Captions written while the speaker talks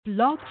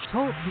Blog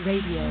Talk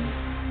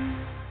Radio.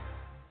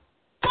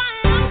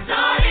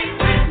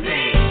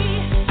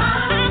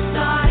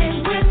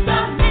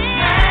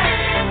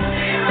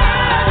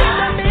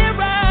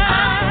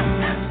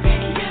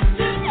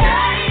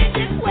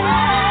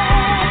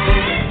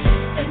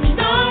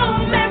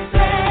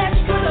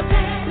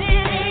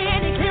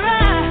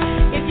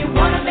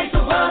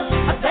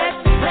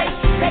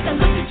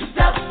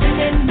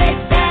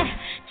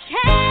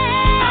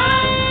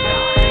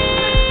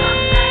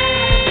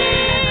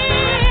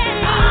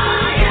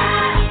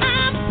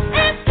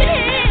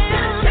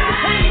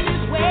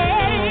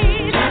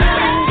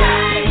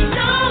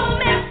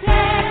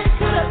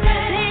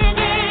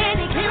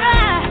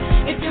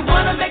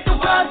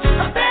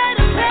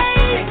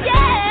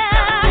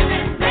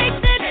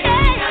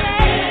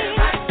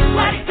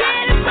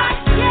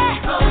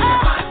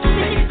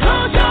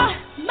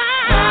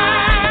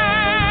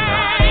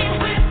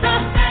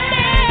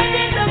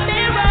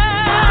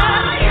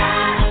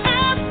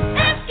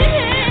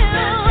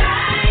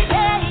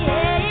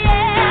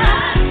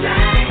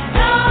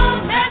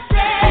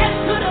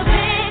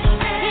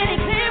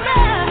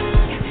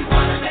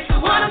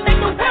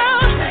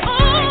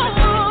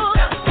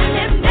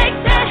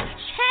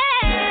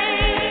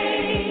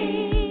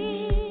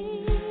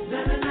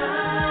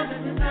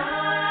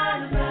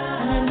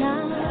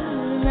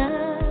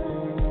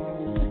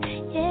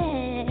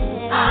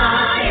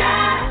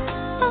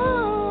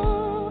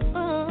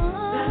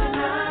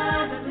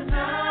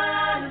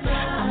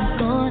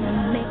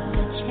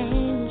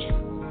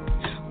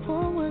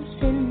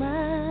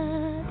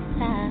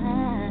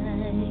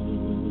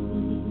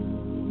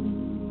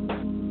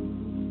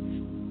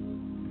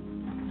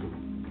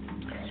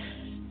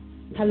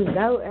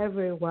 Hello,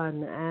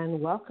 everyone, and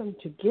welcome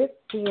to Get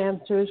the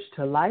Answers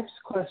to Life's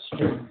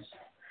Questions.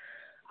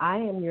 I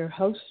am your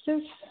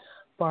hostess,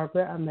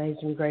 Barbara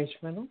Amazing Grace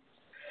Reynolds,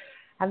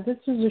 and this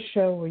is a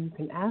show where you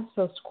can ask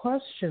those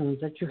questions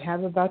that you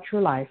have about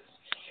your life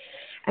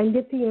and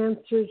get the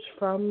answers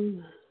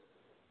from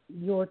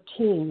your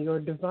team, your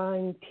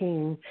divine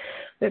team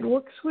that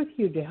works with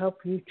you to help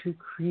you to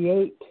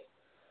create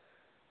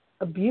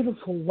a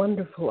beautiful,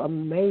 wonderful,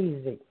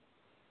 amazing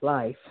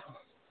life.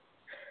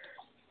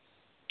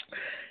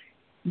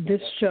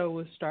 This show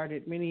was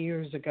started many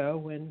years ago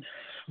when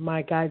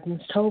my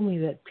guidance told me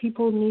that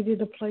people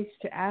needed a place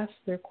to ask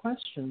their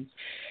questions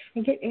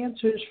and get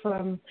answers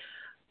from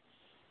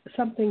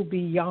something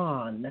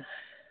beyond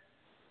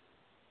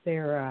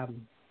their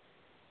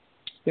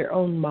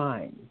own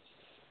minds.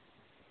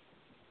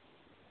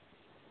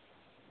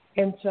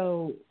 And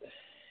so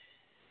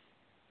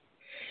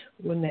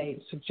when they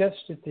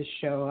suggested this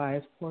show, I,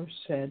 of course,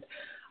 said,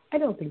 I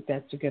don't think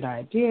that's a good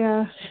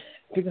idea,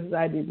 because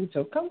I didn't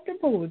feel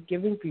comfortable with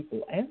giving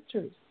people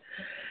answers.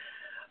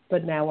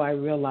 But now I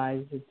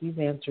realize that these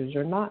answers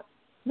are not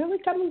really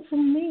coming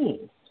from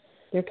me.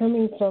 They're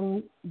coming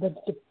from the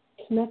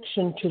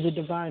connection to the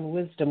divine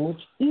wisdom, which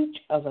each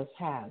of us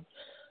has,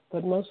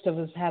 but most of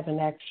us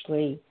haven't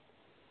actually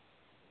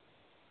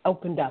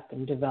opened up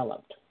and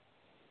developed.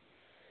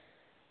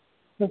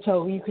 And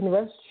so you can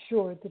rest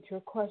assured that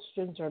your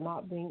questions are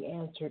not being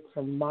answered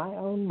from my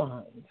own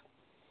mind.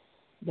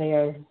 They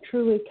are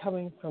truly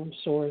coming from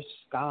Source,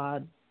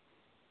 God,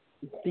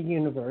 the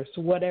universe,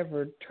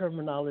 whatever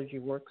terminology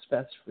works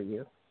best for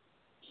you.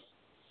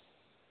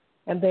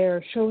 And they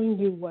are showing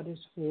you what is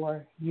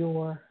for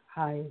your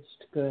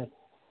highest good,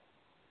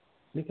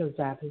 because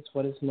that is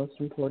what is most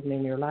important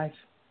in your life.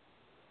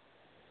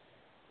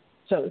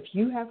 So if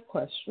you have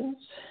questions,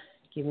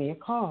 give me a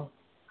call.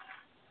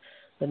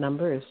 The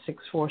number is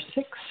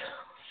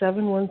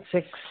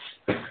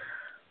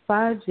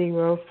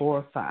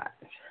 646-716-5045.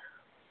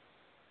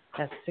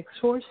 That's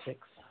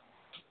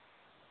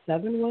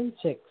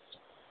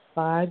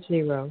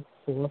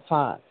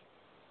 646-716-5045.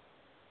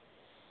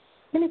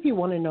 And if you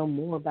want to know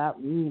more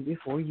about me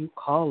before you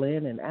call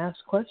in and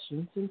ask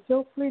questions, then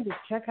feel free to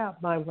check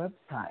out my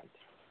website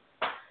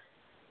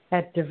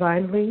at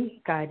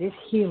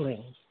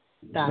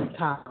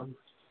divinelyguidedhealing.com.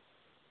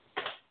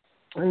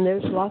 And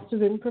there's lots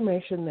of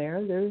information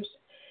there. There's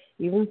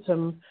even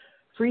some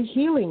free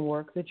healing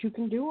work that you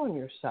can do on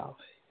yourself.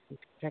 You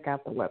can check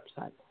out the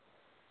website.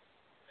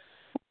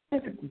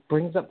 If it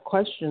brings up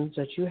questions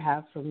that you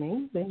have for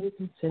me, then you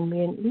can send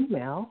me an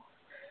email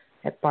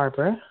at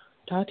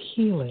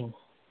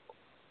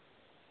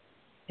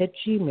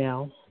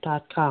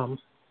barbara.healing@gmail.com.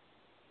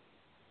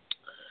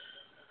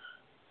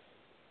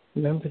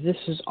 Remember, this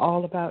is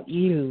all about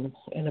you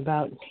and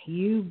about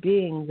you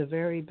being the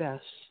very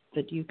best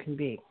that you can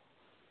be.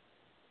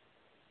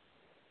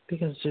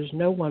 Because there's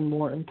no one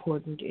more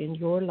important in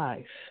your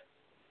life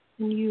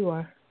than you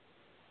are.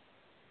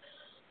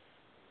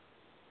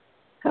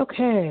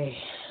 Okay,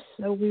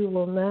 so we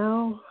will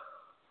now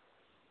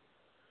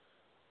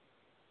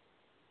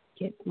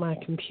get my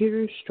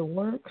computers to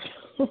work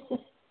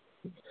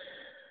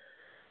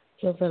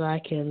so that I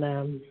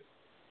can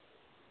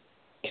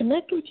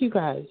connect with you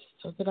guys,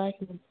 so that I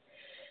can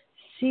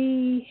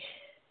see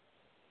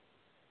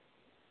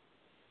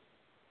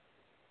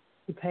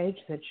the page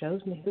that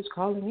shows me who's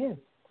calling in.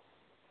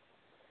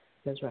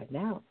 because right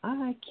now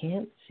I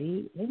can't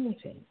see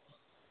anything.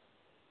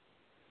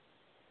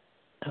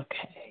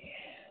 Okay.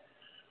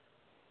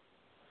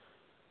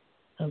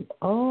 I'm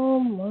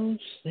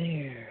almost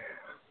there.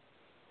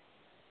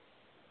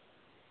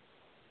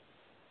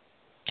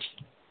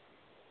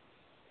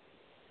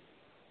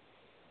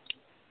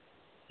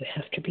 We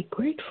have to be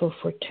grateful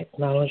for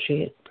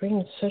technology. It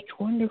brings such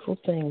wonderful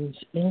things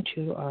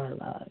into our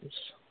lives.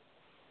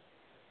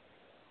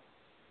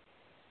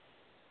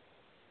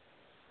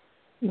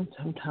 And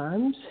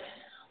sometimes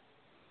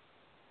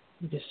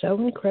it is so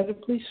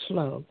incredibly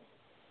slow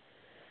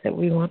that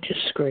we want to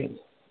scream.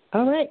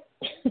 All right.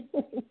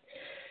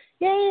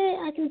 Yay,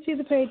 I can see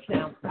the page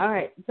now. All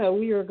right, so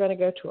we are going to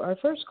go to our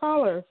first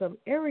caller from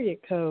area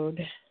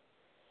code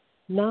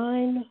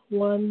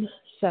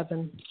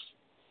 917.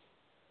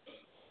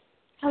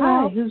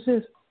 Hello. Hi, who's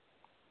this?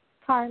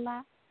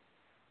 Carla.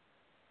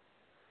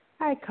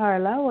 Hi,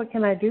 Carla. What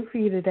can I do for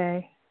you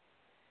today?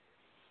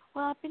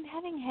 Well, I've been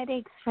having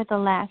headaches for the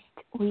last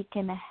week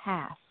and a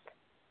half.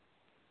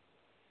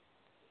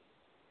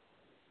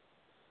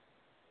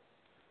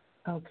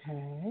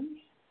 Okay.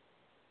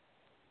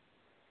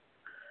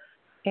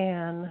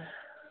 And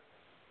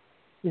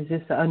is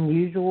this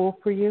unusual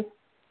for you?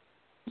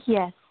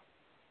 Yes,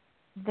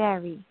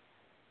 very.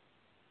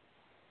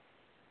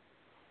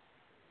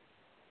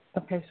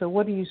 Okay, so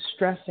what are you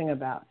stressing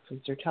about?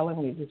 Because you're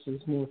telling me this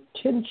is more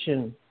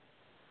tension.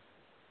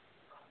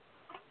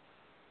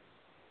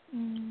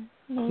 Maybe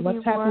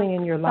What's happening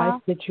in your life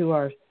stuff. that you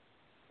are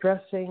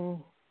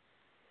stressing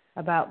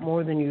about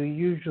more than you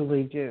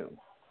usually do?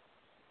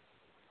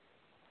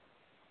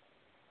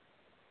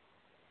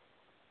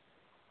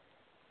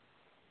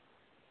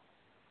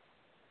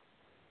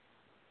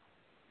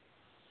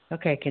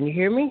 Okay, can you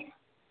hear me?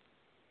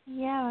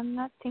 Yeah, I'm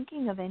not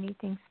thinking of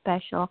anything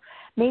special.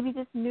 Maybe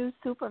this new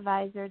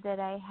supervisor that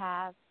I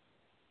have,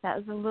 that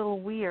was a little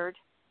weird.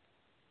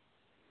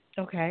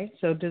 Okay,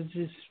 so does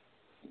this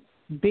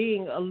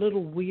being a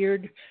little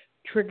weird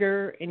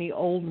trigger any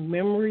old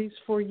memories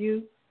for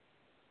you?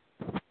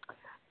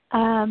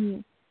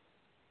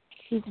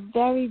 She's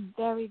very,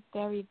 very,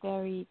 very,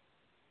 very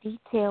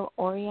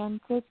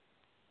detail-oriented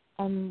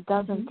and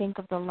doesn't think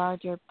of the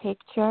larger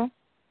picture.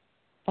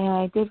 And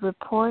I did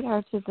report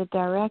her to the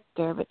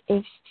director, but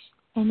if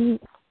any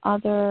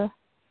other,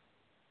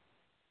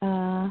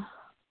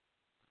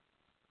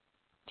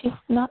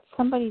 just not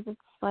somebody that's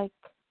like,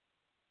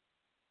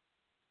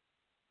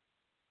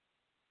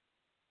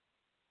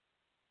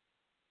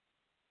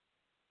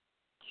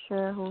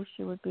 sure who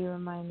she would be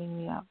reminding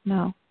me of.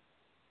 No.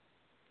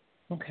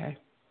 Okay.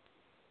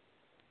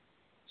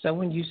 So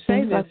when you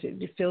say this,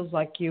 it feels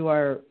like you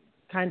are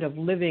kind of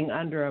living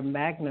under a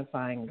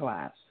magnifying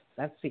glass.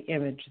 That's the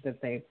image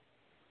that they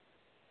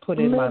put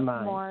in my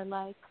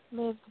mind.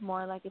 Lived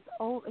more like it's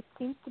it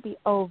seems to be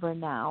over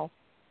now.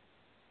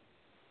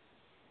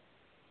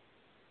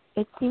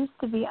 It seems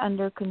to be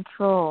under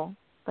control,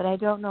 but I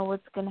don't know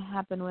what's going to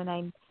happen when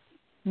I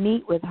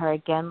meet with her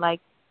again. Like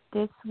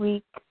this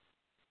week,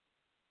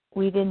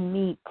 we didn't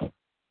meet.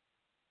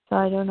 So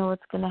I don't know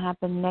what's going to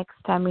happen next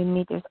time we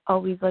meet. There's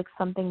always like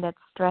something that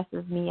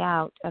stresses me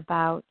out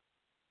about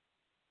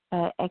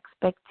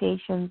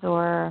expectations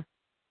or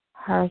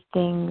her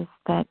things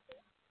that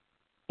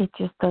it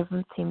just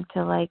doesn't seem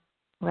to like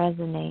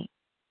resonate.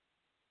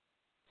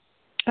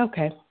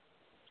 Okay.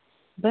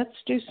 Let's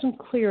do some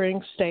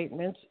clearing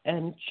statements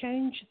and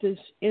change this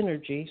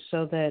energy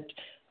so that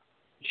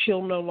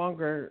she'll no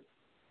longer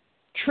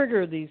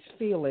trigger these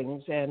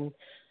feelings and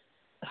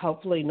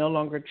hopefully no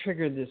longer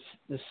trigger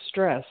this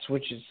stress,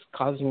 which is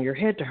causing your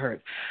head to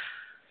hurt.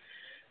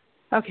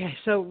 Okay,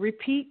 so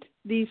repeat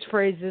these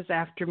phrases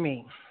after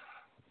me.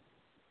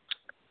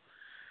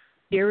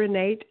 Dear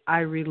Innate, I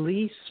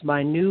release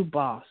my new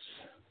boss.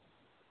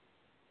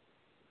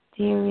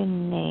 Dear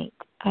Innate,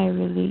 I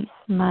release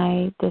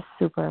the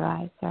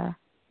supervisor.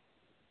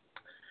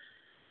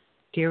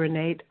 Dear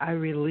Innate, I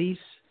release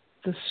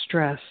the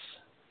stress.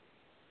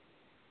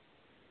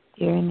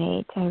 Dear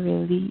Innate, I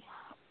release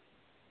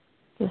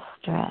the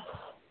stress.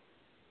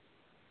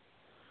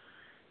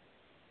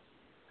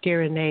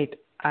 Dear Innate,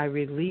 I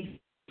release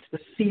the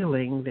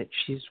feeling that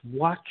she's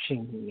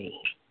watching me.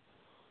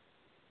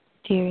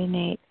 Dear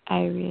Innate,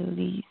 I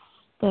release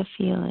the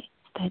feeling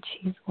that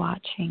she's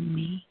watching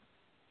me.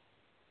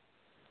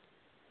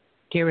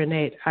 Dear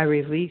Innate, I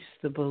release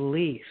the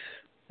belief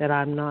that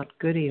I'm not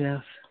good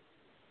enough.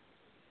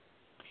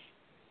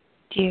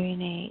 Dear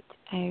Innate,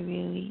 I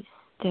release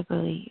the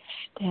belief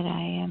that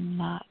I am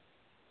not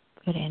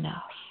good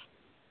enough.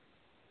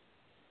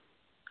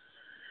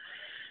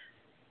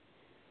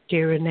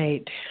 Dear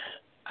Innate,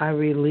 I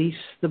release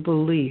the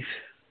belief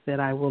that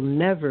I will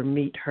never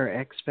meet her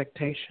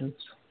expectations.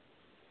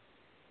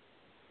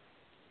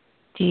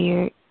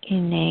 Dear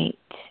Innate,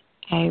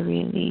 I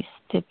release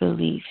the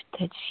belief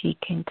that she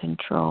can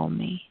control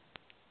me.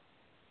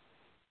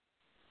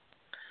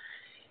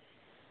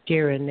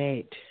 Dear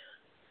Innate,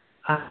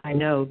 I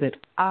know that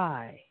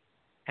I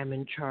am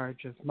in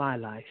charge of my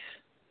life.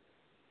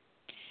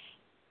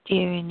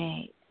 Dear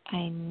Innate,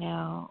 I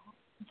know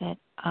that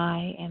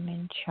I am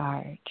in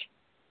charge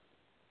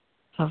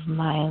of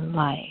my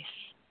life,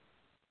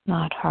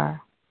 not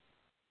her.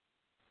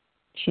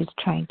 She's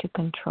trying to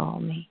control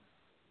me.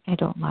 I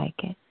don't like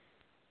it.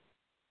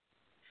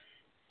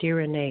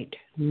 Dear Innate,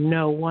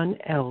 no one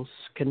else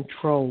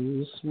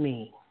controls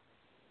me.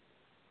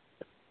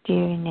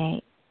 Dear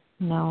Innate,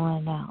 no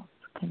one else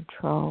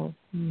controls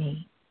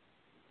me.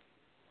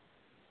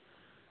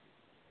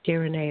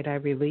 Dear Innate, I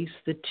release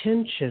the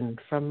tension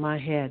from my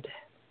head.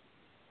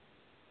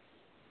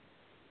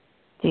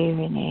 Dear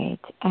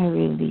Innate, I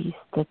release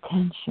the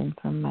tension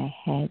from my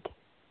head.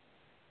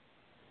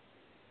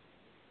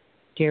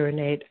 Dear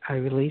Innate, I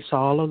release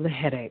all of the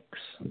headaches.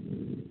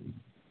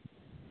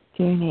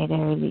 Dear Innate,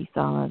 I release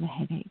all of the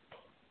headaches.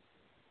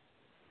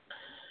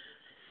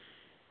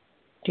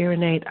 Dear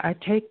Innate, I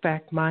take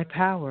back my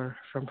power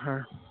from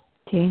her.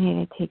 Dear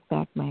Innate, I take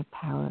back my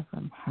power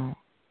from her.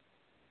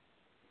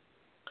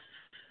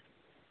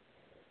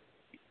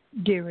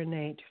 Dear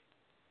Innate,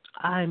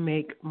 I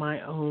make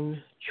my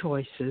own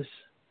choices.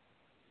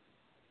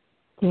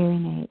 Dear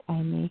Innate,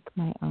 I make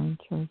my own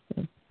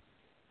choices.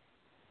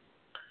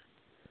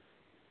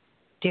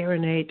 Dear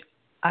Innate,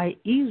 I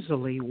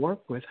easily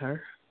work with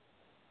her.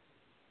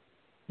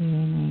 Dear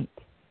Innate,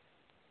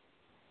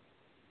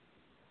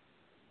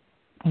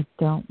 I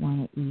don't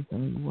want to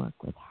easily work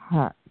with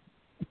her.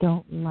 I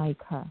don't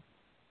like her.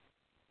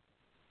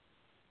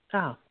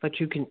 But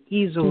you can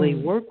easily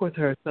work with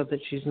her so that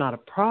she's not a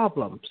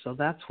problem. So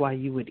that's why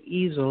you would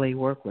easily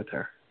work with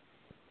her.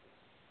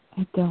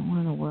 I don't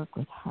want to work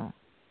with her.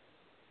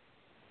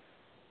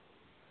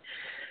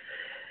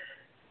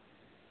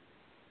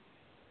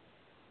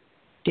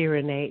 Dear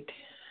Innate,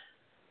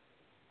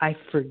 I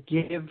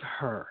forgive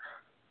her.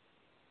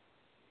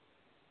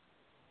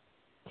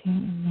 Dear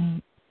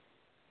Innate,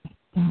 I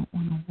don't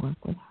want to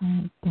work with her.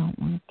 I don't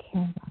want to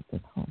care about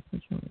this whole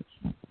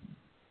situation.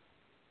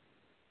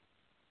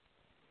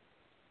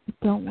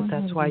 I don't want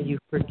But that's why you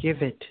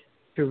forgive it,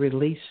 to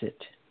release it.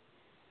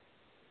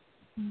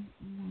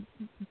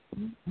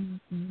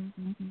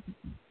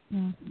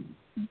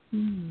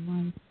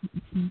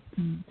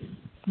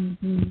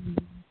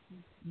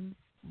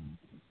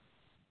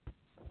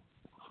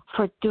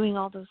 For doing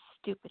all those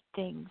stupid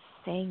things,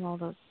 saying all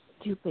those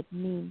stupid,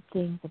 mean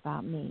things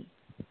about me,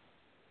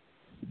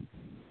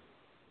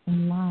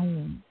 and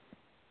lying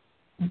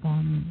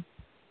about me.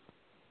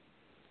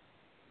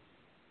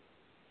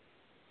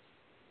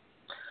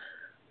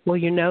 Well,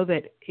 you know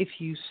that if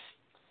you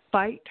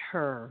fight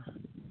her,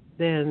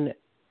 then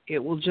it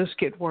will just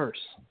get worse.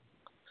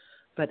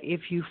 But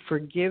if you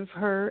forgive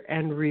her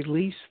and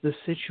release the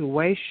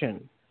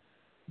situation,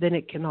 then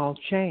it can all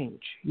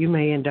change. You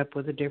may end up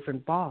with a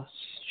different boss.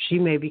 She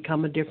may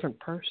become a different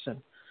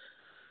person.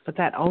 But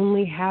that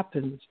only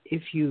happens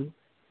if you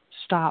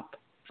stop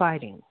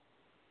fighting.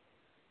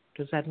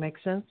 Does that make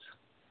sense?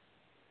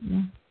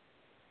 Yeah.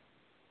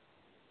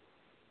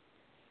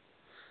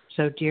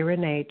 So, dear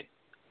Innate,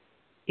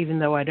 even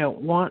though I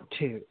don't want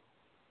to,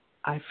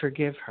 I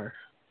forgive her.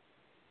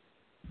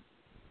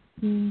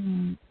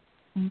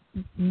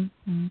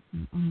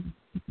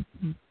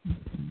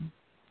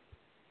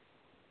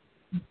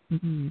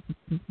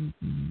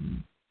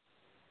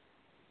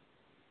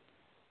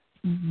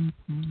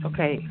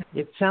 Okay,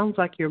 it sounds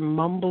like you're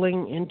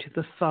mumbling into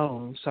the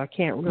phone, so I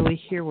can't really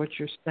hear what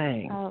you're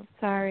saying. Oh,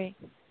 sorry.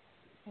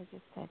 I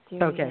just said,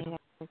 dear Okay. Innate,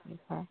 I forgive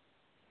her.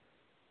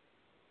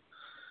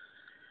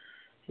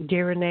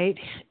 Dear Innate,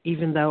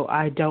 even though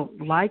I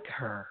don't like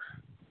her,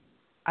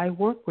 I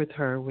work with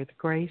her with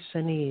grace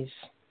and ease.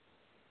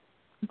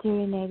 Dear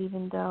Innate,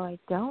 even though I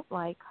don't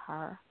like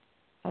her,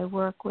 I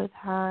work with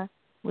her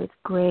with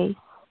grace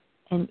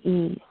and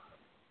ease.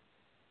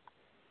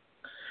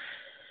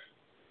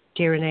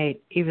 Dear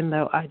Innate, even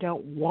though I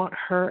don't want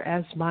her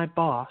as my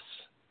boss,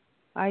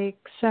 I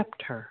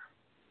accept her.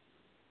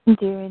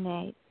 Dear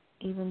Innate,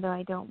 even though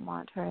I don't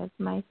want her as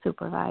my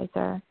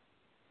supervisor,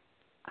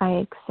 I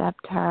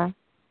accept her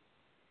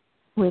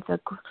with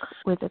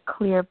a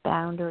clear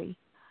boundary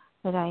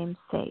that I am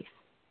safe.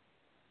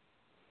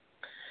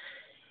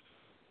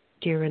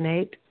 Dear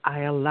Innate,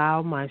 I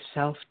allow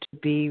myself to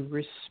be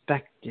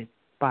respected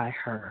by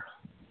her.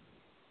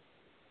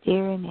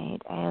 Dear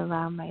Innate, I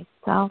allow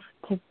myself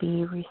to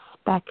be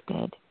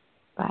respected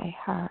by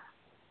her.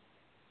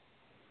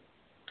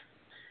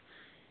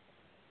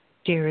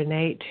 Dear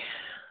Innate,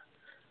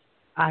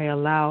 I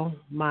allow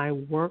my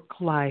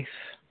work life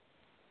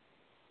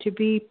to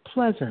be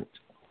pleasant.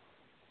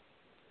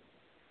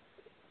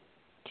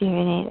 Dear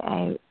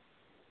Innate,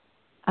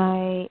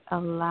 I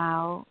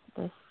allow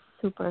the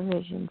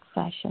supervision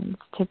sessions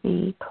to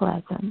be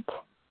pleasant.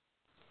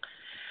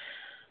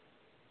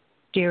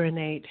 Dear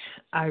Innate,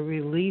 I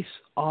release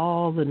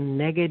all the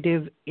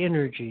negative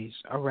energies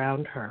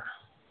around her.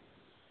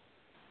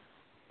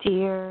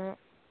 Dear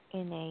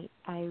Innate,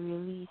 I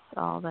release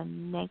all the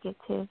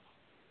negative,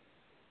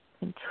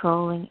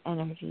 controlling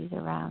energies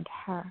around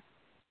her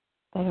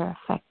that are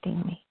affecting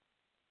me.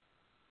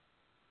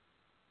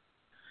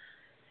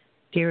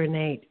 Dear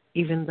Innate,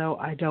 even though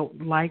I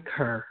don't like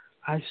her,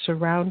 I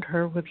surround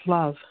her with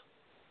love.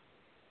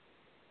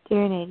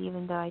 Dear Nate,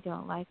 even though I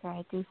don't like her,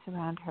 I do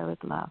surround her with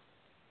love.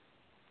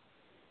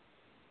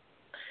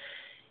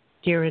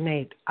 Dear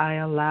Nate, I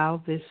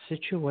allow this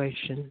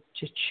situation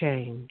to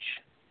change.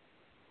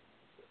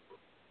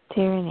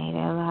 Dear Nate,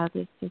 I allow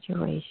this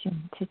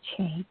situation to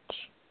change.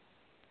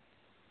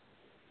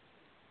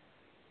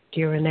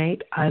 Dear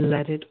Nate, I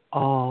let it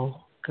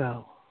all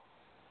go.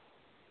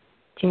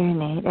 Dear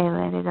Nate,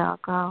 I let it all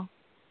go.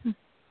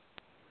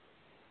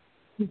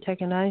 And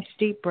take a nice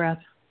deep breath.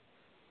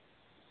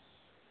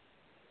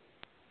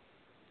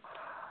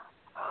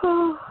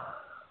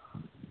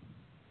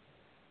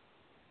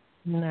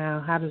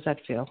 Now, how does that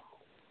feel?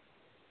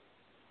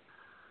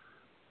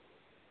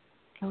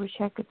 I wish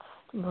I could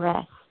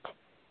rest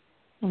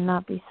and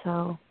not be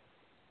so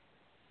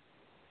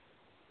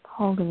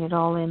holding it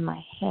all in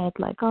my head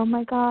like, oh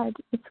my God,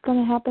 it's going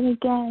to happen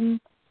again.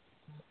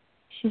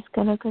 She's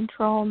going to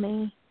control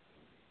me.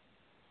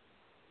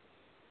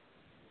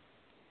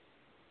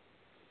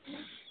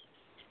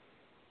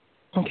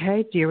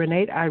 Okay, dear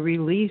Nate, I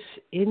release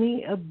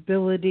any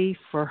ability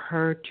for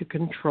her to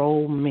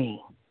control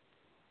me.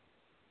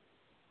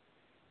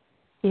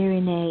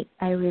 Dear Nate,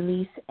 I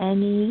release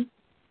any,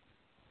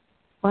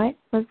 what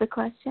was the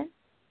question?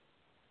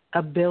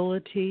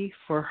 Ability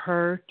for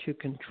her to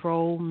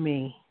control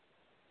me.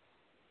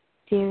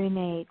 Dear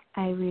Nate,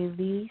 I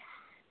release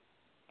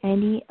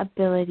any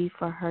ability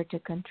for her to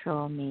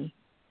control me.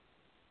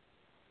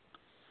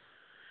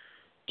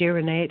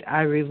 Dear Nate,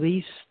 I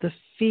release the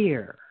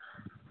fear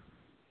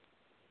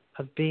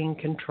of being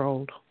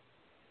controlled.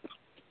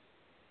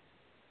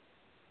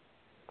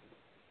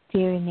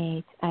 Dear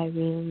Nate, I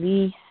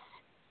release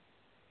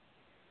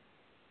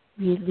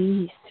the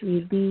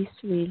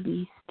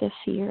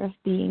fear of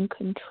being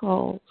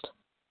controlled.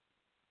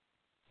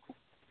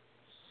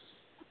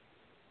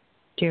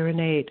 Dear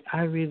Nate,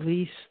 I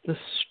release the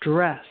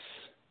stress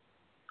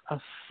of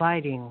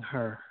fighting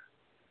her.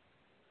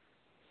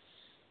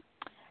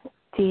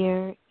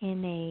 Dear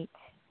Innate,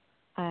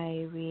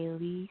 I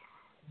release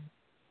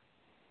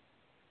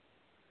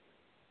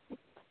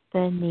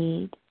the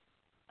need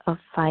of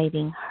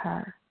fighting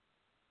her.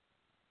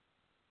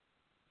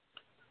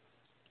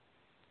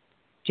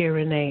 Dear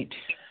Innate,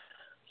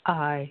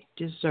 I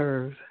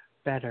deserve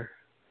better.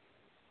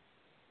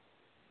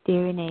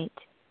 Dear Innate,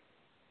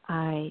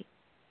 I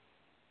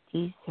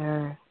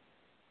deserve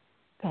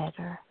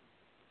better.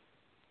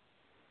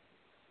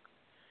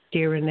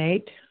 Dear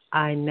Innate,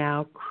 I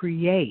now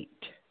create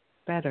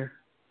better.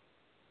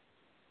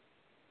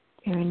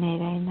 Dear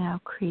Innate, I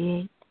now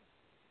create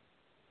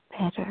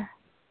better.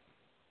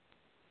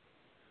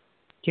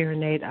 Dear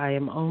Innate, I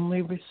am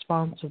only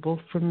responsible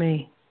for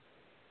me.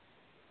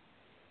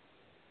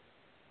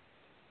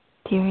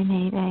 Dear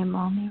Innate, I am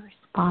only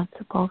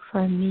responsible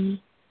for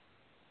me.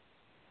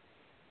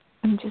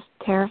 I'm just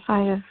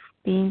terrified of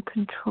being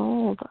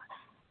controlled.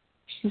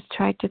 She's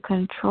tried to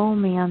control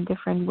me on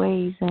different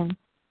ways, and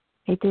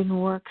it didn't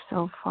work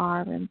so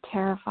far. I'm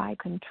terrified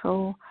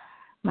control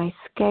my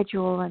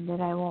schedule and that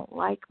I won't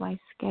like my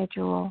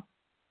schedule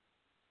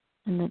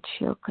and that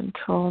she'll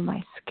control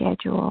my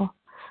schedule.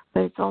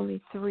 But it's only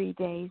 3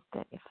 days.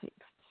 That if it's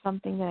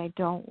something that I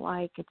don't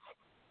like, it's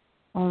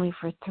only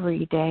for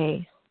 3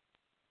 days.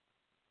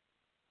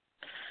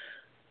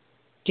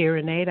 Dear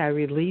Innate, I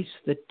release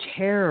the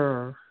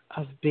terror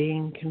of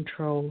being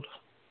controlled.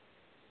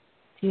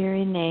 Dear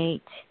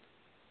Innate,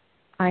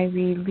 I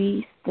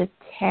release the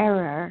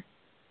terror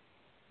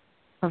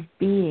of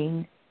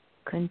being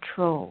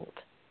controlled.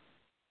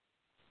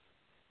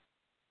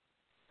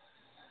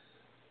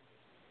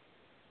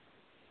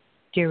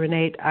 Dear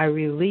Innate, I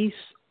release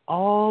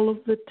all of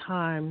the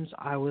times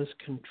I was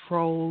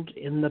controlled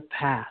in the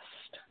past.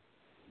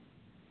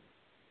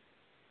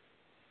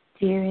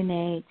 Dear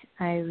Innate,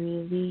 I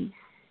release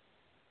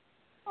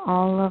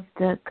all of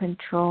the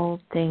controlled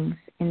things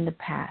in the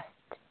past.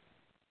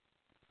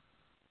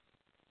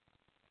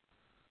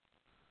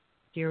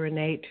 Dear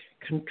Innate,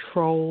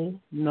 control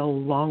no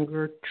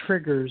longer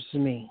triggers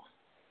me.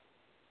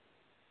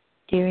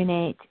 Dear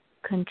Innate,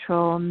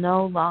 control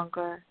no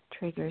longer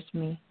triggers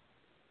me.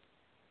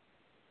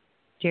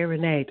 Dear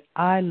Innate,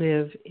 I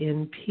live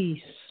in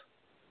peace.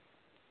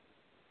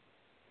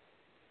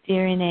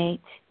 Dear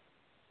Innate,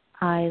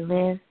 I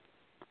live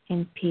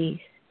in peace.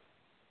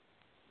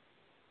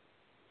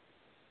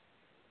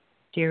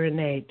 Dear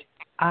Innate,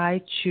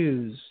 I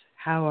choose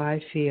how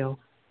I feel.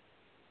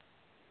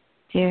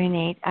 Dear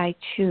Innate, I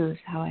choose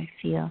how I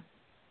feel.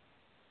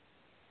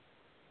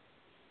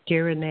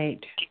 Dear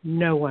Innate,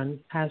 no one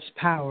has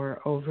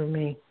power over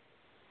me.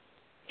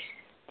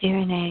 Dear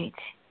Innate,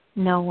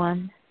 no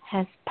one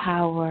has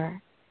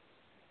power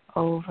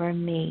over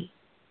me.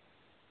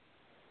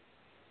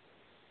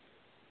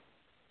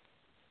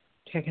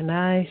 Take a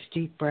nice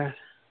deep breath.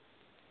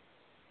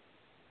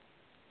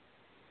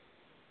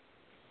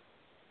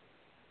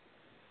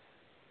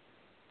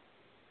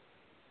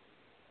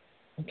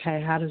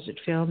 Okay, how does it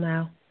feel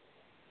now?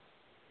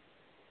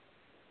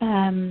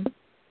 I'm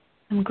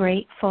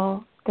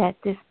grateful that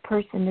this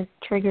person is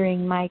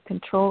triggering my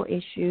control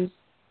issues,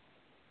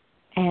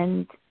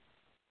 and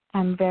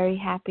I'm very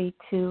happy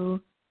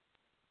to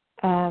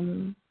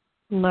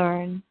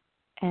learn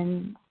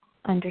and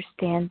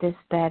understand this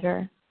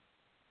better.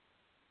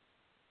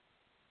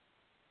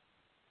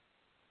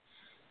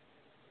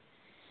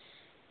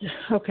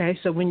 Okay,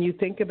 so when you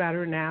think about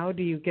her now,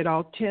 do you get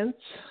all tense?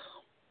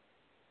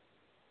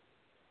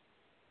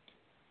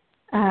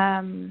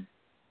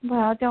 Well,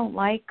 I don't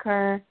like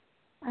her.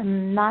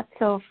 I'm not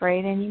so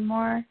afraid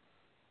anymore.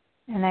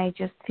 And I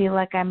just feel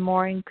like I'm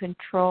more in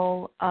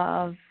control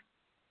of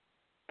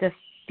the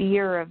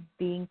fear of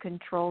being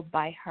controlled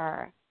by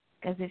her,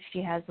 as if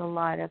she has a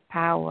lot of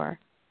power.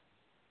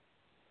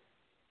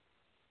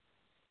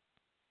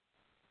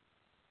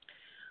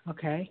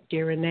 Okay,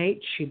 dear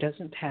innate, she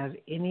doesn't have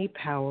any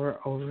power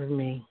over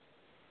me.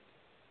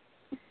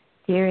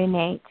 Dear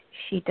innate,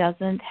 she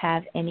doesn't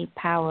have any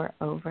power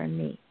over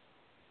me.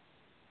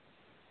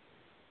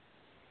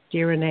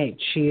 Dear innate,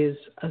 she is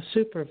a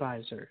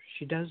supervisor.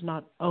 She does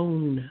not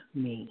own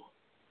me.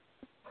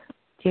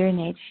 Dear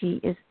innate, she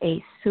is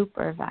a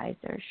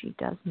supervisor. She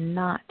does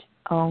not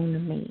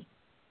own me.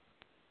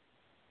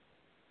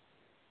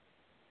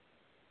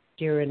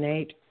 Dear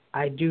innate,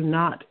 I do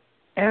not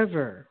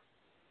ever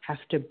have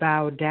to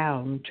bow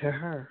down to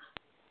her.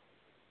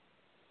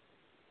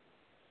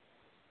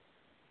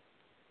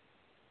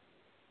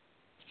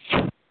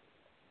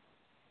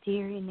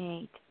 Dear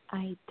innate,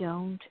 I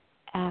don't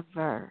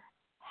ever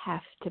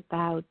have to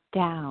bow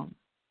down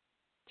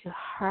to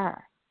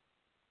her.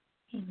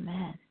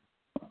 Amen.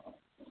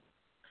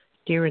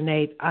 Dear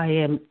innate, I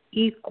am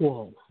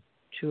equal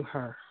to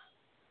her.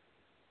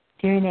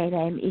 Dear innate,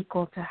 I am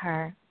equal to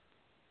her.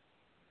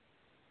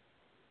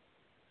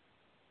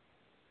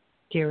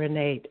 Dear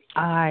innate,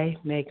 I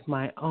make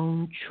my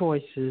own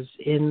choices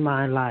in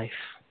my life.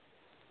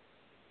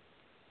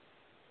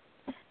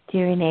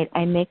 Dear innate,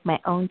 I make my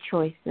own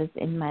choices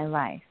in my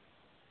life.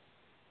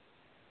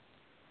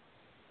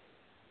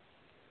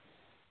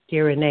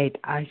 Dear innate,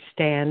 I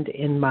stand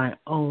in my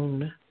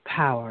own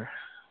power.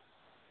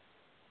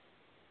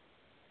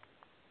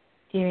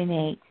 Dear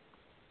innate,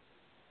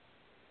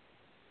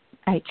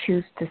 I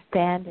choose to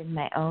stand in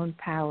my own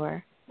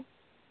power.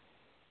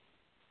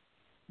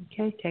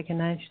 Okay, take a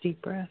nice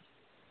deep breath.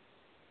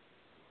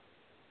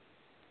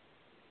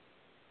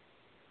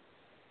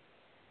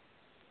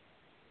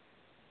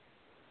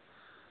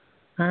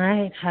 All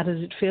right, how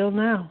does it feel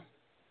now?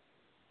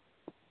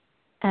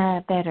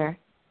 Better.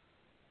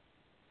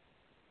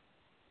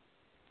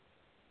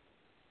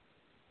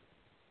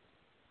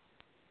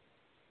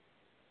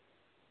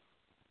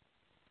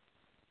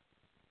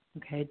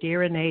 Okay,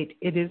 dear innate,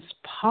 it is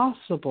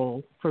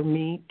possible for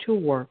me to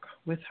work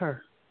with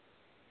her.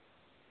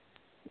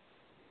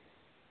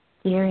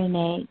 Dear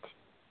innate,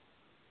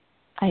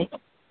 I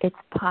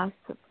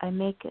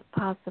make it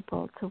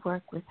possible to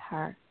work with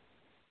her.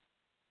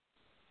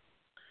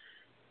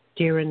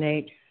 Dear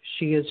innate,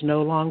 she is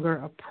no longer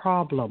a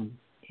problem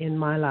in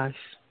my life.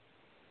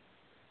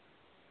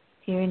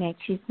 Dear innate,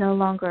 she's no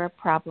longer a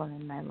problem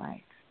in my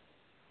life.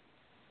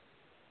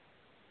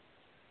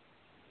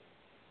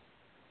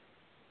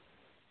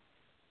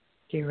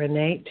 Dear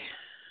innate,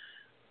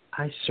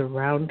 I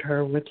surround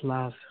her with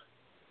love.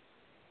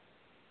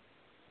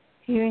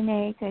 Dear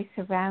innate, I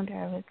surround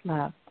her with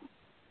love.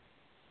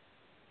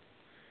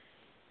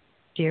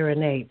 Dear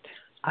innate,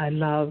 I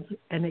love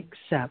and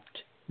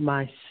accept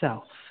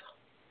myself.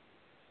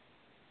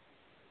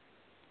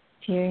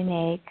 Dear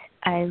innate,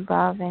 I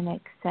love and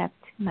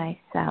accept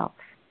myself.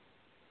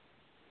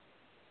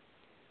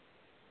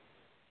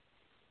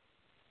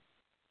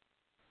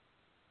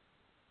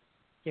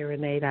 Dear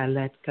innate, I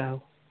let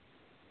go.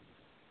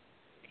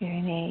 Dear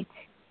innate,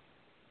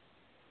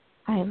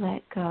 I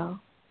let go.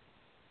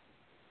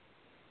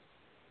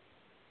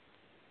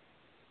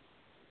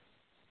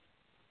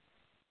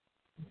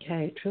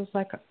 Okay, it feels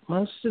like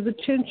most of the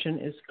tension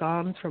is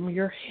gone from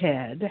your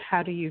head.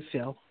 How do you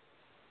feel?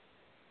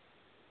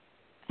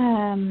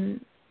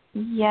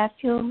 Yeah,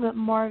 I feel a bit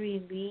more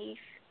relief.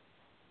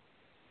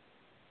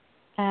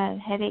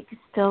 Headache is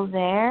still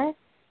there,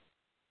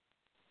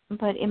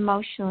 but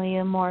emotionally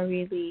a more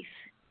relief.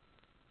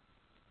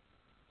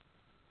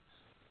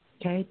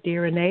 Okay,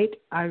 dear innate,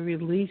 I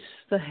release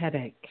the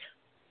headache.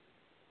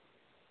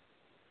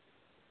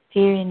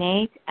 Dear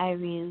innate, I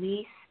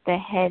release the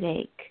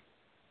headache.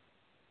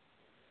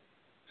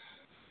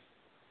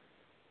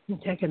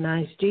 And take a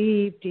nice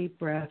deep, deep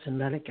breath and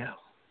let it go.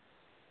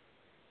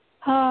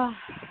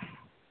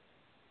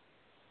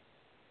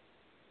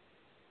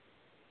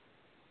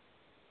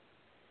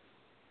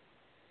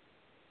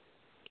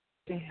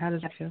 Okay, how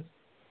does that feel?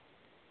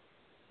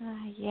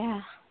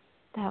 Yeah,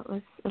 that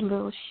was a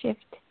little shift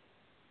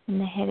in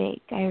the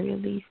headache. I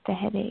released the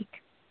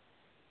headache.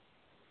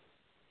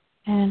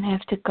 I don't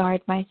have to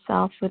guard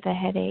myself with a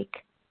headache.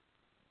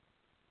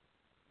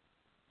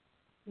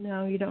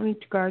 No, you don't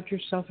need to guard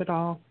yourself at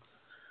all.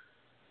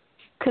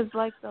 Because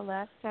like the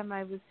last time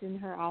I was in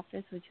her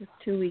office, which was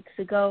 2 weeks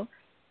ago,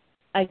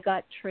 I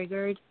got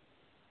triggered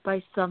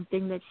by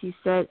something that she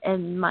said,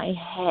 and my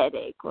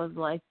headache was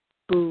like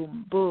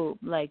boom, boom.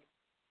 Like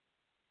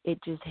it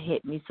just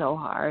hit me so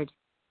hard.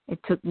 It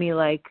took me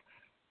like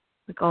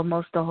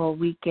almost a whole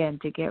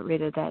weekend to get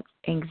rid of that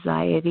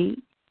anxiety.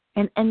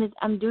 And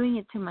I'm doing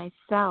it to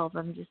myself.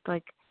 I'm just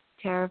like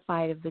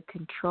terrified of the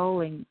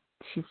controlling.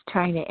 She's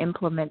trying to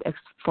implement a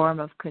form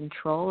of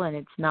control, and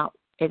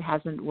it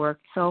hasn't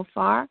worked so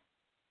far.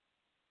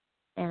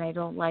 And I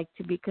don't like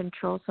to be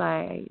controlled, so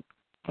I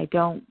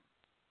don't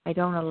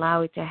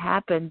allow it to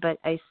happen, but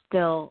I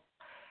still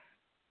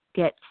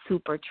get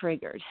super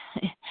triggered.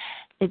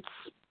 It's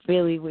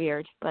really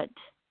weird, but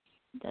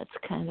that's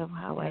kind of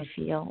how I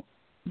feel.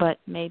 But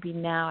maybe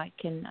now I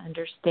can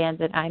understand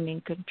that I'm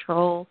in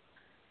control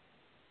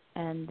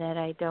and that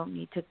I don't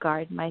need to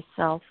guard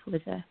myself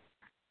with a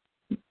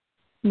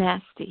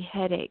nasty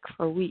headache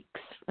for weeks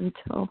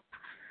until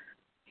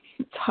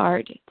it's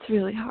hard. It's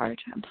really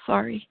hard. I'm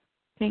sorry.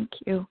 Thank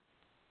you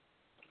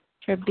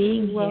for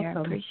being You're here.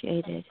 welcome.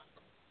 Appreciate it.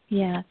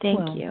 Yeah,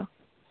 thank you.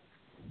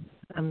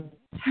 I'm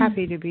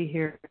happy to be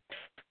here.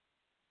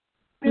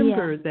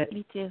 Remember that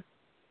me too.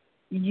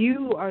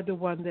 you are the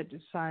one that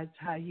decides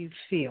how you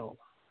feel.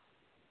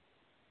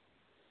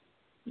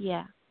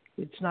 Yeah.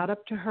 It's not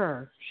up to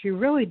her. She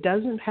really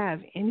doesn't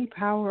have any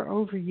power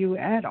over you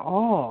at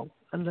all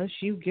unless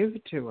you give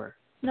it to her.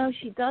 No,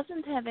 she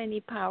doesn't have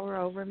any power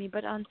over me,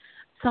 but on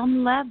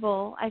some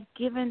level, I've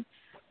given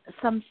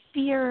some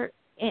fear.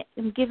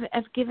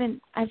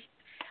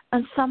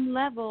 On some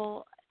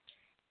level,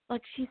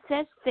 like she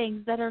says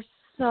things that are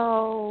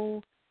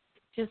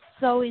just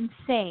so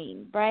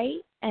insane, right?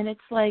 And it's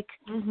like,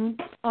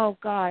 oh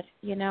God,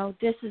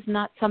 this is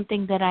not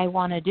something that I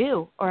want to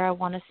do or I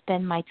want to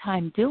spend my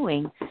time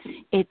doing.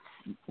 It's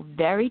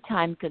very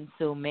time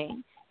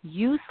consuming,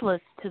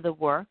 useless to the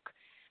work,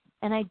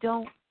 and I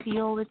don't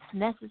feel it's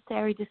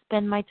necessary to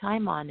spend my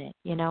time on it.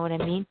 You know what I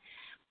mean?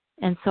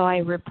 And so I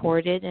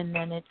report it, and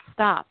then it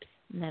stops.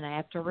 And then I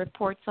have to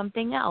report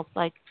something else.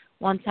 Like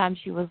one time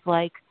she was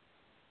like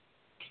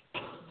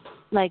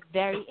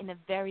very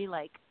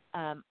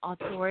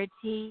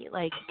authority,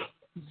 like,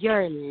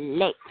 you're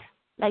late.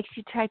 Like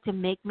she tried to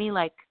make me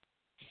like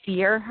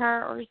fear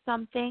her or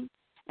something.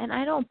 And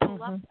I don't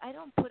put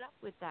up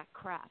with that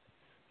crap.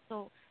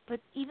 So, but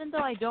even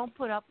though I don't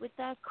put up with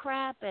that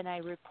crap and I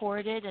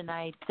report it, and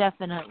I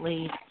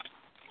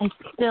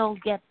still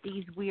get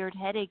these weird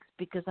headaches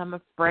because I'm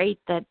afraid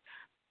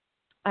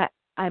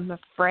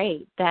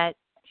that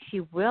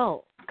she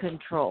will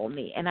control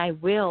me and I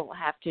will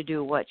have to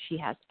do what she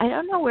has. I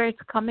don't know where it's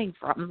coming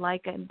from.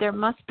 Like there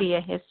must be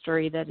a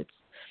history that it's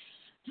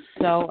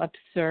so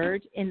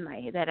absurd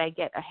that I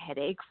get a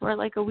headache for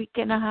like a week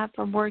and a half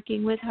from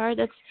working with her.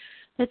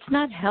 That's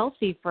not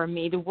healthy for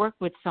me to work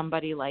with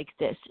somebody like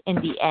this in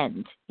the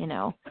end,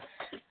 Well,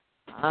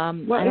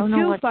 I don't it know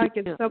feels what like to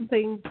it's do.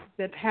 something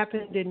that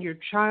happened in your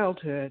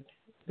childhood.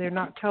 They're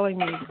not telling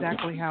me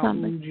exactly how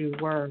old you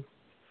were,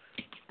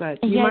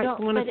 but you might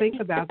want to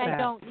think about that. I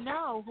don't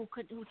know who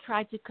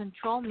tried to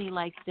control me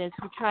like this,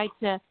 who tried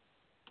to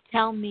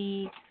tell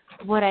me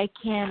what I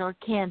can or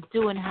can't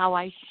do and how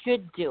I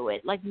should do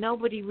it. Like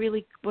nobody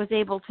really was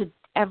able to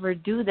ever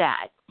do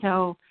that.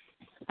 So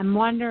I'm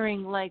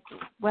wondering, like,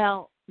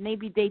 well,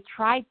 maybe they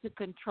tried to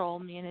control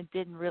me and it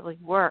didn't really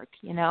work,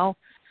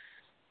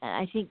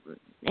 I think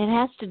it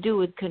has to do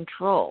with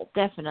control,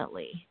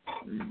 definitely.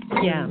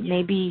 Yeah.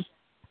 Maybe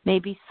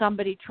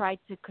somebody tried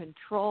to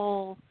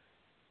control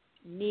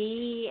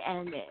me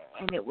and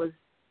it was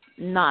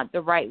not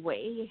the right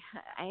way.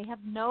 I have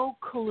no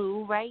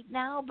clue right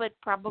now, but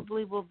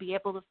probably we'll be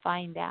able to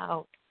find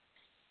out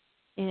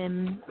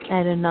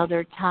at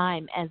another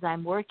time as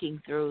I'm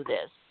working through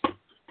this.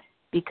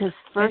 Because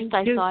first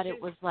I thought it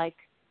was like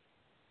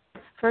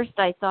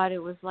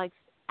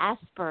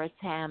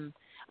aspartame.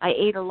 I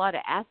ate a lot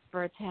of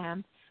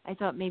aspartame. I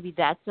thought maybe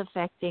that's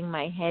affecting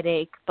my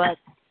headache, but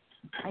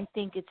I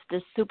think it's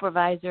the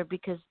supervisor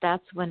because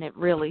that's when it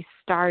really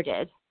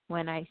started,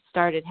 when I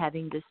started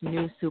having this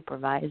new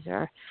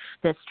supervisor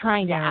that's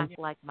trying to act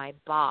like my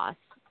boss.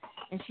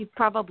 And she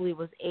probably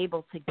was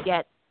able to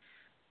get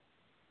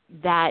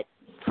that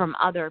from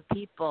other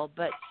people,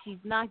 but she's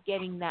not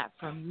getting that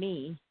from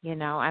me.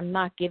 I'm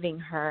not giving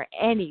her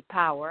any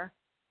power,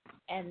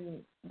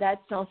 and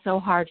that's also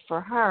hard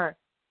for her.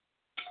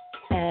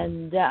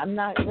 And I'm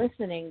not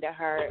listening to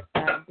her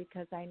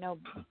because I know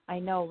a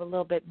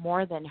little bit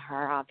more than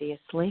her,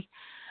 obviously,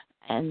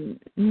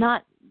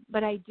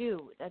 but I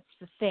do. That's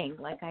the thing.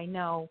 Like I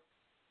know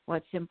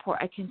what's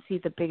important. I can see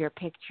the bigger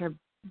picture.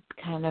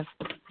 Kind of,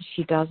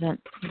 she doesn't.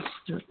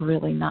 She's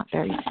really not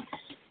very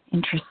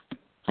interested,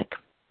 like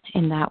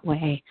in that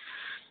way.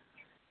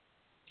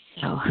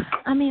 So,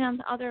 I mean,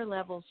 on other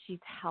levels, she's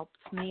helped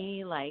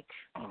me, like,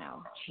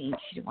 she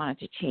wanted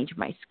to change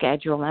my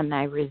schedule, and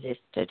I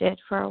resisted it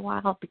for a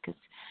while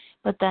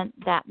but then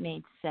that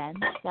made sense.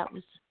 That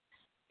was,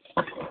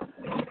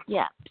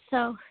 yeah.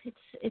 So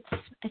it's.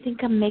 I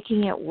think I'm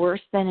making it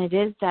worse than it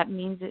is. That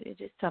means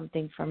it is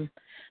something from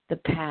the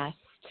past,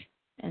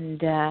 and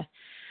the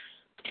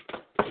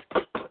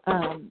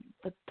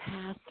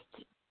past.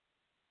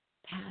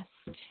 I'm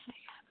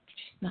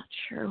just not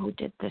sure who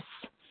did this.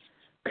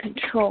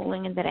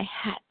 controlling and that I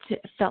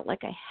felt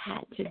like I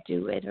had to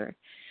do it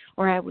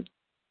or I would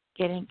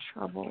get in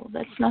trouble.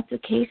 That's not the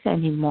case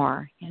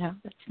anymore.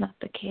 That's not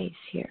the case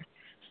here.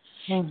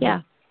 Mm-hmm.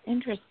 Yeah,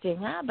 interesting,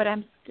 huh? But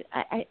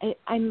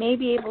I may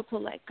be able to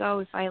let go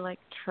if I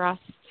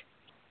trust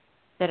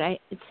that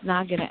it's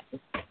not gonna.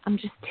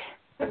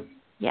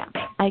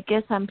 I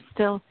guess I'm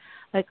still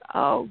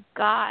oh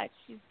God,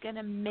 she's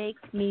gonna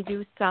make me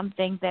do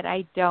something that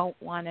I don't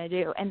want to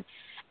do,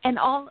 and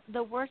all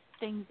the worst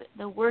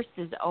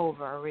is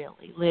over.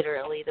 Really,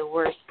 literally, the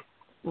worst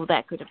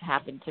that could have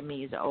happened to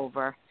me is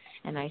over,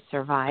 and I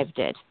survived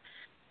it.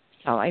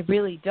 So I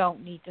really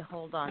don't need to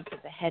hold on to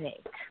the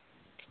headache.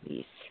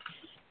 Please,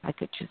 I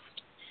could just,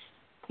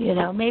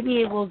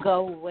 maybe it will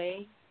go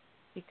away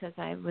because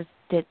I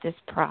did this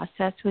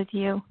process with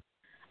you.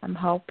 I'm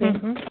hoping.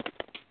 Mm-hmm.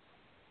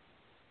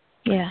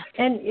 Yeah.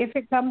 And if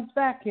it comes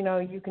back,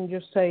 you can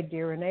just say,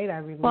 "Dear Innate, I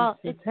released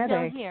this headache."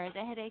 Well, it's still here.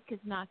 The headache is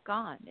not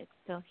gone. It's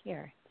still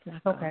here. It's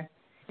not gone. Okay.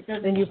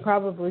 Then you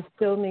probably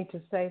still need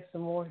to say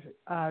some more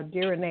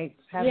Dear Innates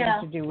having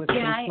to do with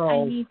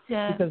control. I need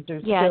to. Because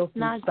there's still it's some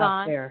not stuff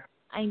gone. there.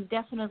 I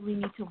definitely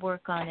need to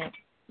work on it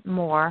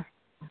more.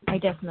 I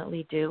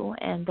definitely do,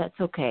 and that's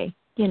okay.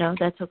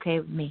 That's okay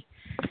with me.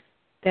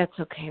 That's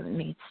okay with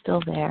me. It's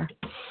still there.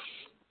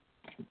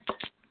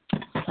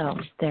 So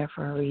it's there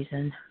for a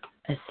reason,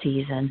 a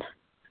season.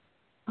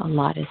 A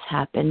lot has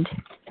happened.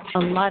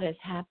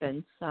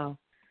 So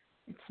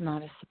it's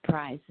not a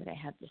surprise that I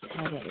had this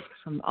headache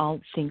from all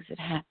the things that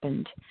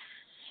happened.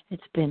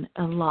 It's been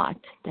a lot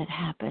that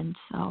happened,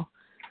 so.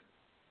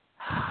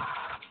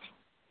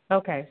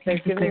 Okay, so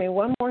give me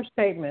one more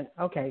statement.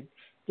 Okay,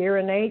 Dear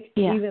Innate,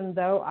 even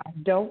though I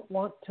don't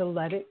want to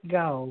let it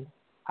go,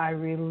 I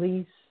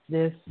release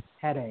this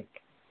headache.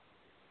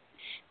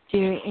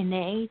 Dear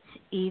Innate,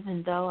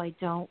 even though I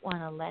don't want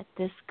to let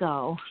this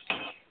go,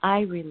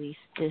 I release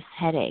this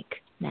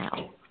headache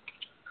now.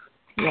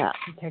 Yeah.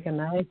 Take a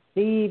nice,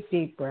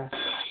 deep breath.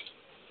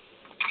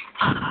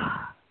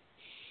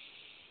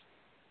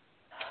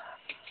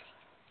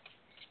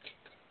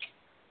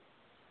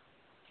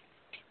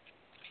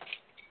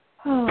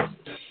 Oh,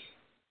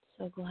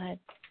 so glad.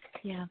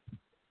 Yeah.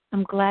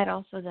 I'm glad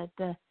also that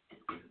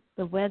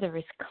the weather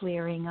is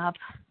clearing up.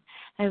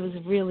 I was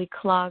really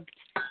clogged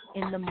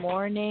in the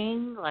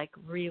morning,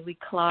 really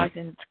clogged,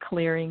 and it's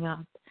clearing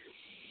up.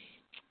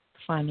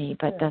 Funny,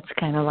 but that's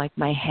kind of like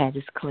my head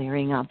is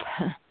clearing up.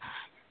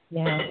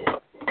 Yeah.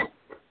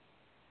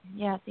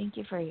 Yeah, thank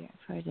you for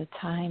the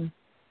time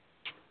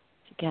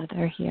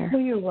together here.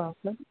 Well, you're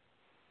welcome.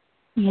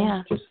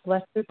 Yeah. And just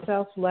let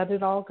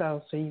it all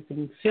go so you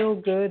can feel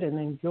good and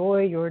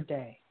enjoy your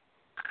day.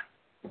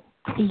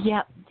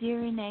 Yep.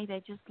 Dear Innate,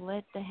 I just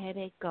let the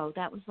headache go.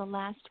 That was the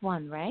last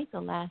one, right? The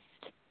last.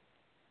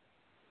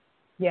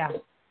 Yeah.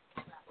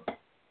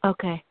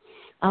 Okay.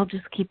 I'll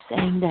just keep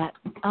saying that.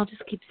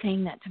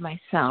 To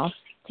myself.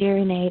 Dear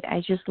Innate,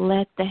 I just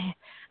let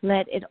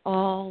it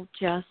all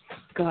just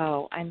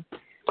go. Thank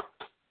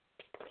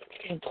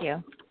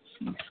you.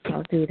 I'll just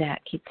go do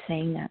that. Keep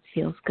saying that.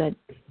 Feels good.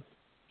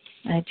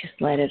 I just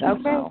let it all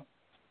go.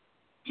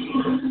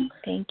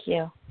 Thank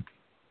you.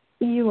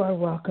 You are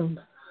welcome.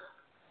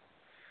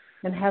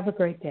 And have a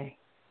great day.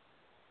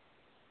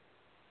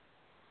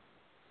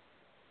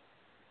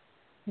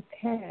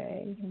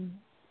 Okay.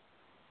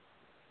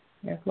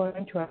 We're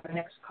going to our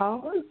next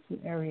caller,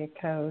 area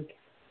code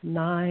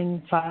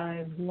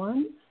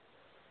 951.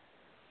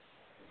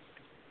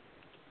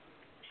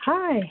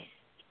 Hi.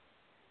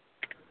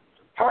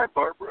 Hi,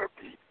 Barbara.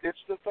 It's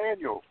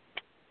Nathaniel.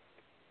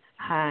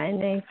 Hi,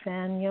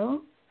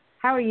 Nathaniel.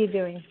 How are you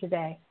doing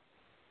today?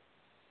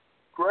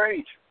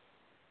 Great.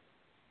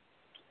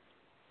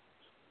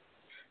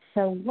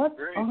 So what's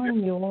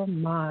on your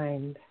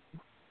mind?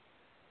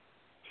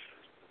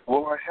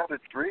 Well, I had a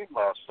dream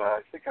last night.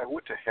 I think I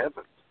went to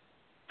heaven.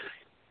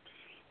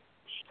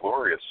 It's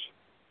glorious.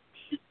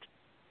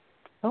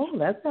 Oh,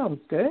 that sounds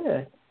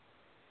good.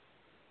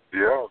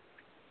 Yeah.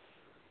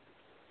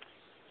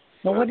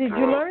 Well, what did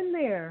you learn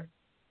there?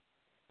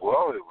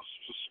 Well, it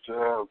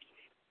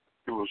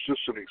was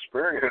just an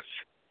experience.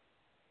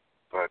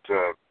 But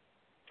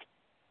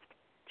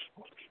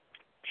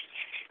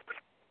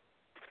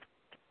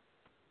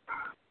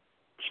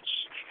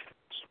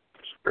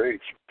it's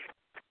great.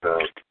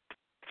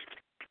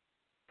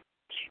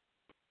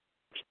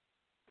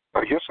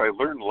 I guess I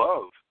learned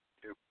love.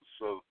 It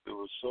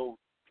was so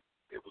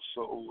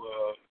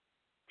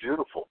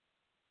beautiful.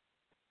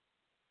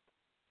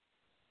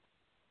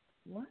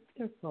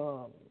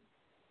 Wonderful.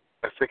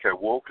 I think I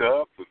woke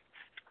up and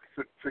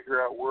couldn't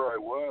figure out where I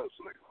was.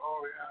 Like,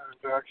 oh yeah,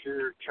 I'm back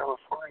here in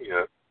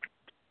California.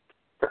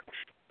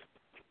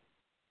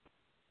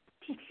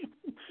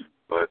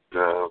 But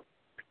I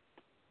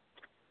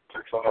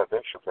thought I'd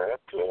mention that.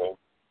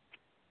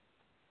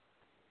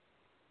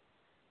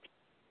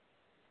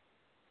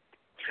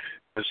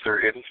 Is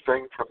there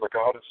anything from the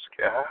goddess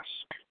Gas?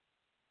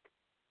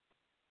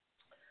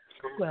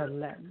 Well,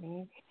 let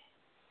me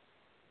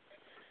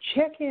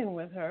check in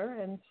with her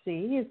and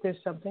see if there's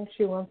something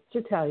she wants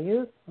to tell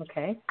you.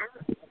 Okay?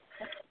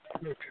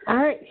 All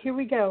right, here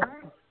we go.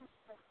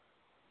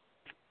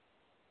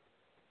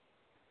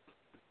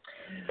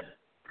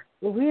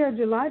 Well, we are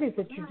delighted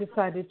that you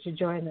decided to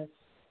join us.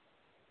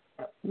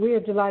 We are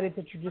delighted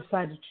that you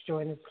decided to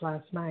join us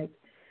last night,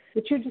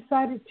 that you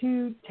decided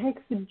to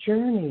take the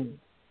journey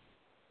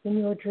in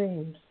your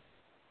dreams,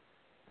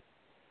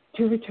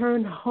 to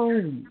return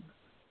home,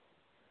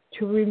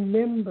 to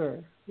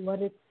remember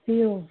what it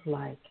feels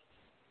like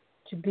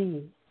to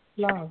be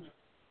loved,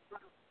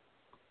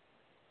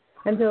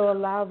 and to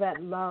allow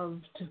that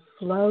love to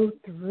flow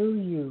through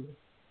you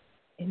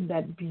in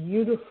that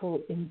beautiful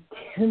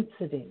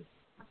intensity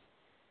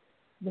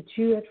that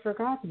you had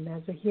forgotten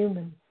as a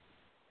human.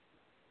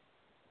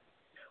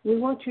 We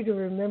want you to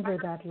remember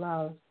that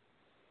love.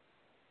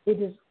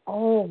 It is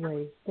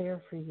always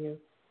there for you.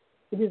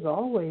 It is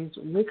always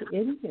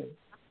within you.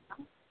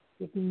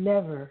 It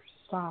never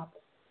stops.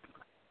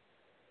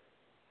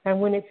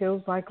 And when it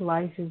feels like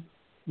life is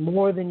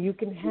more than you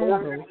can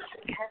handle,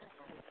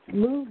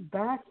 move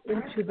back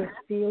into the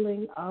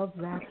feeling of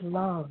that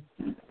love.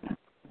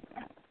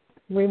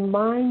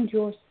 Remind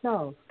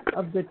yourself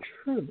of the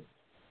truth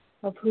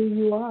of who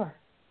you are.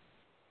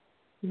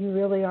 You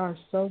really are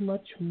so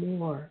much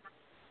more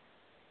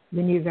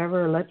than you've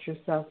ever let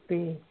yourself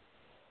be.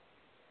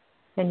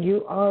 And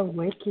you are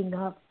waking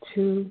up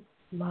to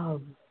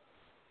love,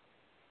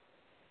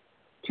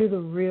 to the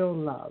real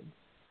love,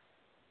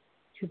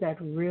 to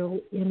that real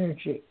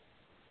energy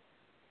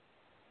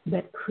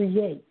that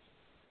creates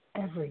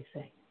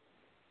everything.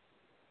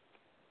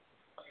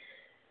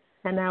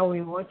 And now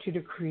we want you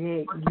to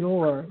create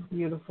your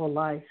beautiful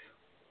life.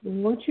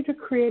 We want you to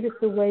create it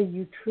the way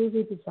you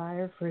truly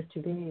desire for it to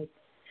be,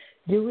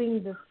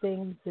 doing the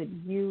things that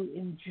you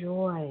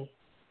enjoy,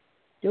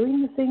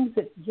 doing the things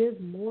that give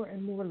more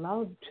and more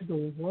love to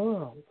the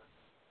world,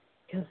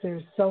 because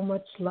there's so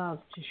much love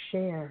to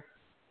share.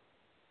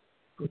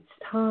 It's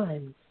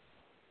time.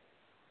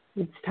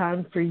 It's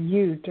time for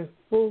you to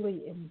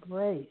fully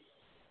embrace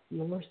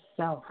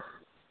yourself.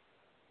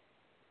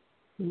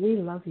 We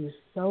love you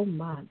so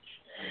much,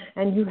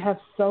 and you have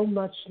so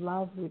much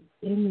love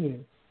within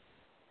you.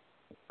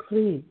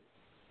 Please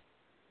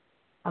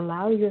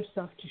allow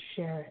yourself to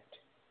share it.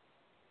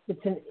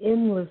 It's an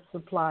endless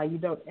supply. You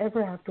don't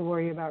ever have to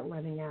worry about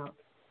running out.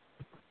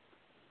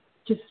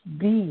 Just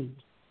be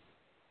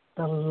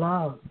the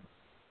love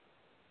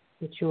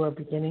that you are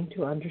beginning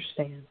to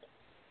understand.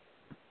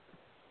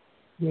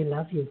 We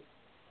love you.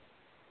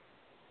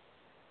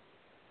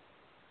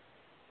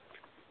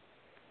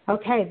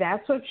 Okay,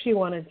 that's what she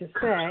wanted to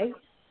say.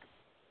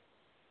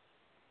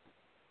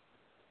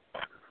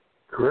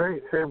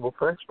 Great. Hey, well,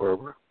 thanks,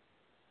 Barbara.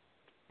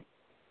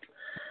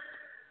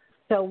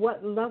 So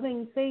what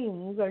loving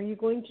things are you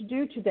going to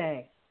do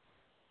today?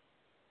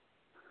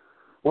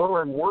 Well,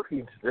 I'm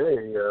working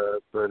today,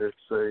 but it's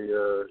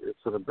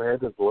an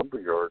abandoned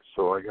lumberyard,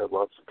 so I got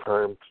lots of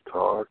time to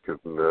talk and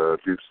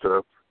do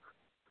stuff,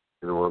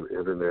 on the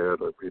internet.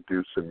 I could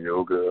do some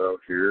yoga out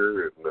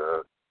here, and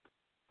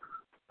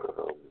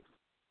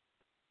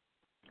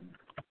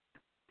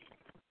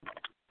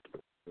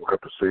we'll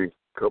have to see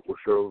a couple of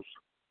shows.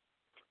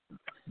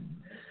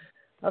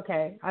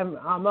 Okay,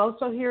 I'm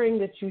also hearing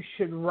that you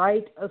should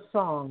write a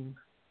song.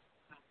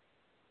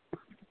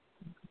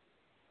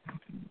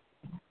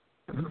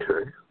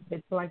 Okay.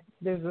 It's like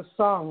there's a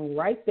song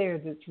right there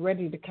that's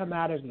ready to come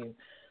out of you.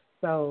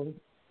 So,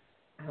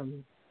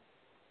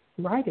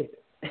 write it.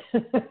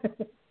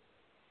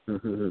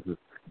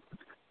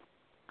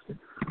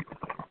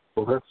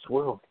 Well, that's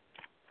swell.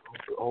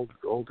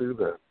 I'll do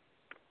that.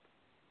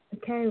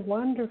 Okay,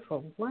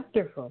 wonderful,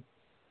 wonderful.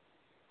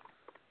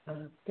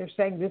 They're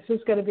saying this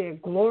is going to be a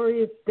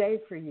glorious day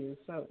for you,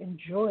 so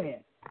enjoy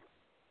it.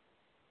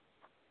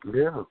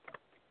 Yeah.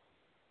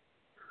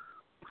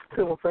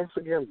 Okay, well, thanks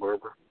again,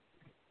 Barbara.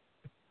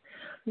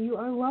 You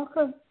are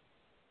welcome.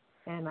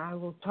 And I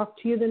will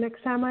talk to you the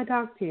next time I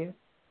talk to you.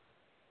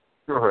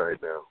 All right,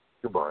 now.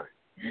 Goodbye.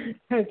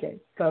 Okay,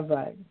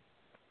 bye-bye.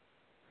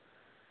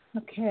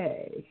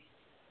 Okay.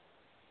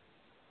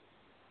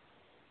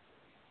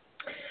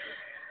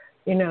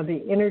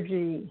 The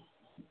energy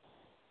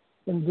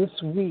in this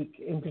week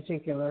in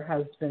particular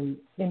has been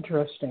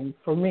interesting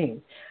for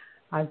me.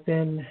 I've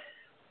been,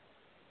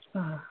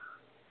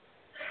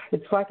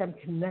 it's like I'm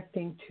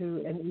connecting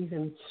to an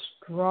even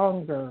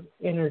stronger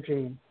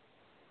energy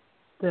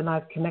than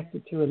I've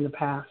connected to in the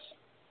past.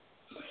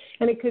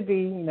 And it could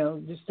be,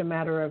 just a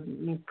matter of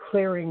me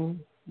clearing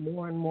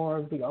more and more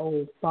of the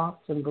old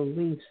thoughts and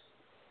beliefs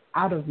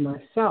out of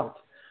myself,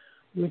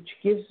 which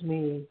gives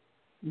me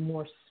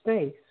more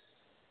space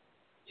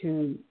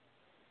to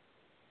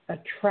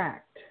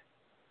attract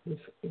this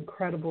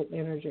incredible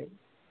energy.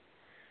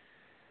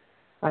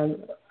 I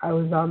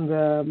was on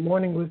the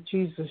Morning with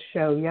Jesus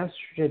show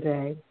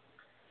yesterday,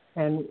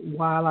 and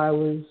while I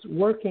was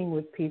working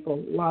with people,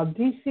 while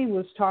DC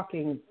was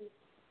talking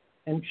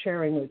and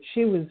sharing what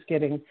she was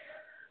getting,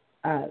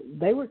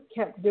 they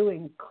kept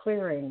doing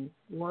clearing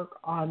work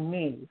on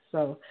me.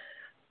 So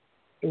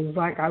it was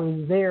like I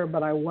was there,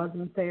 but I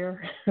wasn't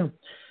there.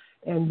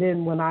 And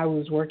then when I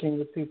was working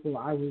with people,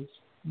 I was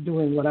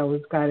doing what I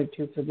was guided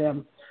to for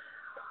them.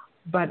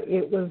 But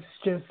it was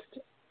just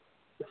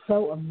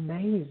so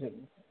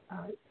amazing.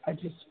 I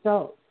just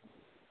felt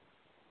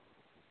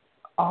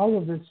all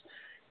of this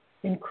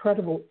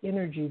incredible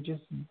energy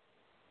just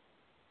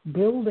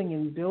building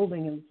and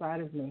building inside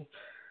of me.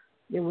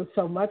 It was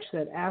so much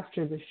that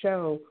after the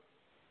show,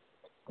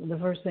 the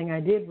first thing I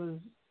did was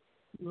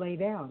lay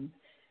down.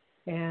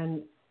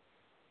 And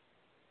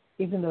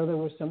even though there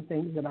were some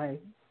things that I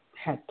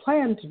had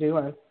planned to do,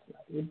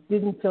 it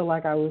didn't feel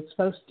like I was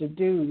supposed to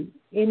do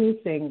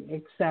anything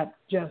except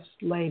just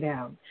lay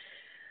down.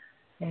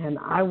 And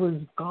I was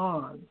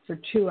gone for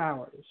 2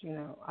 hours. You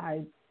know,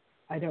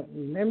 I don't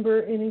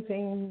remember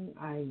anything.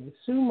 I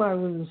assume I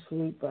was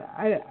asleep, but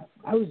I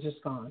was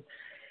just gone.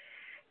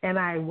 And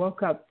I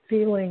woke up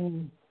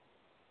feeling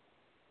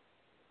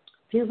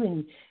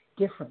different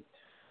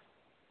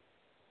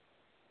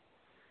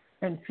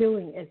and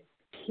feeling at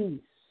peace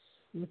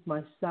with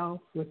myself,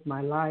 with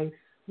my life,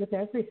 with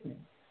everything.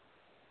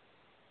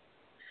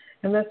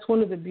 And that's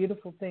one of the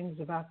beautiful things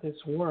about this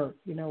work.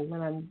 You know,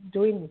 when I'm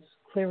doing this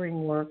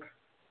clearing work,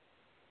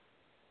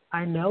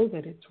 I know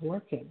that it's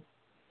working.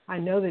 I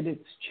know that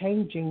it's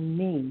changing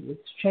me.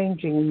 It's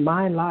changing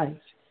my life.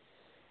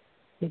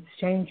 It's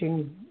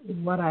changing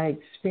what I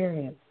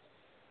experience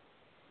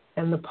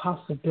and the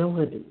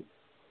possibilities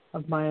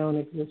of my own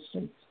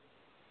existence.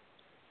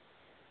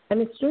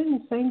 And it's doing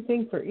the same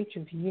thing for each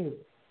of you.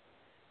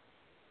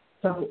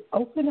 So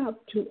open up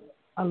to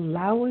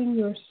allowing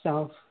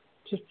yourself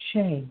to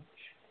change.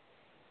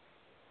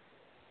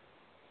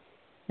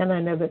 And I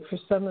know that for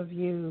some of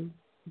you,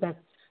 that's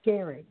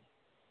scary.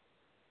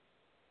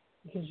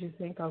 Because you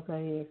think,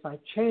 okay, if I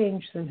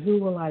change, then who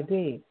will I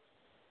be?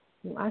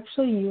 Well,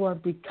 actually, you are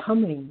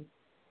becoming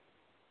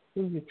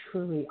who you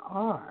truly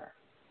are.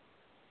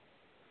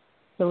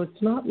 So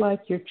it's not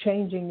like you're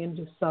changing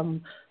into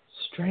some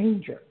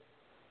stranger.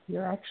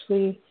 You're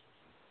actually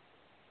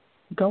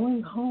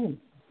going home,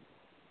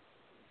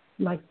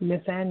 like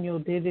Nathaniel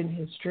did in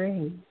his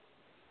dream.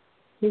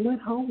 He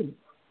went home.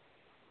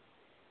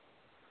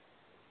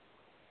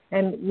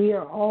 And we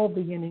are all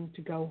beginning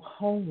to go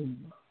home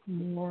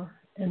more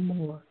and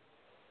more.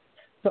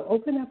 So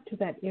open up to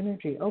that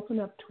energy. Open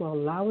up to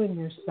allowing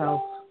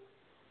yourself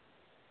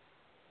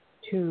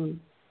to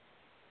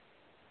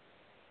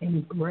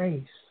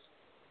embrace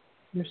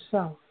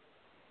yourself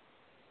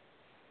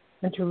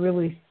and to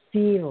really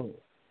feel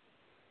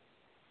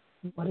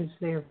what is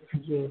there for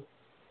you.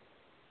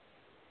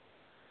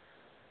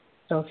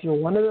 So if you're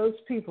one of those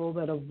people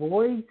that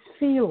avoids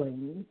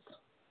feelings,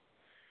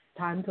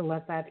 time to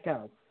let that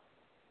go.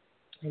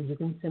 And you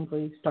can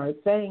simply start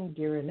saying,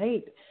 dear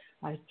innate,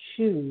 I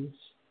choose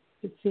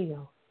to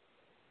feel.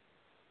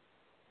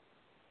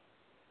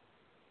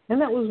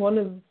 And that was one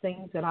of the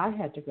things that I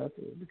had to go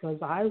through, because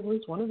I was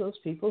one of those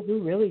people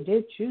who really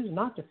did choose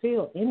not to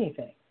feel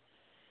anything.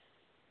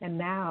 And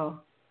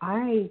now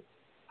I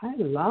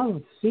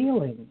love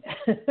feeling.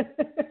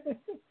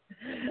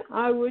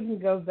 I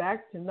wouldn't go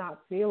back to not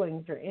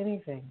feeling for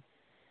anything,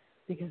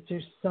 because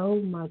there's so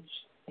much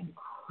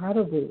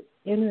incredible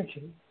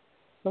energy,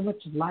 so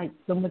much light,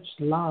 so much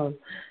love,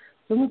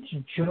 so much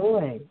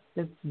joy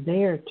that's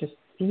there to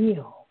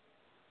feel.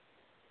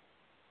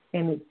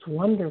 And it's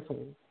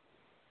wonderful.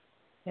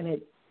 And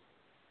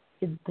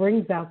it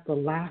brings out the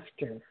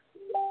laughter.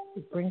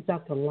 It brings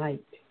out the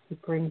light.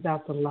 It brings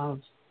out the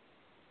love.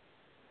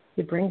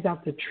 It brings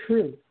out the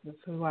truth of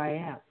who I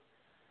am.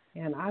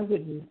 And I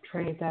wouldn't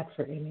trade that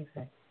for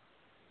anything.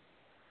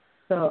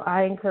 So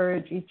I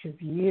encourage each of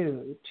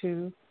you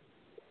to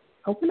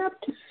open up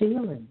to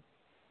feeling.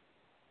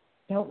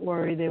 Don't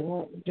worry, they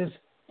won't just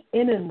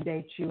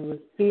inundate you with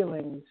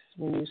feelings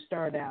when you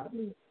start out.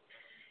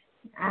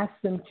 Ask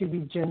them to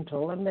be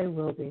gentle, and they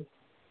will be.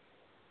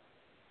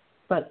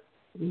 But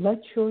let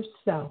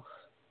yourself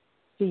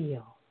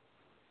feel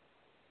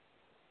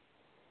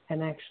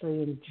and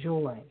actually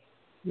enjoy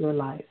your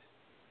life.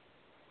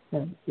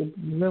 And it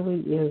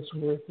really is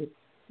worth it.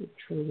 It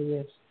truly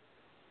is.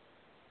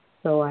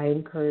 So I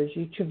encourage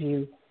each of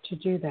you to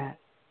do that.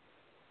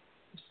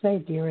 Say,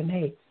 dear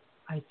innate,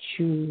 I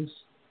choose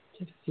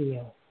to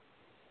feel.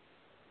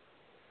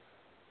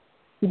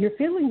 Your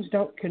feelings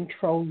don't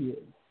control you.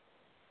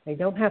 They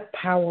don't have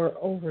power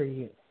over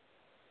you.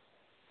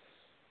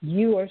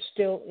 You are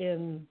still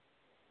in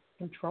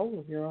control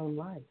of your own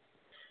life.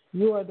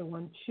 You are the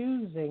one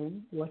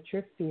choosing what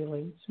your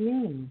feelings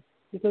mean,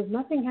 because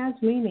nothing has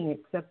meaning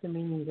except the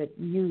meaning that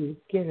you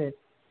give it.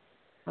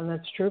 And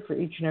that's true for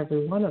each and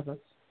every one of us.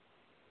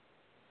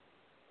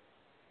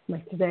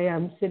 Like today,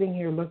 I'm sitting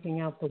here looking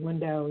out the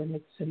window, and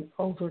it's an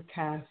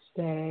overcast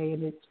day,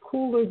 and it's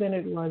cooler than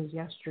it was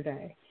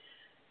yesterday.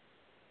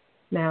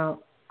 Now,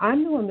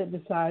 I'm the one that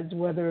decides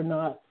whether or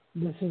not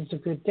this is a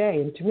good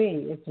day, and to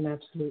me, it's an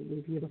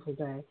absolutely beautiful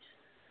day,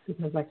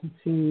 because I can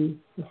see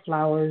the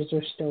flowers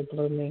are still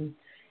blooming.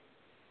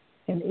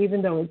 And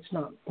even though it's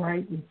not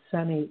bright and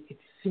sunny, it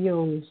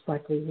feels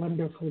like a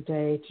wonderful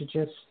day to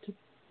just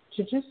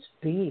to just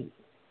be.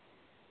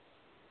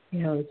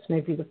 It's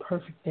maybe the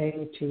perfect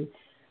day to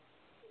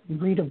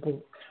read a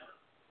book,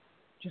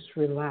 just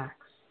relax,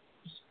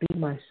 just be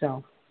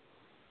myself.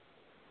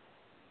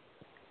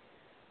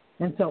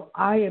 And so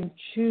I am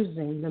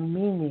choosing the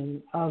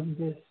meaning of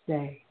this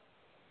day.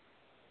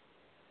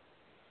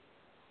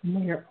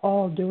 We are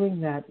all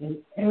doing that in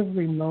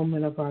every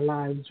moment of our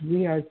lives.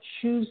 We are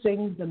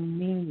choosing the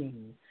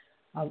meaning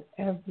of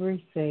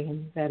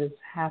everything that is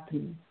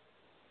happening.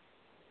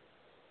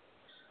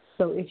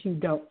 So if you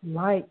don't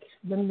like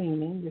the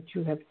meaning that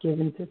you have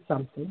given to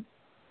something,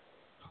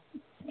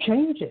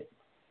 change it.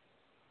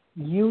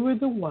 You were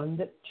the one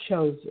that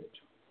chose it.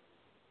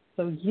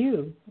 So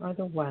you are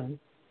the one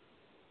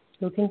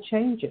who can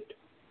change it.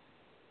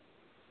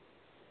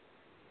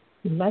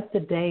 Let the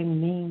day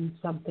mean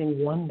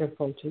something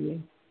wonderful to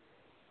you.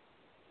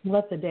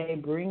 Let the day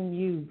bring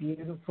you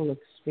beautiful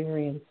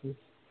experiences.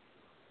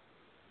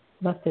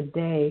 Let the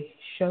day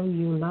show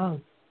you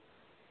love.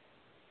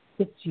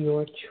 It's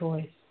your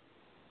choice.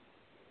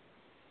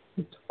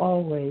 It's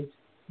always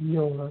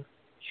your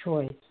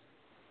choice.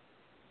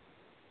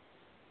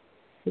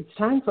 It's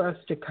time for us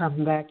to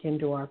come back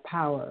into our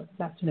power.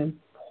 That's an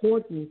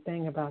important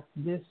thing about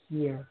this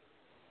year.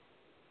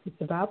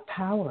 It's about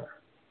power.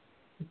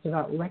 It's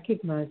about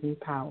recognizing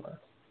power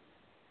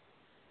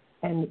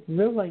and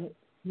really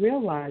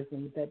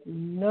realizing that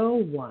no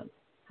one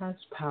has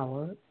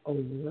power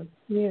over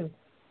you.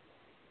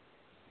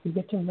 You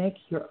get to make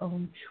your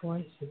own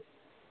choices.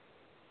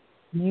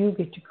 You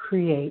get to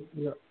create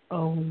your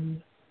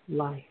own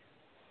life.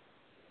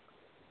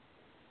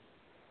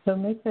 So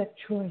make that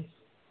choice.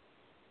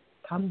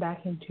 Come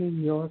back into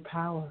your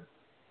power.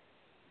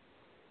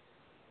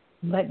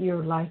 Let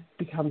your life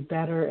become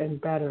better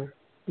and better,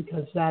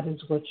 because that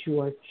is what you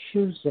are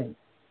choosing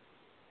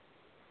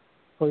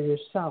for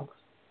yourself,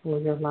 for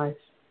your life.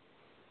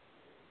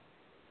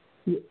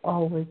 You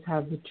always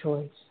have the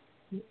choice.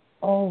 You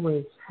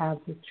always have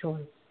the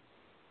choice.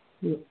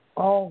 You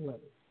always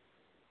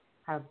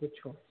have the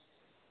choice.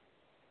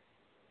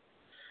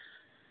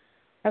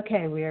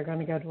 Okay, we are going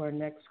to go to our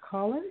next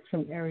caller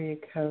from area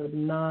code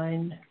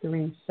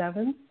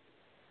 937.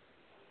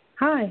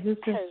 Hi, who's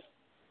this?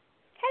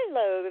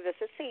 Hello, this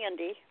is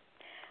Sandy.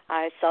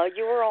 I saw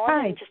you were on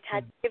Hi. and just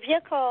had to give you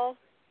a call.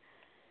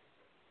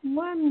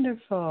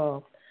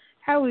 Wonderful.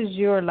 How is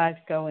your life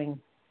going?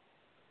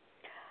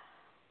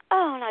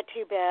 Oh, not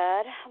too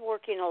bad. I'm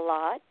working a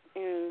lot,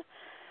 and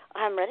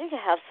I'm ready to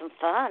have some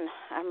fun.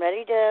 I'm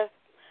ready to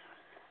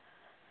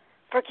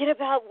forget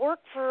about work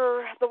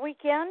for the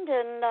weekend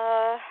and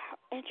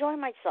enjoy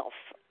myself.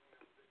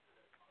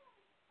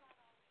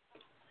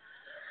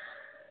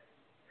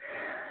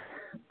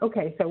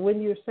 Okay, so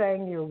when you're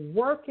saying you're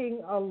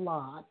working a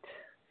lot,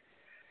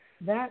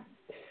 that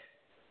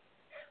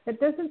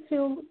doesn't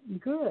feel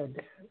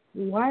good.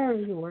 Why are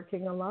you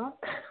working a lot?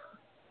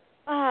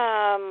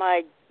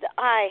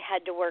 I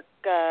had to work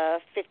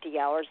 50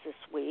 hours this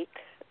week.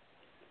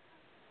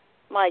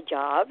 My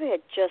job,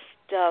 it just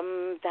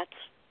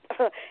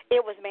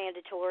it was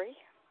mandatory.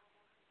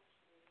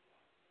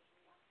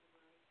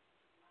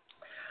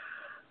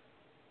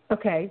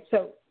 Okay,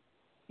 so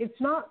it's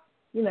not,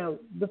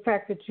 the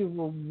fact that you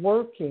were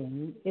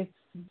working, it's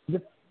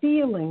the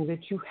feeling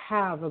that you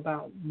have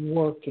about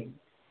working.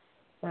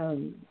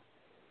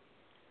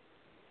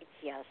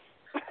 Yes.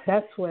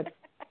 That's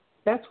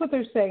what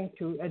they're saying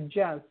to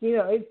adjust.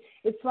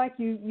 It's like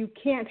you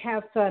can't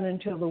have fun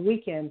until the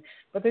weekend,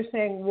 but they're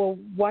saying, well,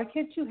 why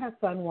can't you have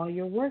fun while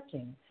you're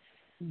working?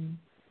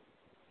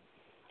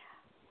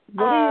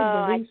 What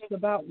are your beliefs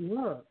about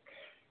work?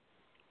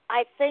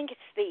 I think it's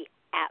the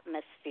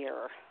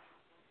atmosphere.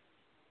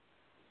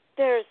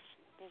 There's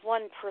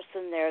one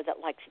person there that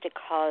likes to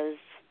cause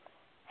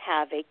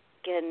havoc,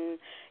 and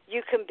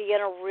you can be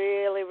in a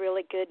really,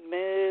 really good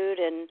mood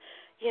and,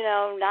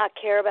 not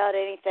care about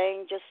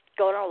anything, just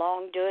going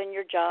along doing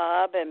your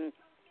job, and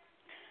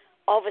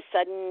all of a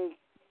sudden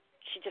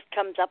she just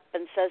comes up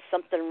and says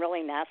something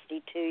really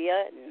nasty to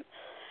you, and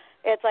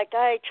it's like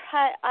I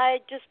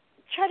just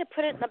try to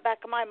put it in the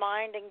back of my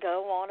mind and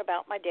go on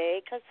about my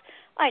day, because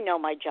I know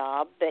my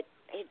job, but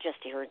it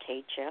just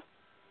irritates you.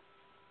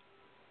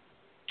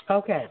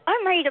 Okay.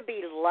 I'm ready to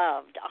be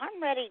loved.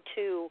 I'm ready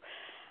to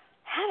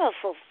have a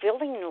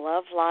fulfilling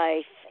love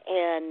life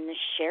and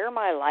share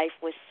my life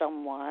with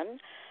someone.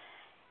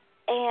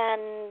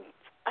 And,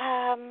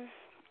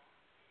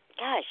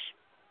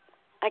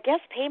 I guess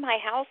pay my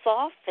house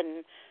off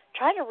and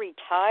try to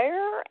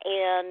retire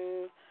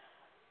and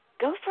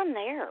go from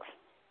there.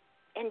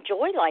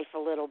 Enjoy life a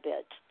little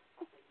bit.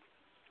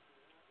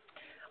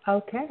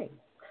 Okay.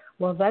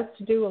 Well, let's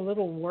do a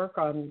little work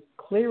on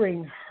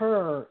clearing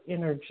her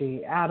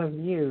energy out of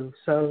you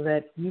so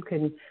that you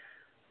can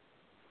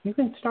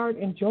start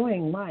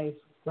enjoying life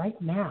right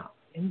now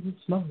in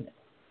this moment.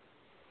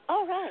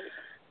 All right.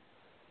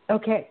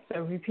 Okay,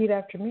 so repeat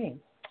after me.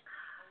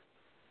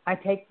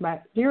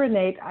 Dear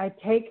Innate, I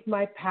take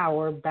my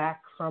power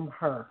back from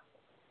her.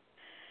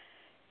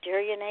 Dear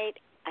Innate,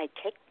 I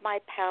take my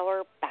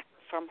power back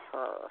from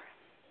her.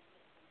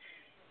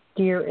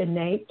 Dear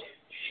innate,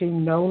 she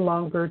no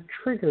longer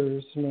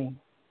triggers me.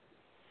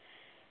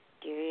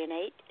 Dear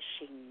innate,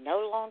 she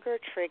no longer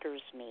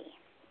triggers me.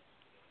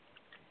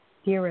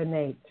 Dear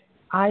innate,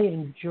 I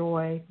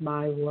enjoy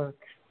my work.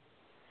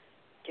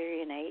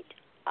 Dear innate,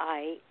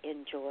 I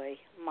enjoy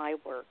my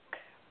work.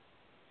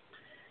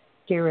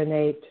 Dear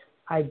innate,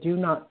 I do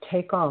not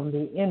take on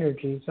the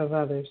energies of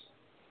others.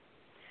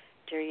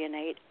 Dear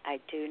innate, I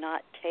do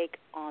not take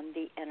on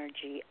the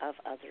energy of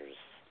others.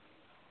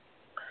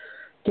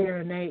 Dear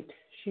innate,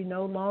 she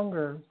no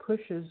longer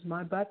pushes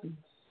my buttons.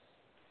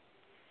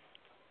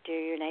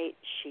 Dear innate,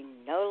 she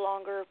no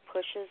longer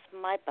pushes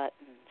my buttons.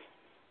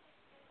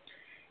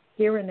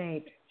 Dear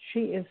innate, she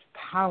is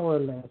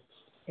powerless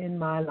in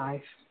my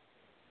life.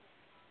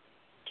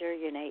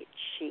 Dear innate,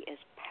 she is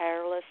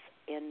powerless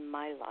in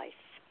my life.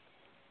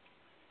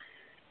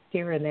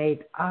 Dear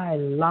innate, I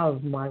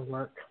love my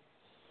work.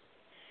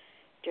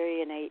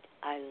 Dear innate,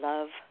 I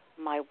love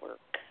my work.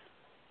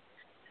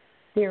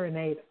 Dear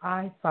innate,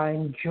 I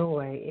find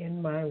joy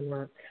in my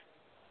work.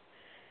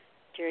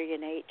 Dear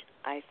innate,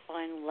 I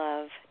find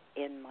love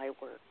in my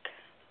work.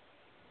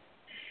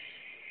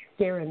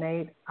 Dear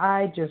innate,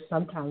 I just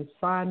sometimes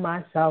find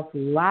myself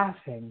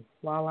laughing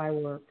while I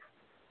work.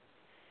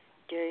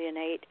 Dear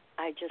innate,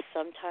 I just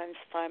sometimes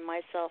find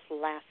myself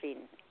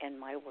laughing in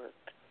my work.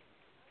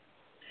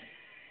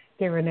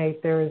 Dear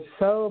innate, there is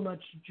so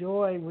much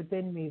joy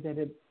within me that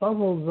it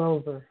bubbles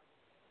over.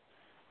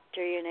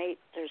 Dear innate,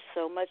 there's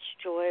so much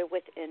joy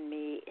within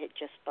me, it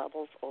just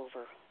bubbles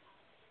over.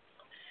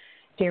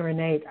 Dear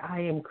innate, I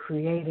am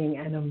creating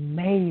an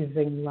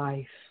amazing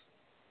life.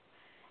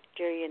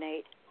 Dear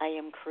innate, I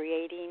am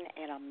creating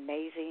an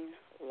amazing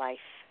life.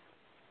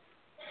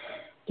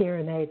 Dear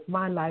innate,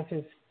 my life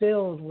is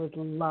filled with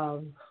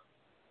love.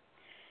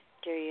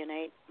 Dear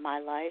innate, my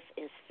life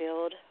is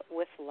filled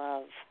with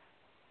love.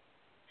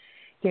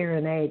 Dear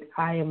innate,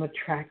 I am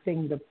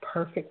attracting the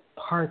perfect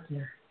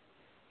partner.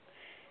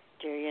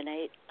 Dear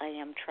innate, I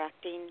am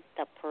attracting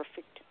the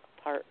perfect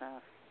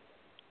partner.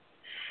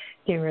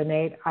 Dear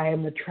innate, I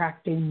am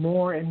attracting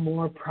more and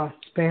more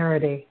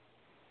prosperity.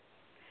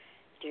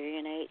 Dear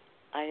innate,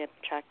 I am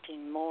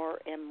attracting more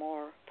and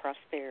more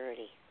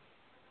prosperity.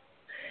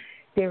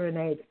 Dear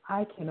innate,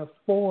 I can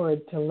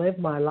afford to live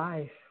my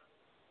life.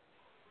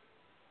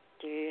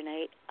 Dear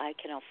innate, I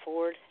can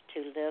afford to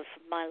live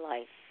my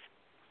life.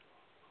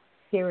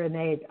 Dear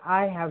innate,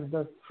 I have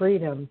the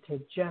freedom to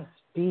just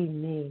be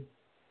me.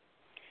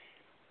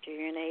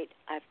 Dear innate,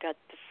 I've got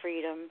the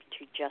freedom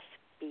to just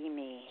be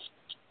me.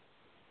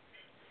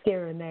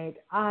 Dear innate,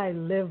 I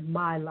live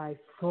my life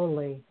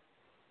fully.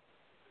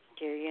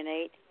 Dear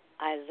innate,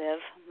 I live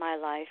my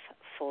life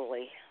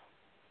fully.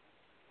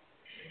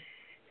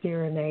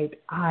 Dear innate,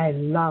 I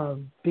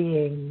love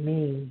being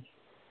me.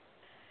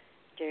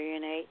 Dear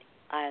innate,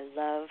 I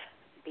love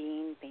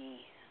being me.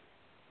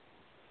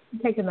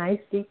 Take a nice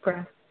deep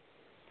breath.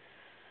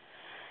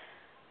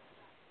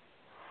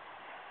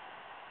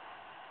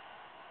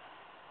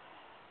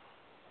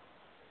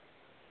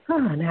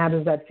 And how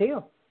does that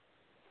feel?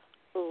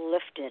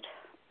 Lifted.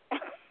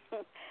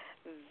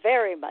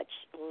 Very much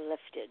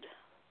lifted.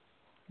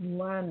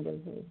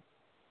 Wonderful.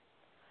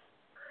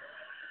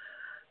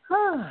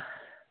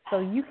 So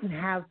you can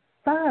have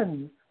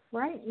fun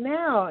right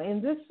now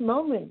in this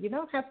moment. You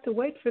don't have to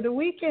wait for the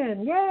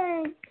weekend.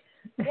 Yay!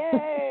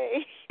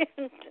 Yay!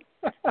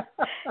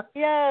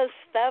 Yes,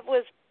 that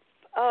was,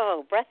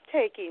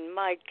 breathtaking.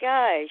 My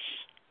gosh.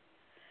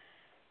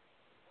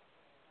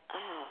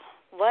 Oh,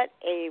 what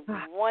a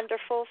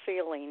wonderful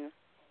feeling.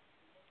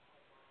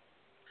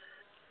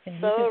 And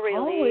so you can relieved.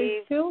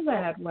 Always feel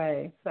that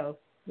way. So,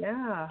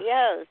 yeah.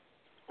 Yes.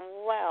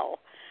 Wow.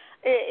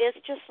 It's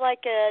just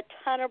like a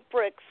ton of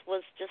bricks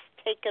was just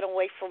taken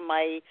away from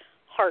my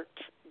heart.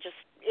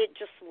 It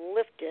just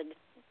lifted.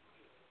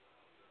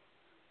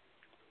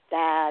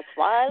 That's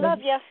why I love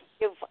you.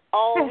 You've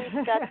always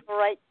got the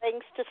right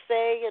things to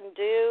say and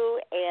do,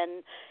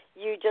 and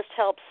you just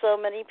help so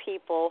many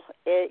people.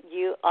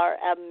 You are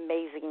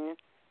amazing.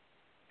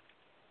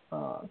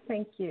 Oh,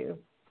 thank you.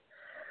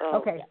 Oh,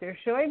 okay, yeah. They're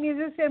showing me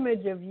this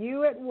image of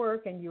you at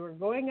work, and you are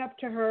going up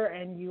to her,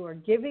 and you are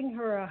giving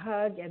her a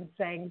hug and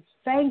saying,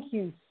 thank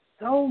you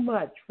so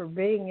much for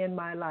being in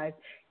my life.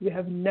 You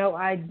have no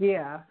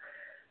idea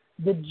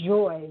the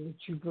joy that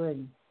you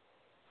bring.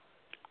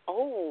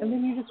 Oh. And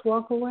then you just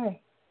walk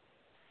away.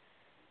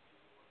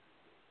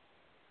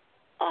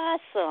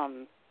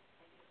 Awesome.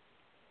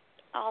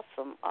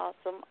 Awesome,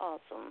 awesome,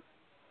 awesome.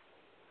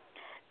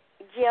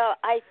 Yeah,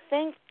 I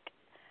think,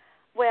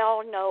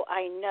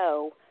 I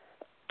know,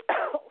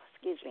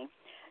 excuse me,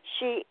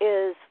 she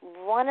is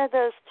one of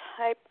those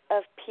type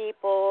of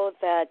people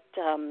that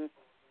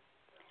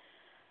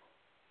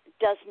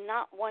does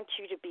not want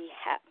you to be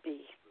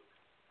happy.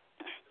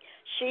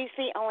 She's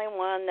the only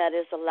one that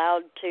is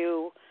allowed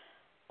to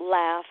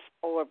laugh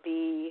or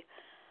be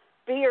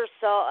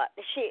herself.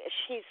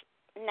 She's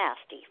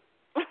nasty,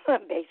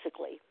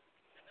 basically.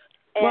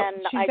 And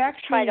she's I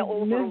actually try to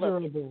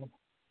overlook miserable.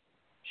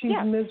 She's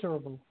yes.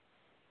 miserable.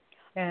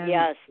 And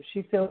yes.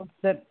 she feels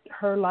that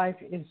her life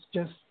is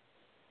just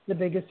the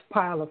biggest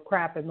pile of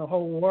crap in the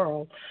whole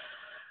world.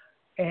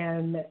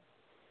 And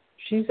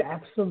she's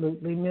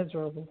absolutely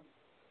miserable.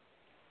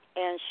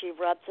 And she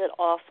rubs it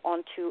off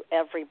onto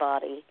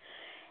everybody.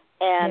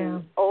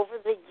 And over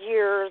the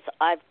years,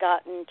 I've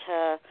gotten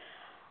to,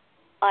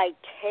 I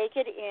take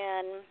it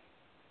in,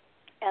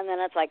 and then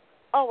it's like,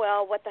 oh,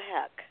 well, what the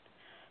heck?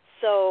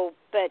 So,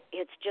 but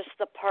it's just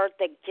the part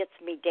that gets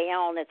me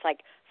down. It's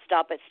like,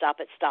 stop it, stop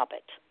it, stop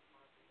it.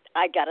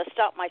 I got to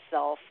stop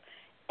myself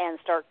and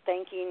start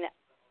thinking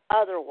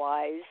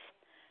otherwise.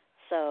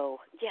 So,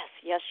 yes,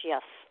 yes,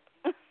 yes.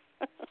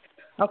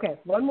 Okay,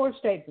 one more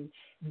statement.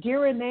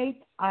 Dear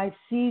Innate, I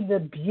see the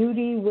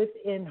beauty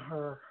within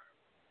her.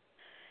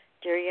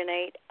 Dear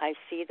Innate, I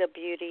see the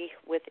beauty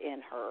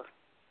within her.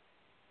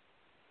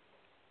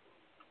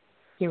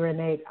 Dear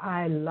Innate,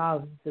 I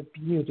love the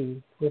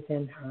beauty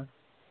within her.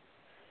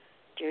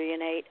 Dear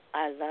Innate,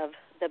 I love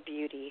the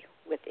beauty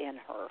within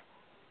her.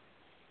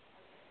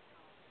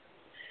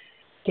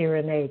 Dear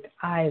Innate,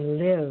 I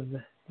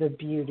live the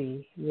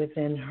beauty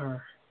within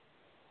her.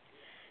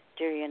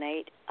 Dear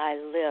Innate, I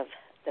live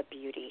the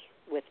beauty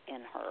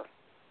within her.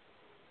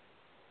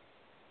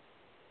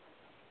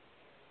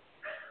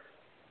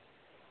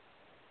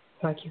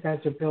 It's like you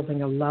guys are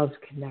building a love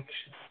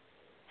connection.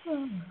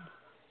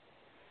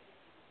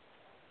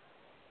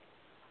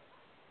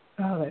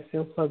 Oh, that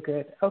feels so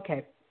good.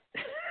 Okay.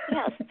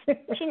 Yes,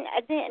 she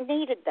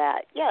needed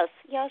that. Yes,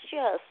 yes,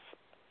 yes.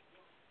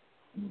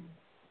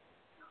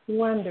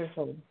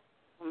 Wonderful.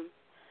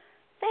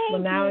 Thank well,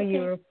 now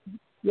you.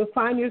 You'll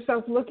find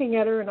yourself looking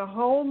at her in a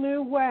whole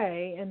new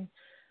way, and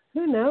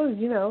who knows,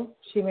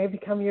 she may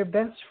become your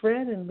best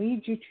friend and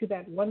lead you to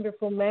that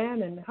wonderful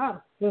man, and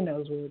who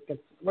knows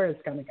where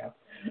it's going to go.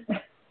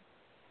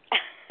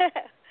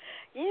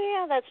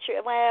 Yeah, that's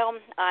true. Well,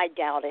 I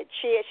doubt it.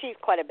 She's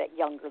quite a bit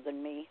younger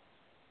than me.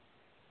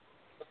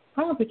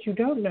 Oh, but you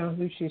don't know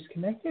who she's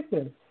connected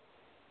with.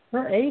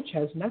 Her age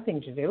has nothing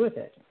to do with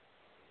it.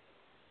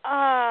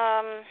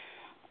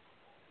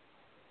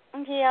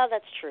 Yeah,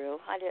 that's true.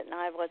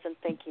 I wasn't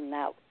thinking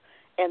that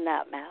in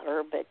that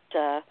matter, but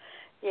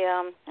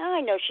yeah,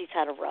 I know she's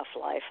had a rough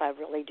life. I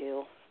really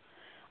do.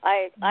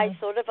 I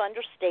sort of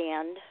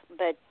understand,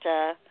 but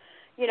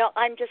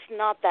I'm just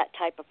not that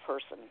type of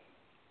person.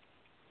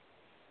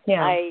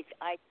 Yeah. I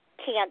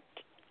can't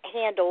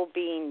handle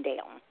being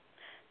down.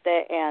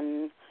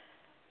 And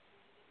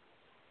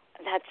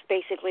that's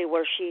basically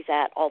where she's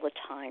at all the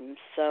time.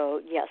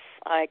 So, yes,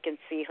 I can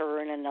see her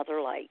in another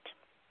light.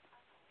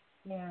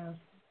 Yeah.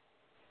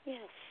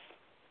 Yes.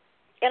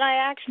 And I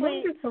have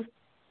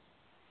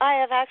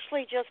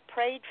actually just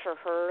prayed for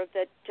her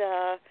that,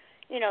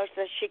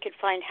 that she could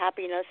find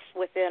happiness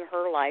within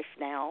her life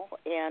now.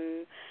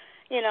 And,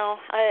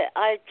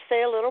 I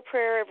say a little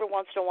prayer every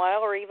once in a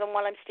while, or even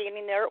when I'm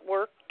standing there at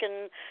work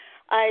and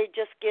I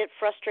just get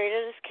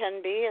frustrated as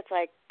can be. It's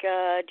like,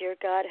 dear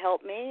God,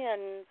 help me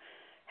and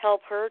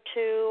help her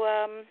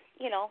to,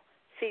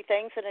 see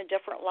things in a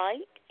different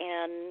light,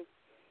 and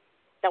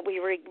that we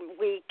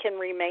can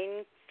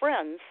remain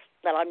friends,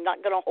 that I'm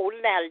not going to hold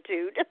an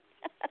attitude.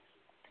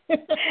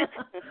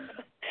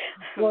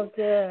 Well,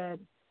 good.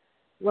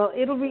 Well,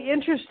 it'll be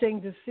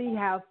interesting to see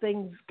how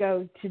things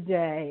go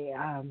today,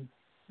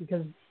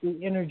 because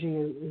the energy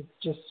is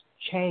just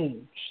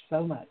changed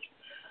so much.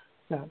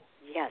 So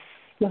yes.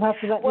 You'll have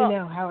to let me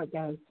know how it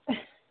goes.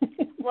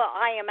 Well,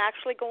 I am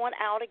actually going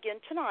out again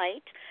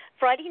tonight.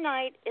 Friday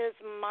night is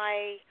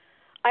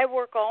I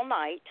work all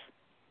night.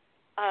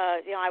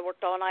 I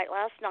worked all night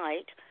last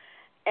night.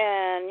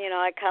 And,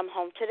 I come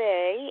home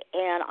today,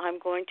 and I'm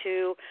going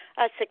to,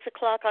 at 6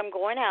 o'clock, I'm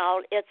going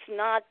out. It's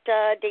not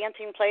a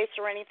dancing place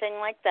or anything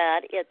like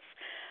that. It's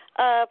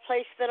a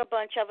place that a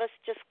bunch of us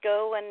just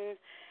go and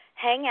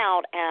hang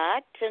out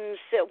at, and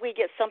we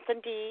get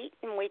something to eat,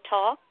 and we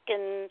talk,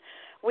 and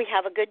we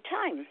have a good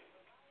time.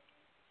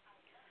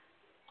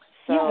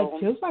 So, yeah, it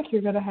feels like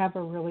you're going to have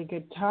a really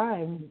good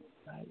time.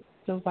 It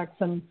feels like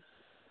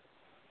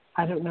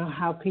I don't know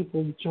how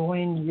people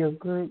join your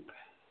group,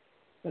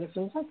 but it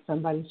feels like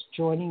somebody's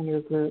joining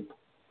your group.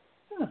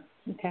 Oh,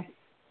 okay.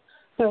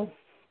 So,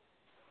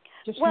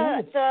 just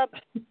notice.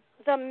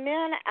 The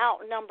men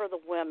outnumber the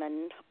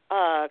women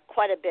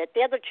quite a bit.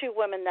 The other two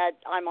women that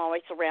I'm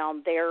always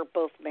around, they're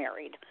both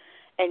married.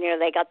 And,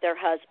 they got their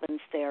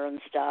husbands there and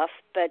stuff.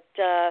 But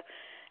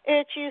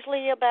it's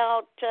usually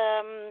about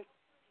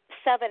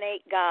 7,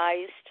 8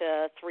 guys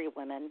to 3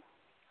 women.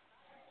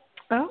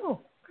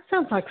 Oh, that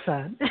sounds like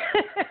fun.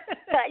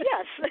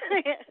 Yes,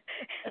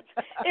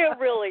 it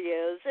really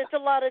is. It's a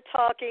lot of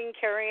talking,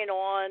 carrying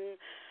on,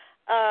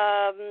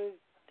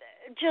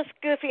 just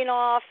goofing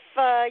off.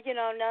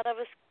 None of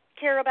us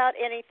care about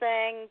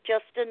anything,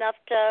 just enough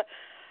to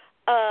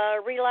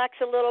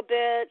relax a little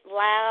bit,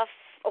 laugh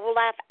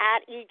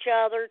at each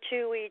other,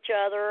 to each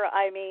other.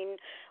 I mean,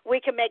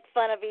 we can make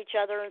fun of each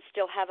other and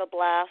still have a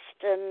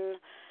blast. And,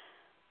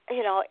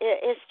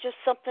 it's just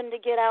something to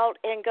get out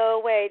and go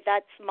away.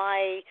 That's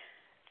my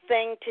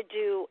thing to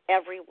do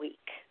every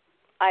week.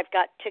 I've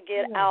got to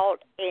get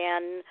out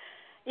and,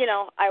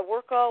 I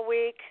work all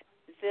week.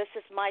 this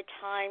is my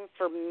time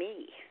for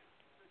me.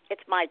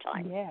 It's my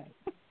time. Yes.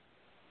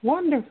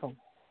 Wonderful.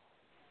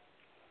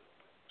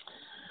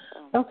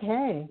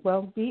 Okay.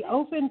 Well, be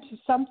open to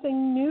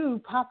something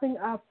new popping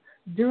up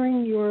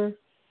during your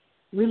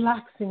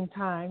relaxing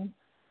time.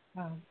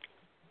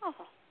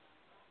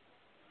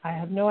 I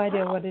have no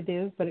idea what it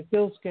is, but it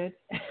feels good.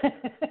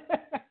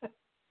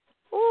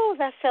 Oh,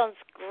 that sounds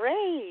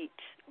great.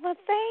 Well,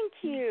 thank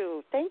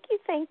you. Thank you,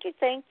 thank you,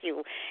 thank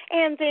you.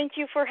 And thank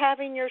you for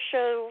having your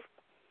show.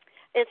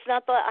 It's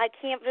not that I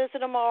can't visit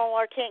them all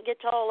or can't get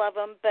to all of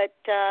them, but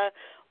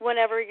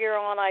whenever you're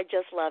on, I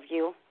just love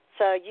you.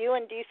 So you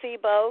and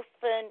DC both,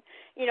 and,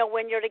 you know,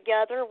 when you're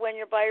together, when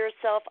you're by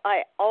yourself,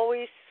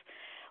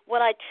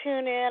 when I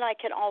tune in, I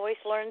can always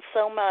learn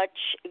so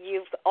much.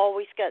 You've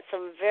always got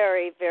some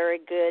very, very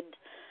good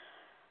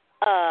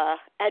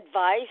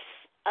advice.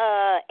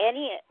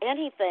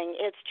 Anything.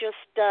 It's just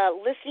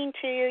listening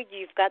to you.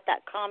 You've got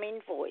that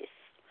calming voice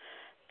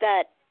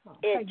that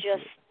it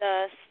just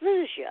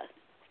soothes you.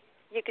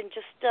 You can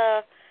just.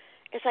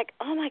 It's like,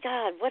 oh my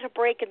God, what a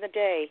break in the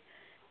day,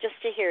 just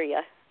to hear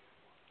you.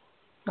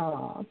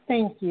 Oh,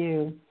 thank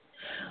you.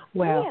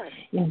 Well,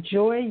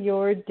 enjoy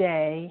your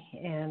day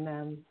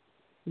and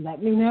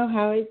let me know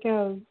how it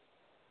goes.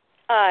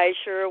 I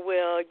sure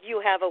will. You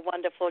have a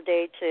wonderful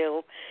day,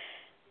 too.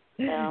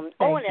 And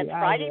it's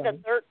Friday the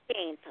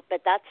 13th,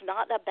 but that's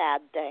not a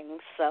bad thing,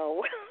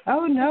 so.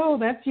 Oh, no,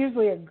 that's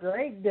usually a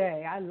great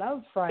day. I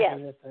love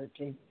Friday the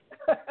 13th.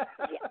 Yeah.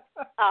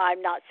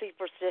 I'm not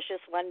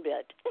superstitious one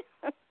bit.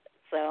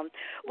 So,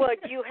 well,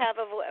 you have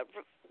a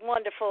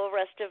wonderful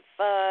rest of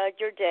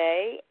your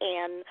day,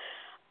 and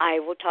I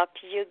will talk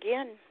to you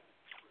again.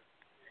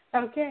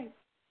 Okay.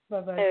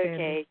 Bye-bye. Okay.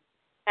 Sandy.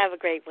 Have a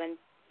great one.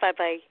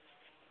 Bye-bye.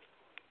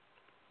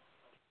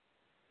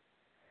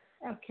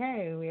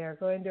 Okay, we are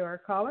going to our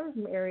caller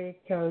from area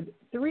code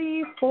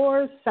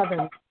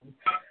 347.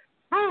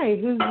 Hi,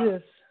 who's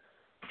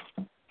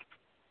this?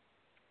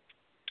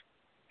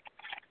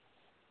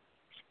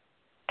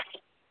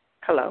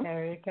 Hello.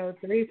 Area code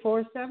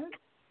 347.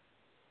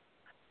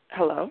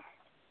 Hello.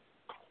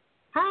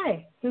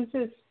 Hi, who's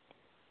this?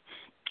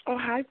 Oh,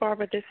 hi,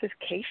 Barbara. This is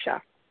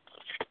Keisha.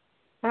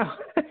 Oh.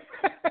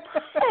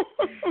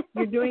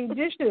 You're doing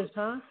dishes,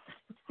 huh?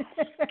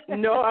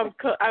 No, I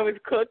was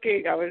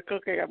cooking. I'm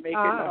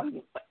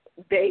making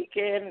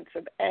bacon and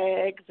some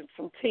eggs and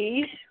some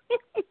tea.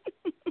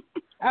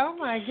 Oh,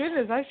 my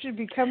goodness. I should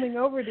be coming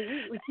over to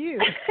eat with you.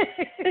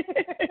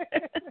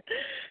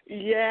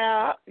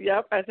 Yeah.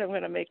 Yep. I said I'm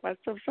going to make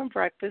myself some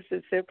breakfast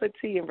and sip a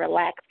tea and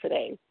relax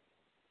today.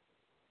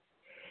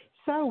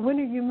 So when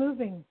are you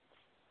moving?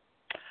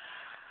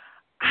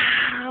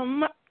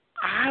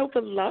 I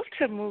would love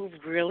to move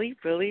really,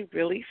 really,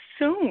 really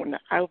soon.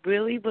 I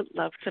really would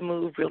love to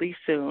move really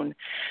soon.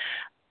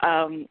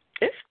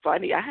 It's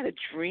funny. I had a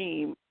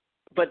dream,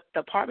 but the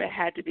apartment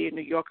had to be a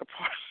New York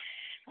apartment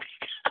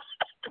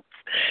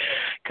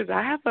because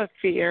I have a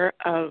fear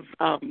of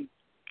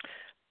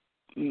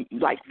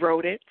like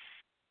rodents,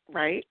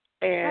 right?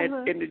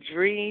 And in the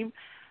dream,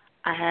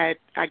 I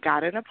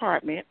got an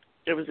apartment.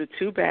 It was a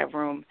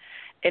 2-bedroom.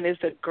 And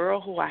it's a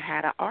girl who I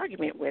had an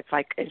argument with,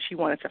 and she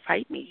wanted to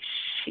fight me.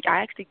 I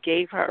actually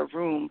gave her a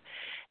room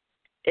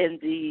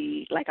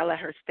I let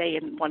her stay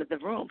in one of the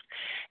rooms.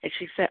 And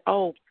she said,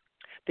 oh,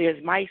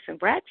 there's mice and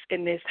rats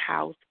in this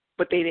house,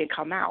 but they didn't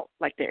come out,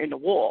 they're in the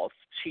walls.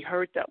 She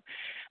heard them.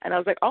 And I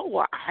was like, oh,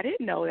 well, I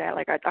didn't know that.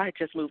 I had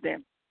just moved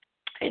in.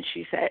 And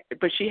she said,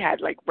 but she had,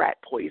 rat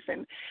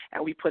poison,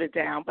 and we put it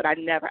down, but I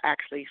never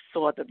actually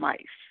saw the mice.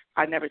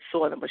 I never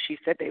saw them, but she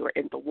said they were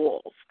in the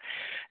walls.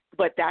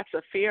 But that's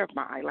a fear of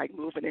mine,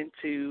 moving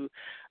into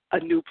a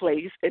new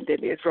place, and then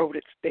there's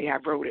rodents. They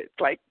have rodents,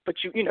 but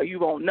you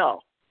won't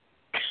know.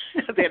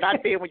 They're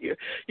not there when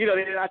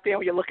they're not there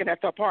when you're looking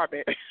at the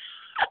apartment.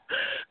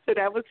 So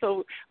that was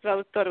so.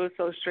 I thought it was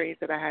so strange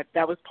that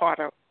that was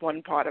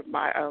one part of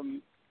my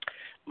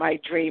my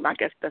dream. I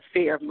guess the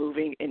fear of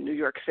moving in New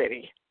York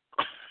City.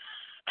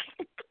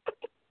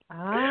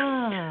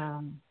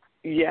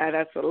 Yeah,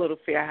 that's a little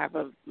fear I have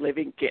of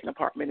getting an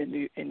apartment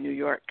in New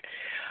York.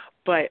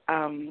 But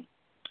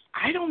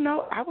I don't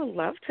know. I would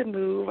love to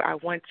move. I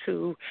want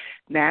to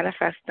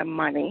manifest the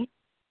money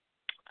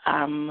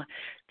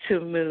to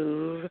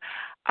move.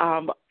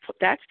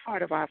 That's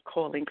part of our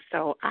calling.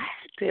 So I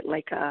did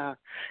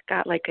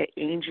got an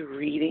angel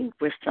reading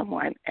with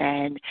someone,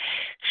 and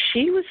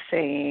she was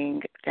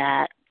saying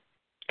that.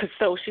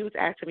 So she was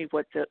asking me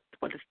what the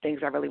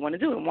things I really want to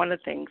do, and one of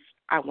the things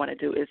I want to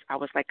do is I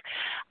was like,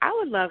 I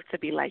would love to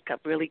be a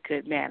really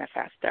good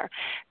manifester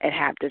and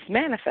have this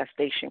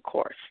manifestation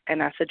course.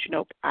 And I said,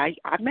 I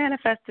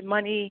manifested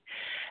money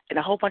and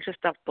a whole bunch of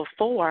stuff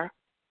before.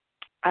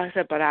 I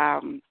said, but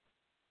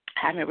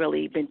haven't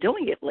really been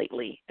doing it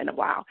lately in a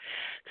while.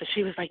 So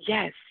she was like,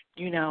 yes,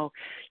 your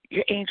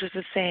angels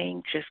are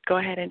saying just go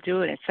ahead and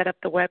do it and set up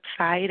the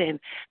website and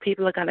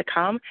people are going to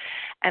come.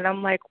 And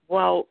I'm like,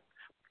 well,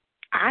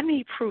 I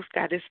need proof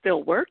that it's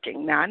still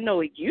working. Now, I know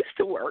it used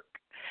to work.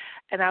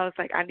 And I was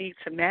like, I need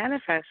to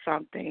manifest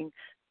something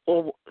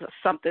or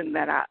something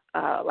that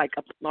like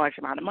a large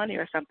amount of money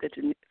or something.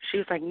 She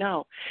was like,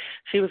 no.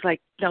 She was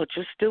like, no,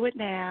 just do it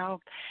now.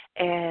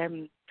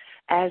 And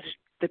as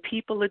the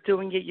people are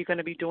doing it, you're going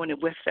to be doing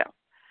it with them.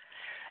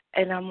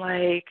 And I'm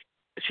like,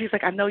 she's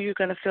like, I know you're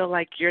going to feel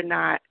like you're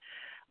not,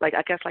 like,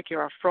 I guess like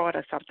you're a fraud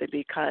or something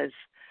because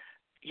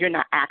you're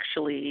not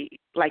actually,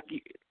 like,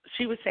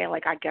 she was saying,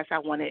 like, I guess I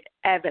wanted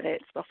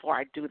evidence before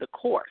I do the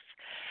course.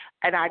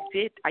 And I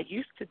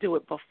used to do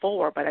it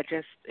before, but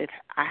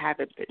I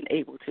haven't been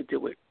able to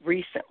do it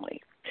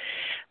recently.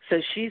 So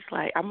she's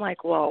like, I'm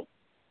like, well,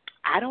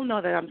 I don't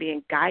know that I'm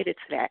being guided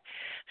to that.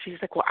 She's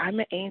like, well, I'm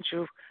an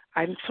angel.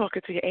 I'm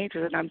talking to your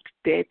angels, and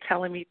they're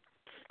telling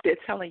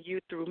you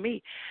through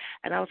me.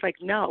 And I was like,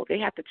 no, they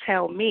have to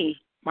tell me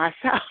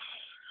myself.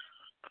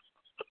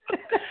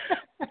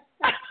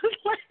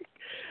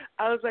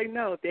 I was like,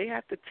 no, they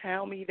have to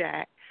tell me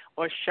that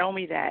or show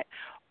me that,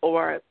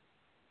 or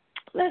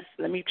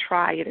let me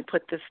try it and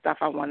put the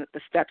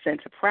steps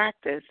into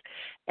practice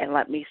and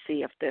let me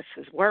see if this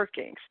is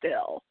working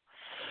still.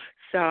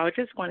 So I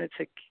just wanted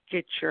to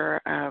get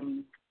your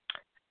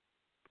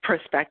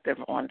perspective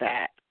on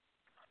that,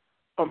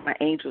 or my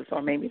angels,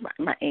 or maybe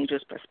my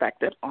angels'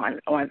 perspective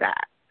on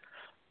that.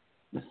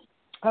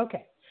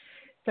 Okay.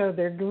 So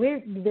they're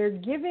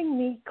giving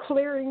me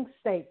clearing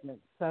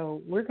statements.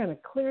 So we're going to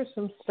clear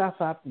some stuff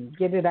up and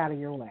get it out of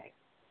your way.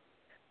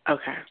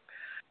 Okay.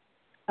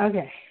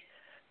 Okay.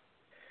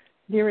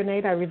 Dear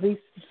Renee, I release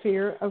the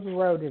fear of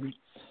rodents.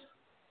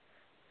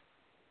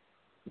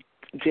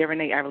 Dear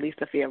Renee, I release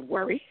the fear of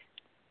worry.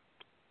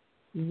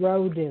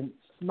 Rodents,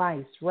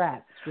 mice,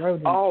 rats,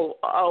 rodents.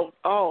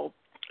 Oh.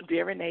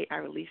 Dear Renee, I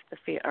release the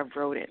fear of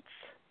rodents.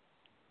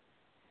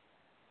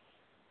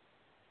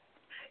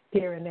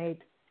 Dear Renee,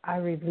 I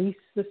release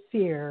the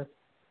fear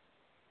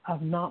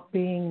of not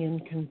being in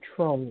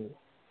control.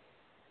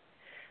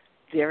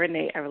 Dear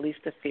Renee, I release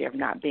the fear of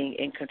not being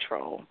in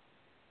control.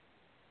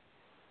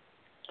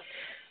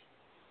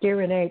 Dear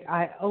Renee,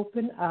 I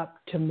open up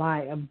to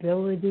my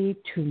ability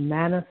to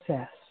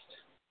manifest.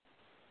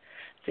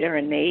 Dear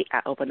Renee,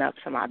 I open up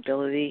to my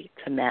ability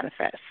to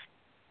manifest.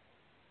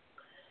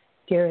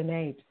 Dear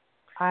Renee,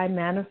 I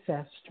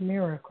manifest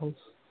miracles.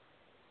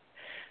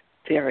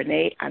 Dear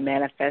Renee, I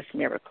manifest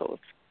miracles.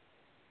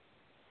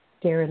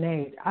 Dear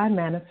Renee, I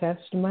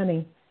manifest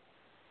money.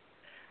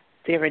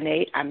 Dear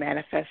Renee, I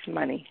manifest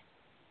money.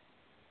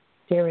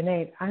 Dear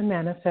Renee, I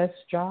manifest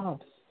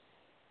jobs.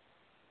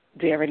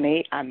 Dear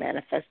Renee, I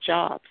manifest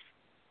jobs.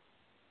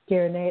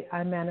 Dear Renee,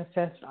 I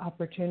manifest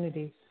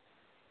opportunities.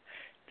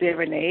 Dear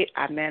Renee,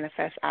 I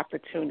manifest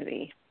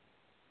opportunity.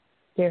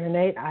 Dear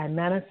Renee, I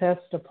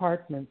manifest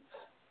apartments.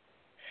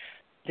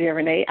 Dear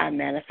Renee, I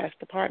manifest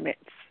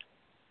apartments.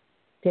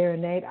 Dear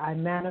Renee, I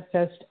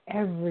manifest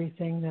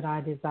everything that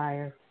I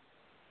desire.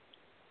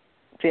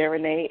 Dear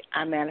Renee,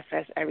 I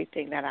manifest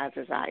everything that I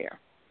desire.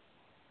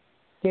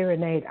 Dear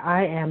Renee,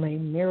 I am a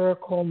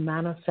miracle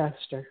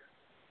manifester.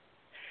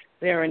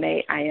 Dear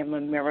Renee, I am a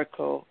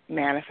miracle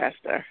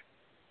manifester.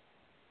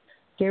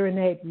 Dear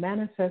Renee,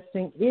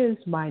 manifesting is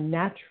my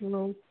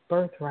natural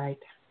birthright.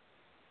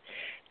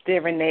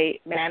 Dear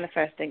Renee,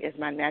 manifesting is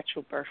my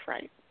natural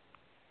birthright.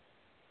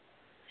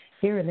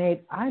 Dear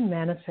Renee, I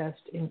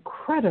manifest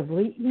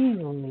incredibly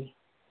easily.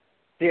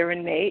 Dear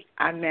Renee,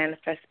 I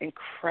manifest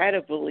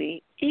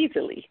incredibly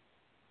easily.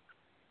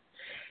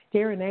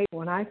 Dear Renee,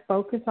 when I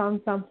focus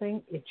on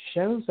something, it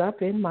shows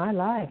up in my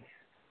life.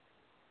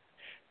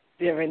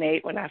 Dear Renee,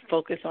 when I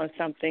focus on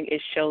something,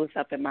 it shows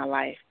up in my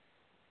life.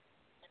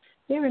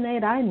 Dear Renee,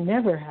 I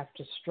never have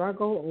to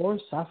struggle or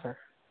suffer.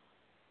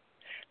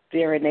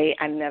 Dear Renee,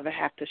 I never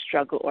have to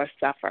struggle or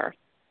suffer.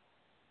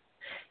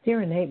 Dear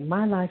Renee,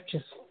 my life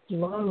just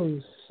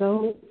flows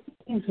so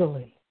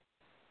easily.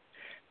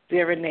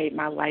 Dear Renee,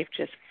 my life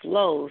just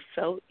flows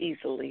so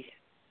easily.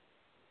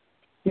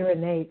 Dear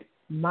Renee,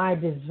 my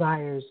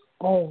desires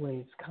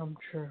always come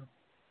true.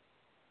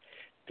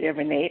 Dear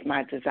Renee,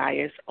 my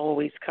desires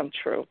always come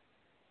true.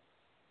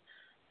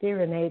 Dear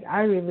Renee,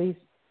 I release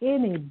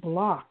any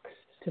blocks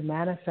to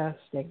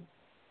manifesting.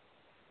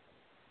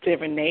 Dear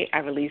Renee, I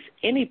release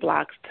any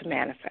blocks to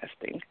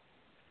manifesting.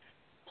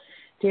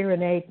 Dear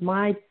Renee,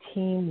 my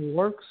team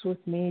works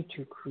with me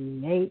to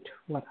create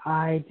what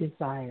I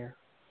desire.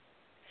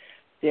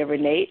 Dear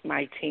Renee,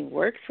 my team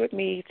works with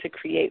me to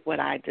create what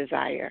I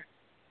desire.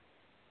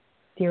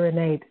 Dear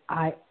Renee,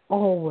 I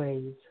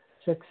always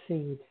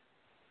succeed.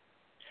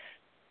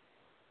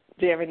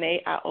 Dear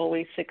Renee, I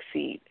always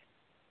succeed.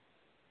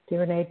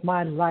 Dear Renee,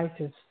 my life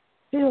is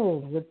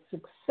filled with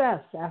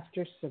success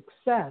after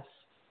success.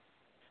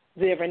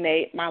 Dear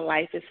Renee, my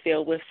life is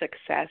filled with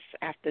success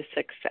after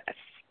success.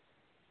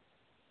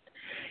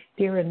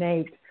 Dear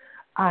Renee,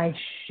 I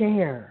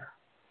share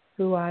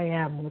who I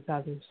am with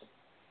others.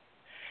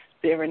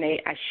 Dear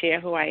Renee, I share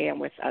who I am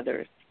with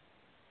others.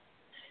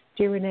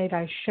 Dear Renee,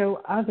 I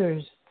show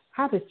others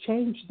how to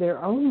change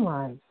their own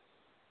lives.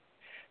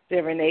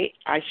 Dear Renee,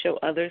 I show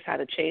others how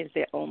to change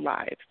their own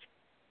lives.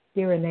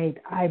 Dear Renee,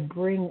 I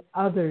bring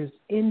others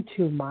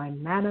into my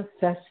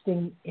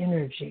manifesting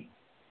energy.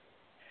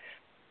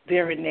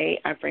 Dear Renee,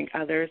 I bring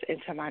others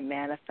into my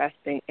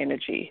manifesting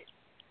energy.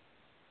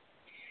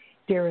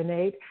 Dear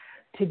Renee,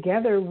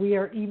 together we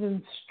are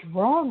even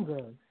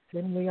stronger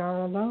than we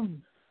are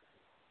alone.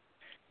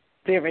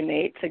 Dear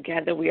Renee,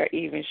 together we are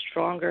even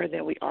stronger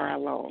than we are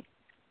alone.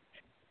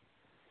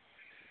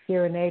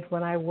 Dear Renee,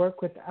 when I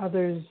work with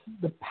others,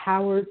 the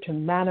power to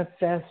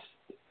manifest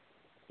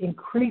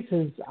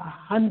increases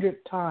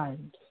 100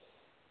 times.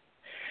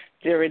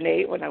 Dear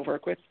Renee, when I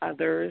work with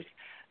others,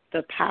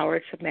 the power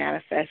to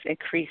manifest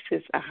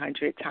increases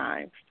 100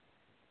 times.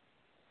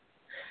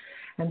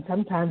 And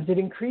sometimes it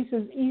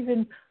increases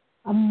even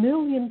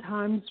 1,000,000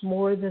 times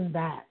more than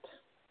that.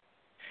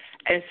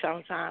 And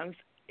sometimes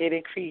it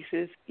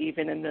increases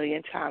even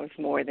 1,000,000 times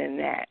more than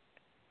that.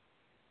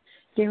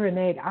 Dear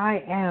Renee, I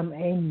am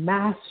a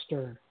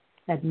master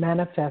at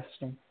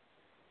manifesting.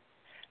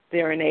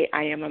 Dear Renee,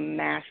 I am a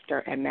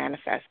master at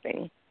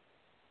manifesting.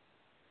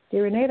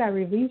 Dear Renee, I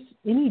release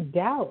any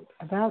doubt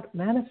about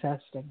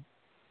manifesting.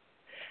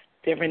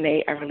 Dear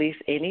Renee, I release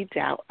any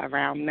doubt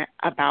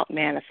about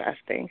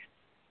manifesting.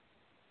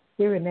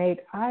 Dear Renee,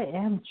 I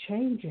am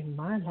changing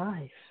my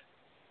life.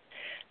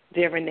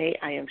 Dear Renee,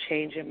 I am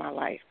changing my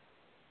life.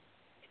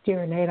 Dear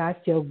Renee, I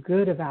feel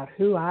good about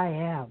who I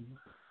am.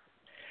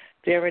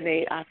 Dear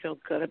Renee, I feel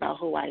good about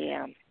who I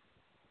am.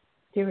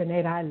 Dear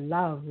Renee, I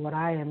love what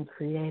I am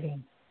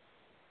creating.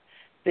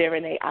 Dear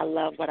Renee, I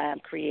love what I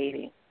am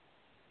creating.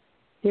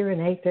 Dear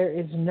Renee, there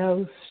is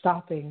no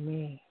stopping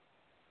me.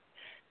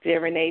 Dear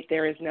Renee,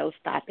 there is no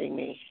stopping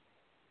me.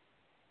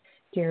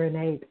 Dear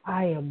Renee,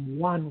 I am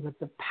one with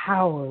the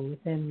power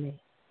within me.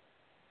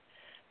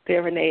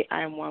 Dear Renee,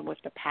 I am one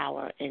with the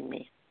power in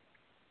me.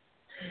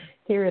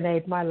 Dear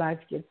Renee, my life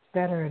gets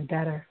better and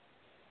better.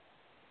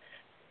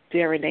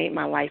 Dear Renee,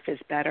 my life is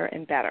better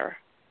and better.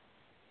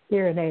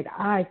 Dear Renee,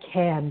 I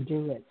can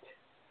do it.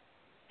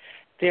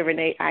 Dear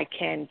Renee, I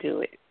can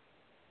do it.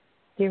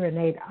 Dear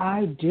Renee,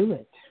 I do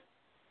it.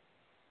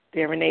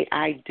 Dear Renee,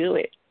 I do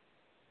it.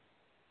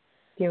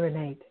 Dear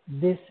Renee,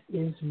 this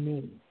is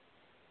me.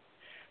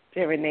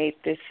 Dear Renee,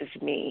 this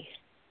is me.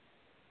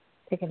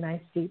 Take a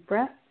nice deep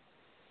breath.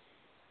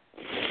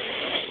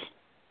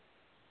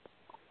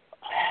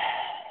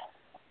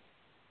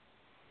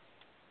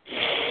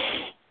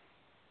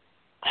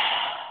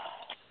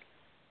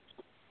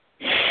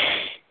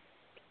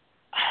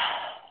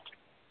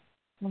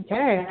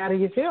 Okay, how do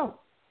you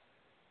feel?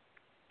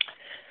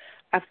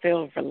 I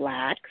feel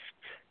relaxed.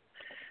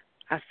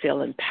 I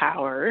feel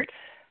empowered.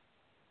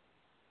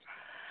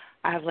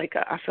 I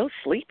feel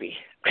sleepy.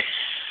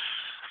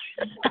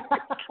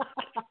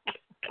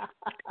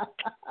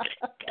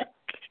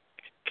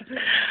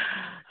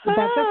 But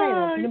that's okay.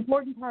 That's an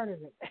important part of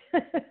it.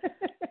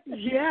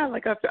 Yeah,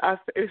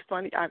 it's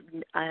funny.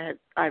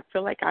 I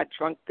feel like I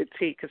drunk the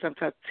tea because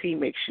sometimes tea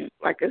makes you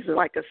it's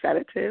like a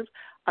sedative.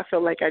 I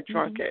feel like I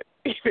drunk it,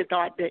 even though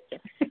I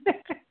didn't.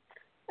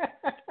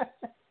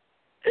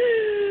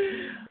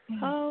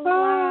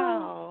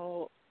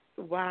 Oh,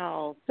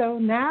 wow. So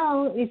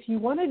now, if you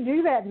want to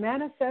do that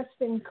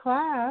manifesting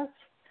class,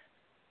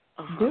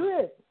 do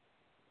it.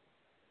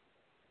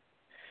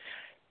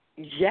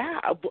 Yeah.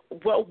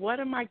 Well, what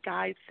are my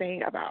guides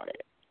saying about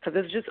it?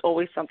 Because it's just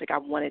always something I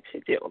wanted to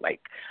do.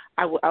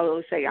 I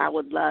always say I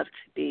would love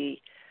to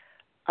be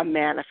a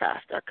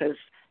manifester because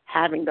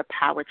having the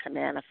power to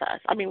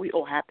manifest. I mean, we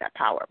all have that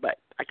power, but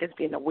I guess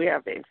being aware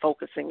of it and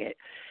focusing it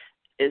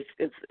is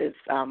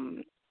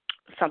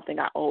something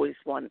I always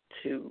want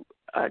to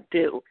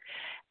do.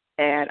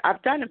 And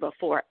I've done it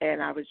before,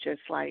 and I was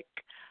just like,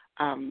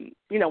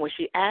 when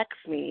she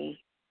asked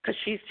me, because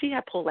she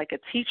had pulled like a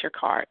teacher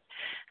card,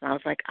 and I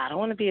was like, I don't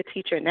want to be a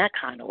teacher in that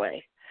kind of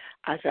way.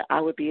 I said I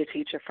would be a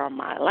teacher from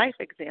my life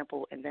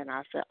example, and then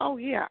I said, oh,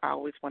 yeah, I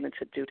always wanted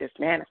to do this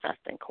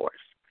manifesting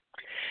course.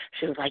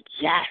 She was like,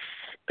 yes.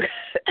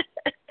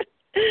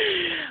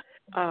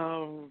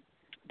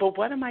 But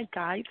what are my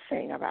guides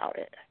saying about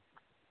it?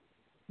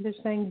 They're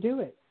saying do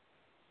it.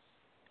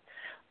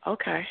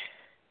 Okay.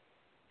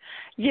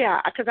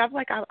 Yeah, because I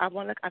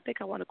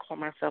think I want to call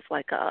myself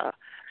because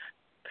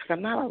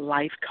I'm not a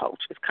life coach.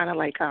 It's kind of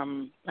I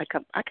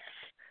guess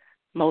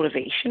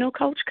motivational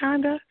coach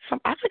kind of.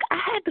 I think I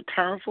had the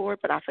term for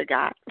it, but I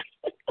forgot.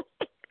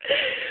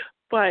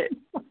 But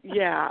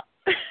yeah.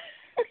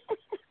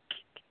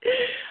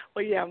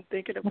 Well, yeah, I'm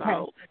thinking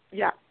about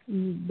I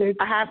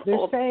have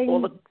they're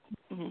saying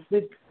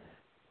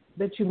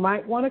that you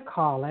might want to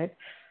call it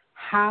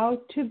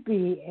how to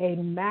be a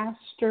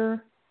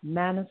master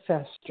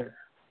manifester.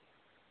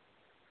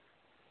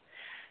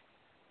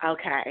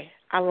 Okay.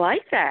 I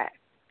like that.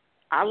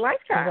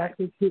 That's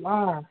what you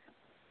are.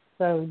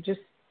 So just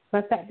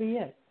let that be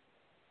it.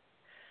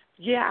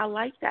 Yeah, I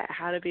like that.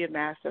 How to be a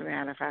master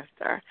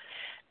manifester.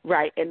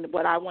 Right. And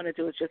what I want to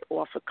do is just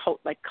offer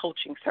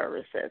coaching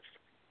services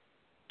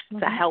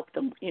to help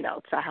them,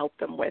 to help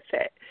them with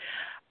it.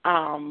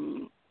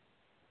 I'm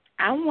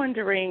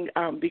wondering,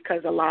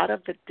 because a lot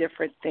of the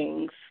different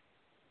things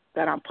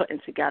that I'm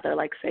putting together,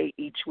 like say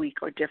each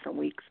week or different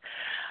weeks,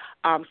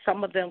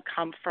 some of them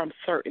come from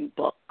certain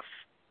books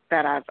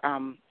that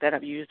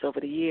I've used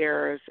over the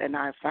years, and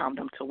I've found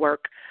them to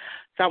work.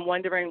 So I'm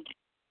wondering,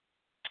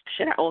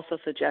 should I also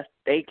suggest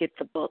they get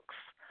the books,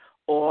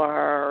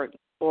 or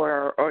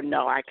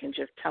no? I can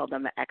just tell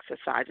them the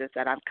exercises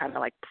that I'm kind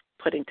of like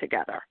putting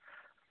together.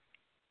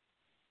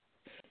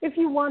 If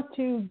you want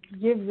to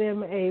give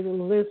them a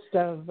list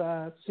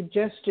of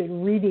suggested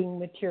reading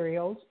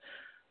materials,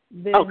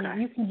 then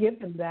you can give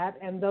them that,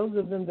 and those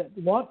of them that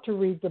want to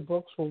read the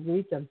books will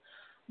read them.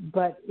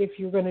 But if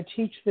you're going to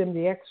teach them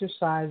the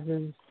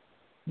exercises,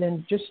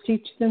 then just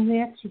teach them the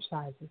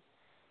exercises.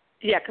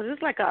 Yeah, because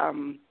it's like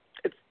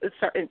it's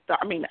certain.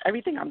 I mean,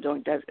 everything I'm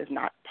doing is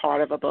not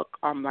part of a book.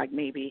 Like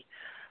maybe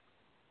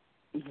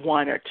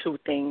one or two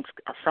things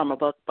from a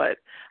book, but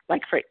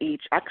like for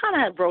each, I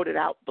kind of wrote it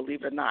out,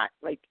 believe it or not,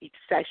 like each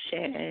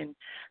session,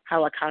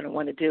 how I kind of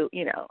want to do,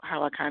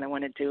 how I kind of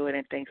want to do it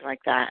and things like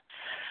that.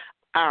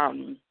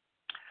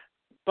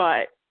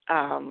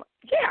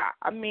 Yeah,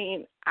 I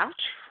mean, I'll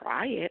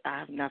try it. I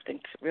have nothing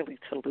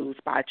to lose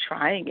by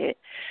trying it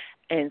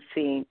and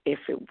seeing if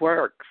it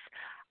works.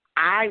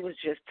 I was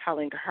just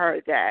telling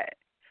her that,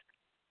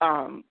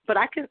 but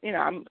I can,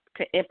 I'm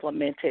to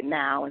implement it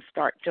now and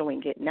start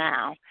doing it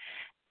now.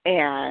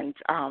 And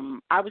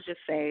I was just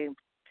saying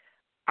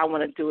I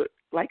want to do it,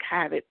 like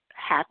have it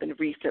happen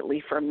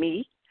recently for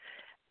me.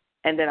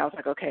 And then I was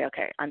like, okay,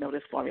 I know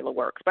this formula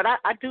works. But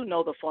I do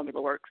know the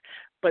formula works.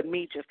 But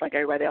me, just like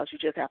everybody else, you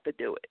just have to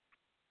do it.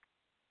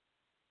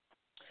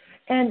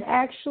 And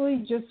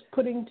actually just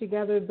putting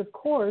together the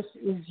course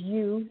is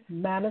you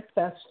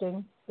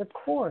manifesting the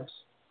course.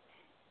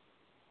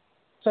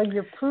 So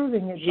you're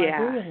proving it by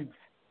doing it.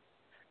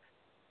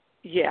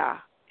 Yeah.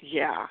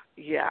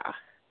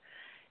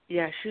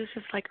 Yeah, she was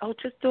just like, oh,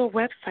 just do a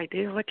website.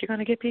 They're like, you're going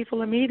to get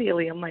people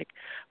immediately. I'm like,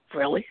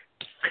 really?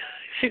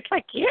 She's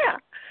like, yeah.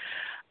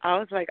 I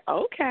was like,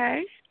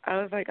 okay.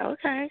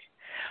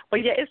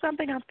 But, yeah, it's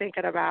something I'm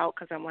thinking about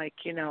because I'm like,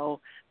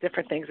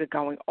 different things are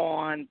going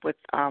on with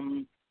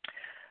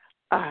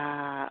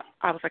I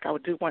was like, I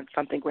would want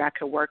something where I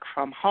could work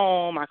from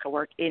home. I could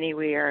work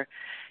anywhere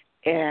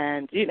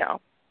and,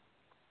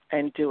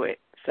 and do it.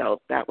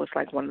 So that was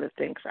like one of the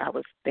things I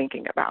was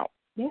thinking about.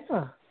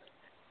 Yeah.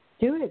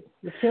 Do it.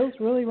 It feels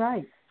really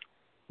right.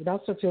 It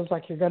also feels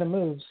like you're going to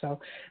move. So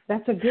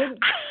that's a good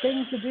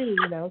thing to do,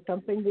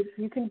 something that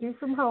you can do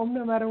from home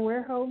no matter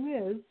where home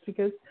is,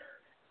 because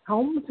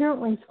home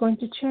apparently is going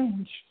to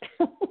change.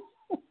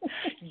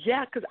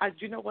 Yeah, because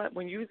you know what?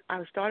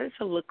 I started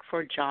to look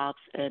for jobs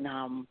in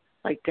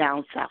like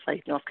down south,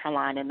 like North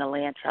Carolina and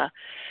Atlanta,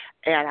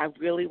 and I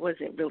really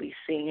wasn't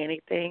seeing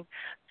anything.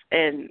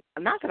 And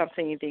not that I'm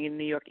seeing anything in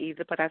New York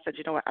either, but I said,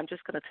 you know what? I'm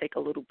just going to take a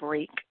little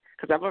break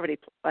because I'm going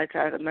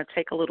to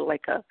take a little,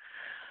 like a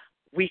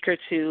week or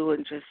two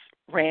and just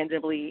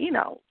randomly,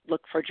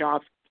 look for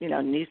jobs,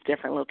 in these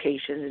different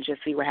locations and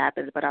just see what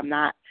happens. But I'm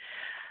not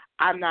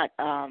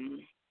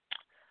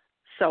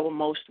so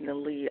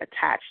emotionally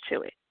attached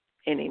to it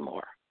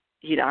anymore.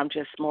 I'm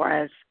just more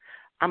as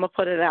I'm going to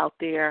put it out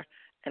there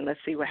and let's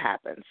see what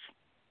happens.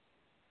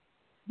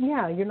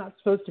 Yeah, you're not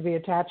supposed to be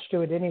attached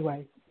to it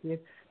anyway.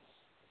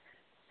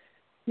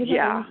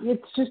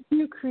 It's just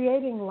you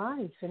creating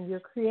life, and you're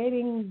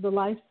creating the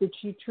life that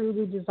you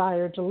truly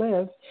desire to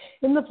live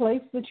in the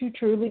place that you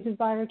truly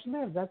desire to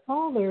live. That's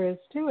all there is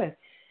to it.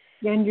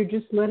 And you're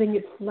just letting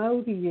it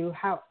flow to you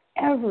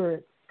however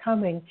it's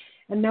coming,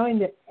 and knowing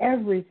that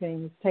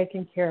everything is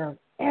taken care of.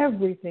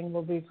 Everything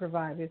will be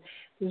provided.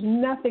 There's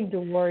nothing to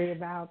worry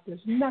about.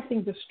 There's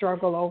nothing to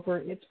struggle over.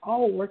 It's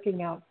all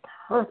working out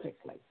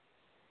perfectly.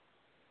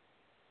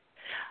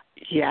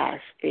 Yes,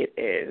 it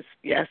is.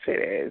 Yes,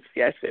 it is.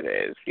 Yes, it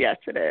is. Yes,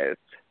 it is.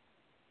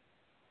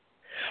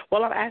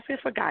 Well, I'm asking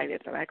for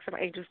guidance. I'm asking my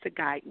angels to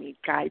guide me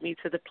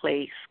to the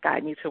place,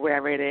 guide me to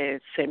wherever it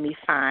is, send me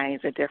signs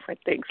and different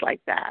things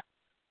like that.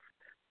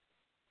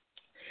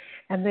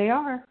 And they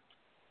are.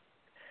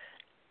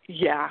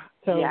 Yeah,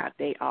 so yeah,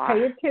 they are.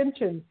 Pay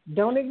attention.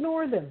 Don't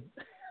ignore them.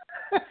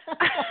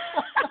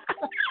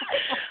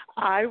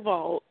 I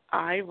won't.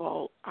 I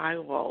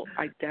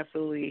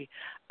definitely,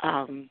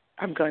 I'm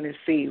going to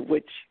see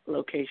which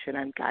location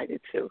I'm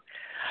guided to.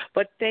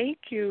 But thank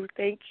you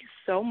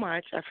so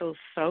much. I feel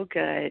so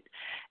good.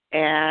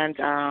 And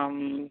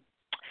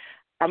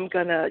I'm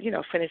going to,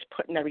 finish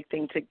putting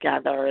everything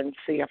together and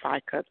see if I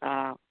could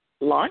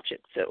launch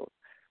it soon.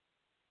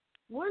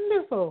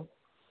 Wonderful.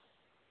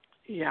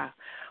 Yeah.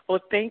 Well,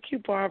 thank you,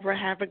 Barbara.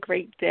 Have a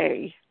great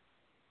day.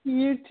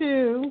 You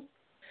too.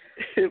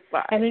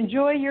 Bye. And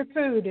enjoy your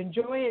food.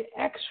 Enjoy it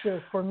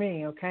extra for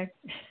me, okay?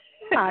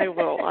 I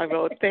will.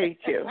 Thank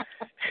you.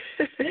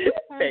 Thanks.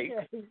 Okay.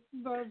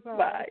 Bye-bye.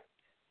 Bye.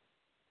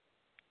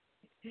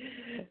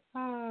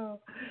 Oh,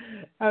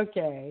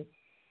 okay.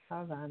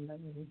 Hold on.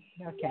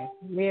 Okay.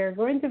 We are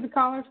going to the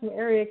caller from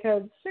area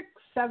code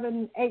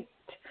 678.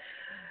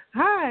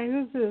 Hi,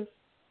 who's this?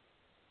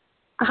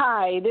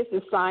 Hi, this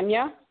is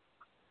Sonia.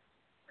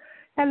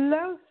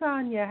 Hello,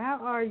 Sonia. How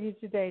are you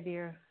today,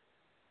 dear?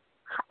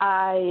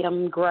 I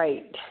am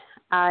great.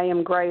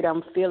 I'm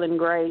feeling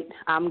great.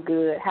 I'm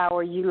good. How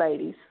are you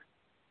ladies?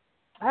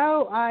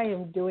 Oh, I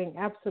am doing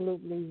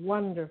absolutely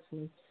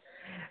wonderfully.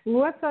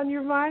 What's on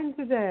your mind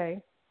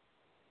today?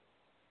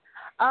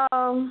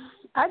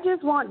 I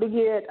just want to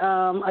get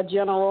a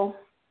general.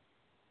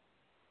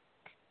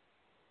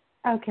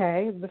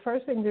 Okay, the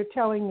first thing they're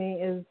telling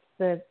me is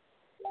that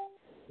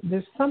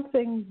there's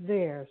something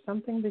there,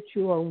 something that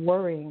you are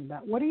worrying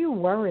about. What are you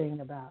worrying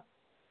about?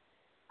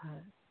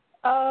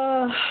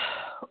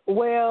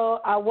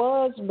 Well, I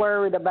was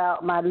worried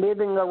about my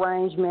living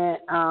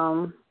arrangement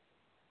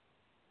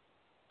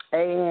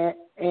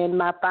and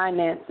my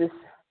finances,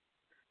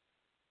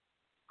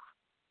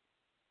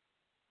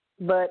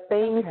 but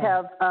things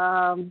have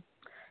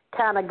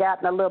kind of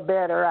gotten a little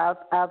better.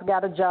 I've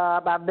got a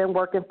job. I've been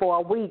working for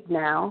a week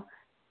now,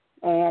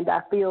 and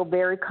I feel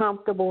very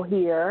comfortable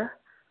here.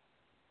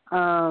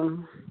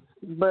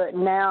 But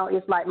now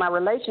it's like my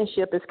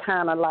relationship is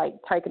kind of like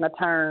taking a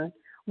turn,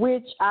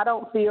 which I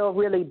don't feel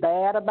really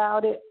bad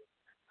about it.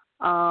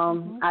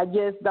 I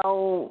just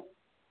don't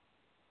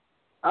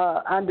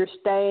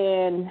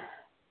understand.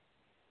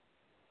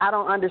 I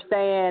don't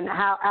understand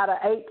how out of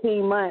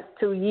 18 months,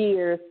 2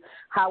 years,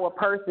 how a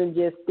person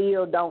just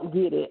still don't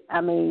get it.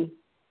 I mean,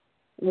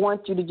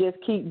 want you to just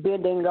keep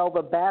bending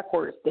over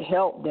backwards to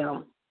help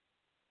them.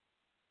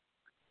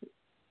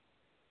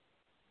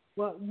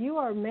 Well, you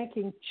are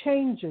making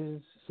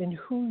changes in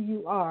who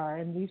you are,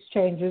 and these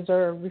changes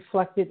are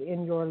reflected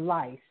in your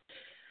life.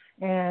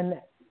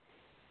 And,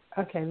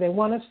 okay, they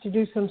want us to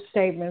do some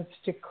statements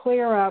to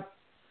clear up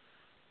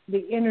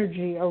the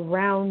energy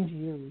around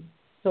you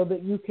so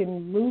that you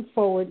can move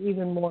forward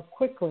even more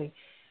quickly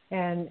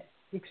and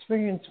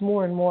experience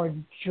more and more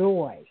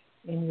joy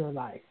in your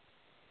life.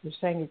 They're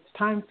saying it's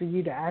time for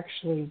you to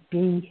actually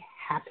be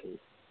happy.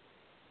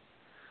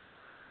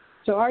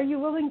 So are you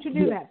willing to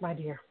do that, my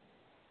dear?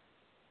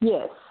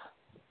 Yes,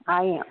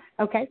 I am.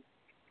 Okay.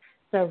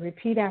 So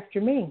repeat after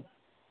me.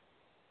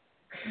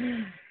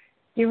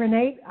 Dear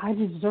Innate, I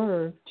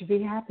deserve to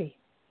be happy.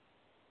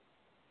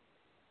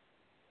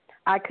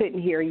 I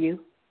couldn't hear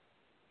you.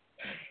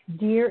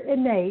 Dear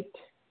Innate,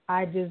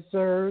 I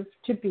deserve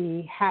to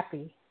be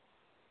happy.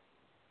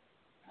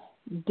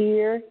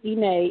 Dear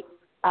Innate,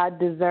 I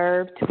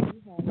deserve to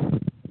be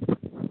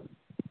happy.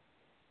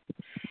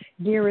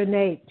 Dear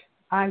Innate,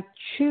 I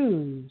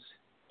choose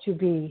to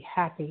be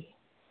happy.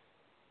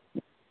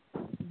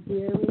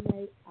 Dear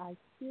Innate, I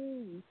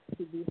choose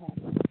to be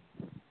happy.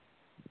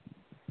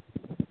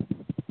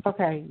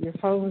 Okay, your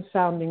phone's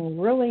sounding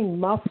really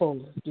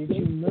muffled. Did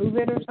you move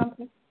it or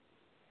something?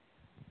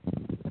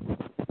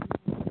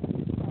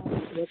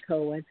 We're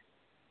Cohen.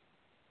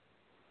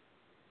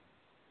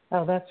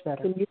 Oh, that's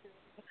better.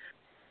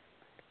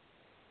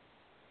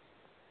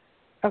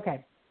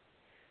 Okay.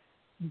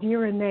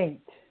 Dear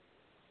Innate,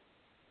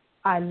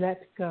 I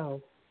let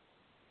go.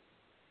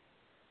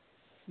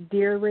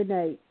 Dear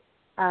Innate,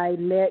 I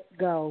let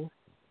go.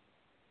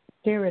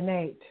 Dear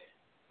Innate,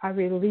 I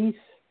release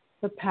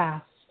the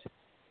past.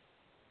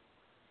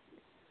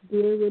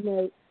 Dear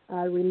Innate,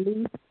 I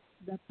release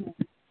the past.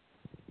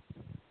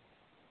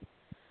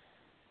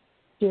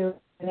 Dear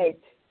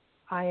Innate,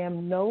 I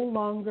am no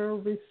longer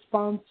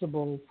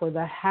responsible for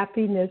the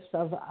happiness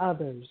of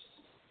others.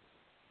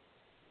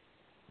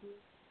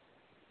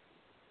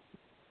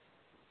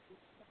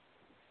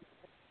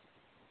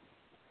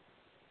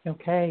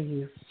 Okay,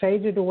 you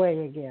faded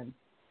away again.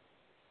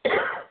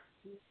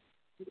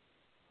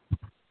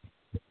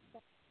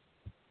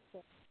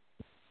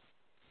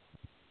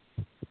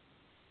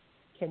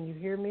 Can you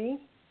hear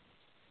me?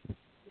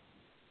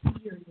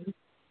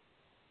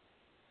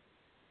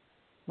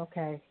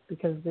 Okay,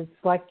 because it's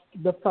like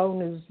the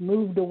phone is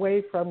moved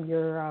away from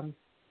your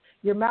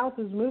mouth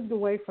is moved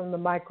away from the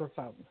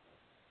microphone,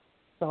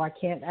 so I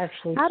can't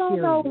actually hear you. I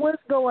don't know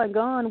what's going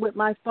on with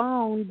my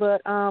phone,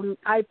 but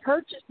I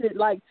purchased it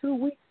like 2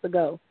 weeks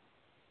ago.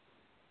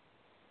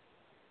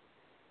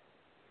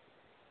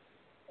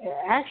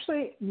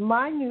 Actually,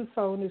 my new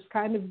phone is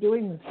kind of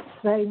doing the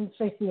same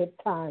thing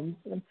at times,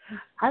 and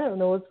I don't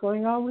know what's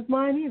going on with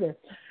mine either.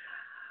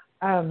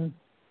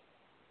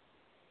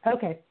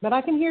 Okay, but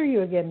I can hear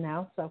you again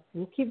now, so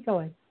we'll keep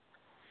going.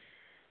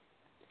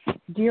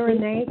 Dear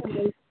Innate,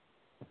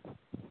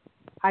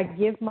 I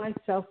give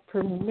myself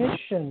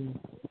permission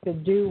to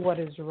do what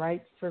is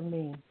right for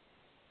me.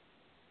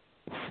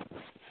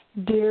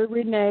 Dear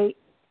Renee,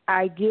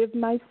 I give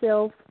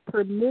myself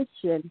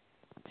permission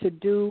to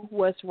do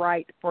what's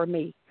right for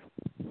me.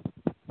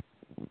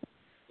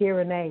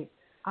 Dear Innate,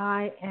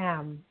 I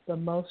am the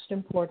most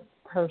important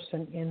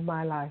person in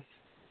my life.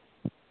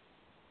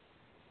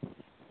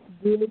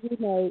 Dear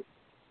Renee,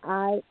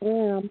 I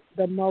am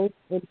the most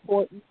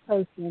important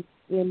person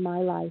in my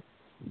life.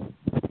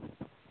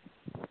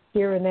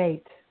 Dear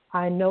Innate,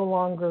 I no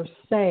longer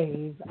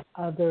save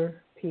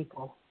other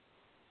people.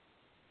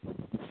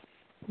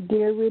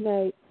 Dear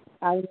Renee,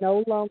 I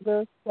no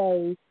longer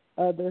save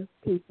other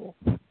people.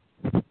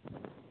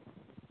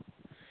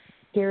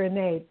 Dear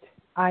Innate,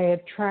 I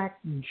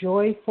attract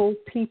joyful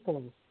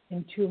people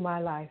into my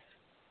life.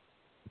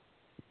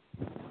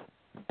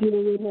 Dear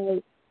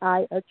Renee,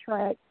 I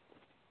attract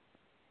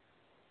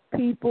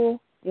people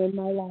in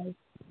my life.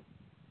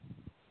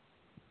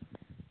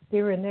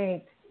 Dear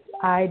Innate,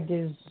 I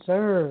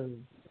deserve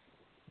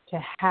to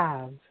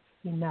have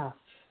enough.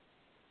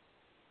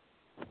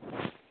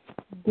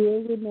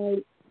 Dear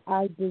Renee,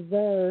 I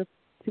deserve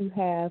to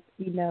have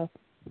enough.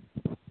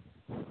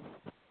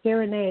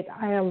 Dear Innate,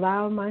 I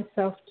allow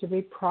myself to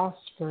be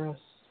prosperous.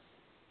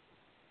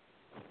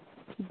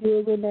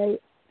 Dear Renee,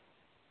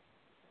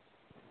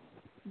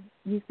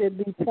 you said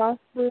be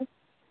prosperous?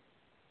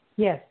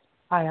 Yes,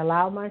 I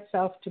allow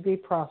myself to be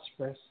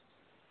prosperous.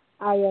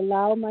 I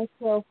allow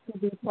myself to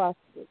be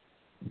prosperous.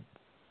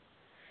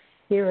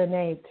 Dear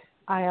Innate,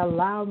 I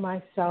allow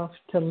myself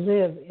to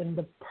live in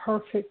the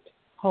perfect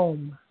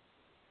home.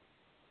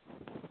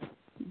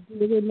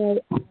 Dear Renee,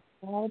 I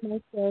allow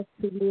myself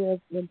to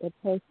live in the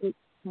perfect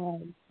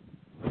home.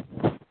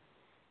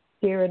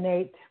 Dear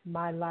Innate,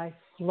 my life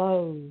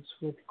flows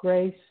with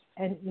grace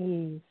and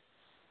ease.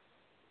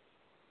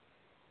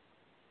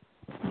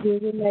 Dear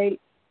Renee,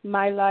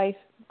 my life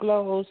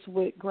glows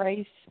with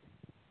grace.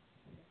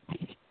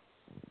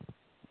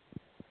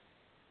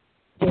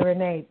 Dear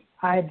Innate,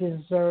 I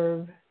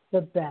deserve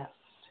the best.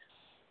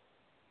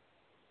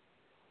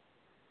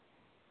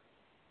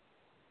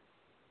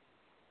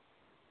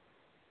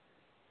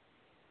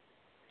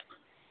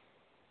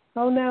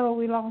 Oh no,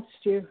 we lost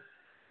you.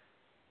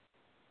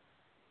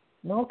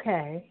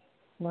 Okay.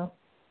 Well,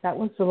 that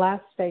was the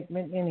last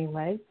statement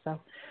anyway. So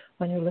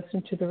when you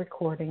listen to the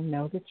recording,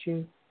 know that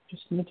you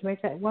just need to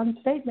make that one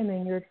statement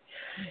and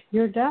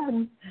you're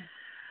done.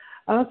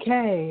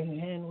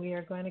 Okay, and we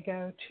are going to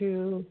go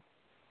to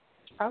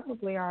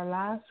probably our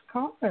last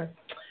caller.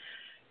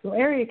 So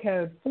area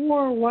code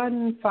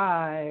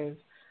 415.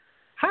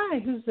 Hi,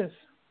 who's this?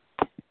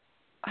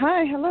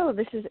 Hi, hello.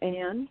 This is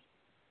Anne.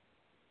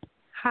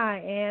 Hi,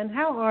 Anne.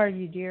 How are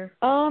you, dear?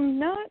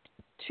 Not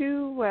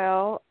too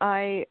well.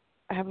 I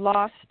have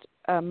lost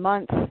a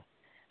month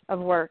of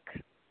work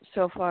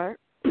so far,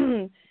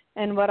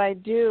 and what I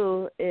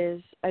do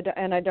is, I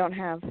don't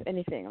have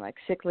anything like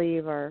sick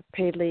leave or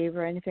paid leave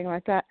or anything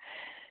like that.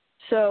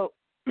 So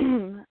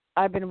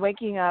I've been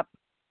waking up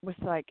with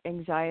like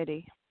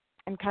anxiety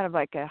and kind of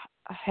like a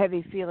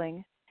heavy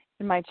feeling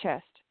in my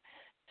chest.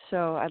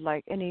 So I'd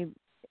like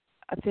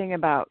a thing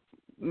about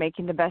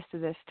making the best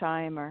of this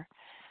time or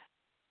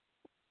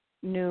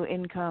new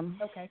income.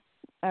 Okay.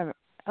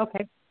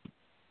 Okay.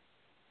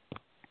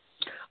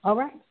 All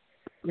right.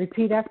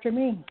 Repeat after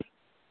me.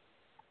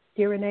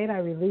 Dear Innate, I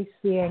release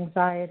the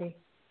anxiety.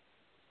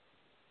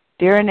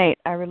 Dear Innate,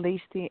 I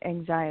release the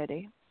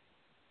anxiety.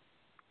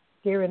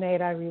 Dear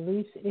Innate, I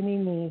release any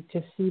need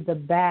to see the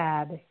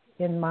bad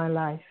in my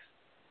life.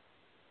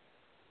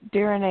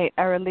 Dear Innate,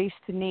 I release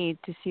the need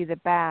to see the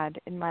bad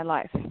in my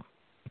life.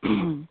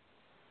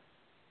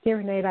 Dear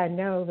Innate, I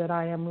know that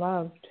I am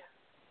loved.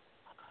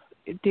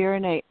 Dear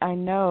Innate, I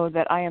know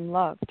that I am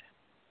loved.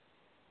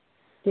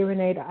 Dear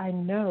Innate, I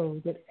know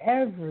that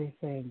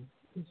everything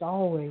is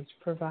always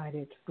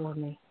provided for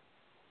me.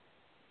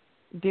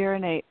 Dear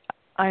Innate,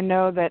 I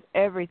know that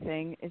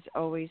everything is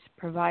always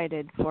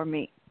provided for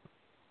me.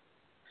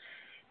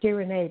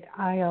 Dear Innate,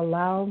 I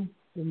allow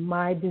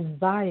my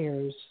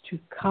desires to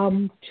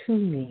come to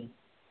me.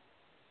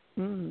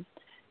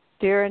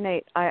 Dear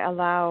Innate, I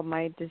allow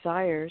my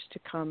desires to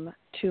come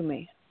to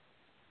me.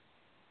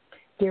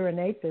 Dear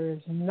Innate, there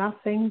is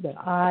nothing that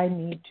I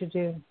need to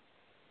do.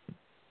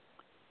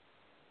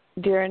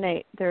 Dear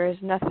Innate, there is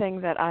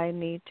nothing that I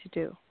need to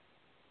do.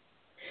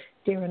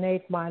 Dear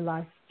Innate, my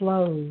life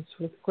flows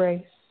with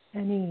grace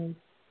and ease.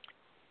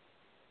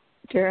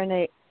 Dear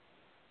Innate,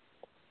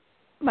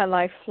 my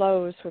life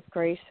flows with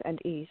grace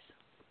and ease.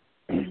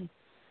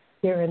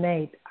 Dear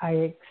Innate,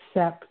 I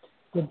accept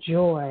the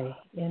joy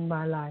in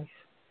my life.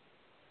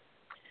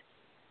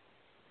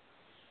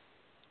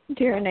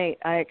 Dear Innate,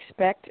 I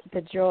expect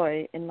the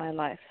joy in my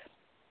life.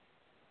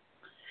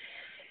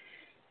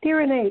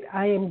 Dear Innate,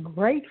 I am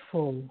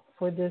grateful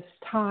for this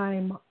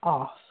time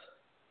off.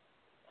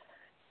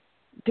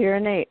 Dear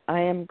Innate, I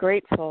am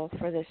grateful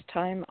for this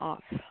time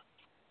off.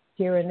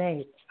 Dear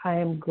Innate, I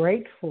am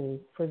grateful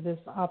for this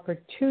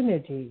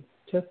opportunity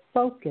to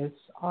focus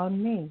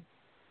on me.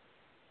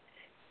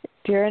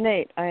 Dear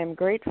Innate, I am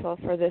grateful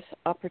for this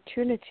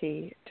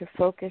opportunity to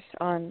focus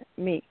on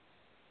me.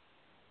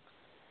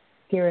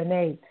 Dear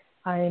Innate,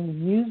 I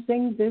am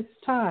using this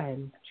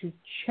time to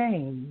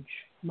change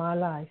my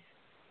life.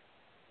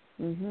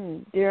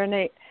 Dear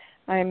Innate,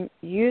 I am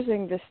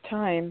using this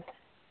time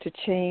to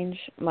change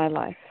my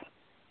life.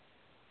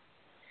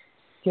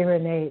 Dear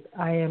Innate,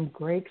 I am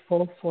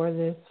grateful for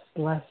this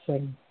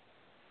blessing.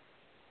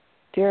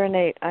 Dear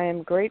Innate, I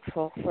am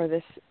grateful for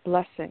this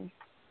blessing.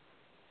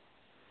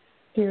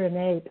 Dear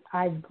Innate,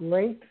 I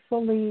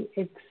gratefully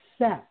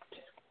accept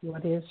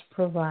what is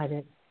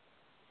provided.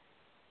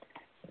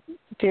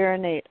 Dear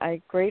Innate,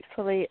 I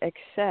gratefully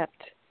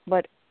accept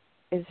what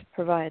is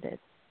provided.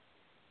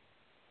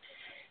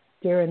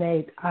 Dear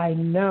Innate, I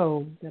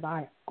know that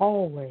I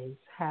always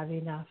have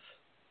enough.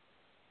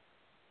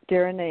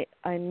 Dear Innate,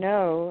 I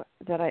know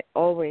that I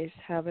always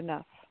have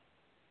enough.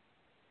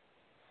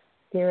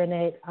 Dear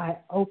Innate, I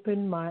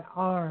open my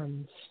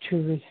arms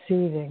to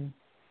receiving.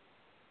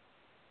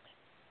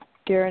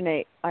 Dear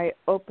Innate, I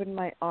open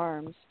my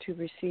arms to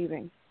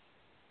receiving.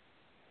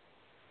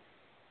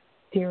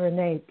 Dear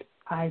Innate,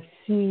 I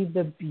see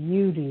the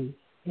beauty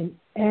in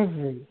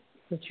every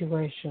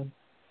situation.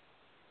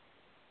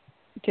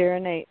 Dear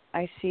Innate,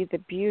 I see the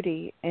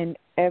beauty in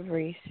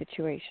every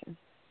situation.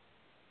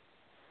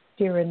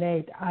 Dear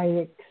Innate,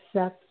 I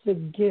accept the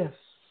gifts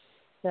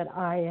that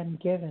I am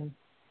given.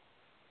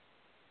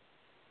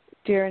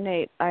 Dear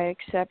Innate, I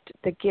accept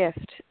the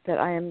gift that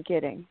I am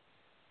getting.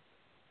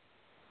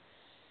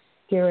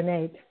 Dear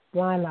Innate,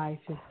 my life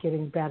is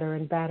getting better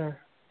and better.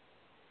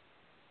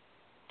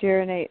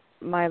 Dear Innate,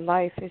 my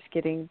life is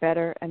getting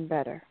better and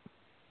better.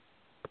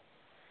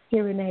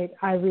 Dear Innate,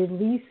 I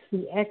release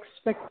the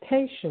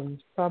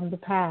expectations from the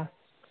past.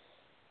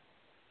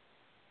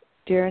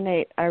 Dear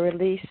Innate, I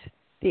release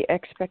the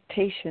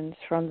expectations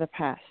from the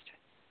past.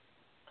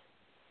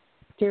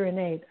 Dear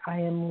Innate, I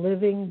am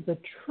living the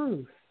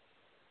truth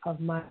of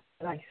my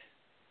life.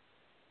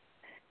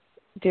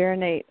 Dear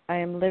Innate, I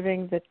am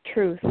living the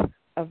truth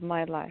of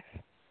my life.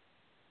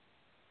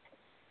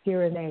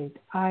 Dear Innate,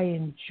 I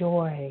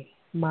enjoy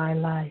my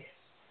life.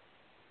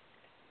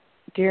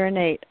 Dear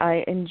Innate,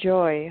 I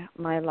enjoy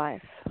my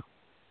life.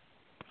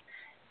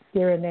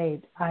 Dear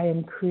Innate, I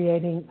am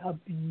creating a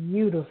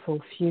beautiful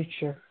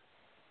future.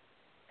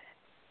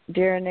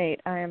 Dear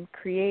Innate, I am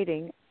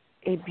creating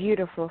a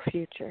beautiful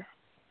future.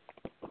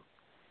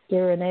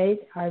 Dear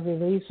Innate, I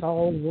release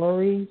all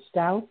worries,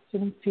 doubts,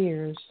 and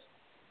fears.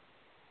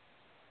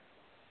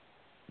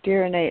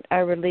 Dear Innate, I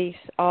release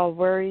all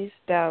worries,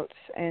 doubts,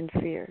 and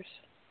fears.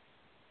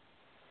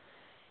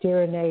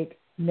 Dear Innate,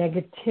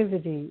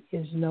 negativity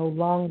is no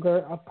longer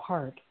a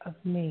part of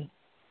me.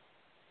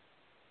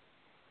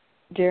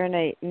 Dear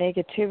Innate,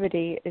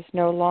 negativity is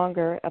no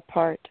longer a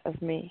part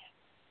of me.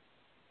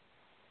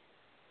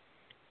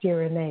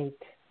 Dear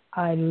Innate,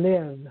 I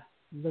live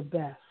the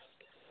best.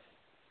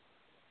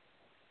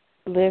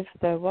 Live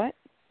the what?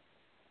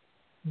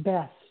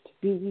 Best,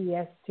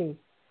 B-E-S-T.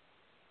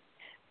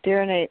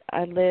 Dear Innate,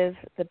 I live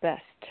the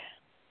best.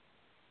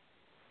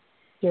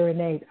 Dear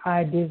Innate,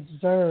 I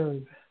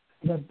deserve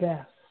the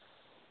best.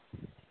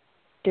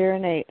 Dear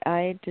Innate,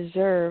 I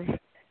deserve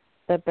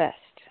the best.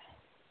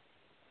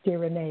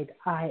 Dear Innate,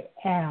 I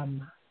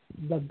am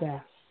the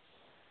best.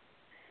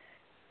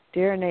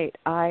 Dear Innate,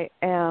 I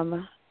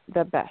am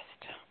the best.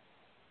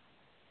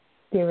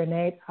 Dear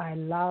Innate, I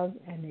love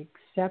and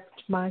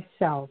accept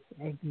myself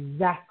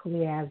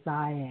exactly as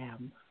I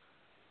am.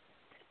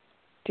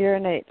 Dear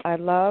Innate, I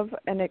love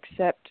and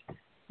accept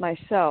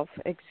myself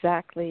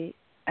exactly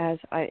as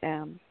I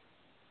am.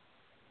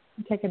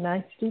 Take a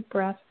nice deep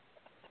breath.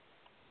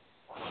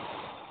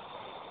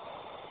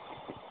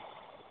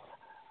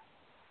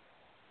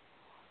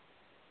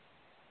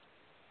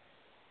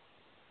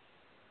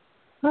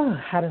 Oh,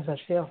 how does that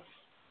feel?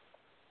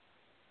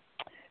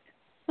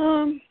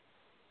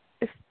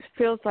 It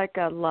feels like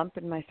a lump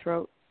in my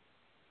throat.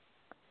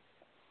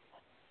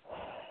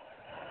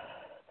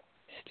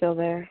 Still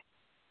there.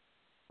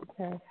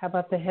 Okay. How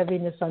about the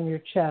heaviness on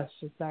your chest?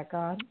 Is that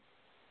gone?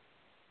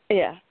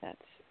 Yeah,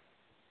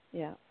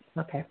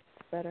 Okay.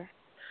 it's better.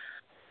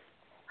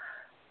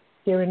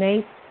 Dear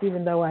Innate,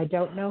 even though I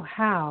don't know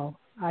how,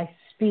 I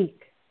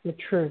speak the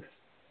truth.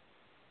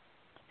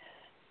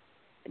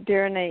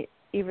 Dear Innate,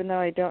 even though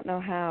I don't know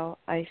how,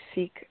 I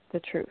seek the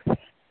truth.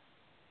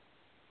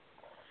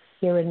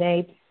 Dear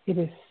Innate, it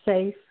is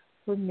safe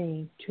for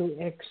me to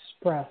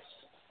express.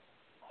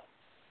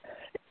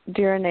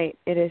 Dear Innate,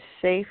 it is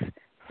safe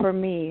for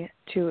me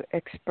to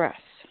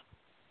express.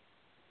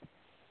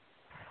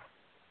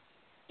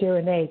 Dear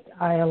Innate,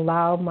 I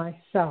allow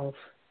myself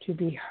to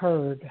be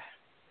heard.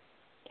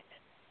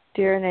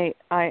 Dear Innate,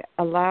 I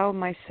allow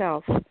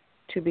myself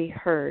to be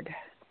heard.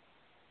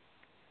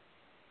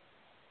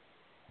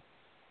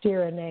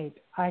 Dear Innate,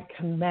 I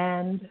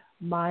command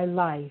my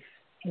life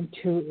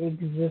into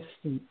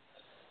existence.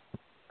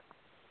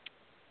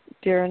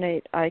 Dear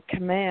Innate, I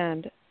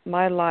command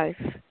my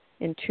life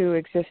into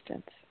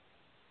existence.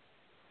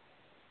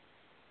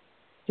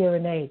 Dear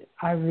Innate,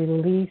 I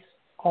release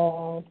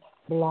all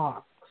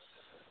blocks.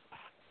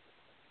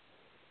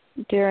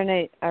 Dear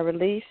Innate, I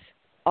release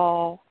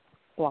all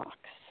blocks.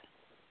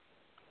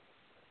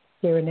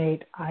 Dear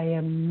Innate, I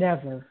am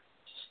never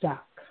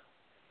stuck.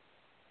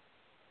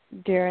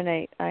 Dear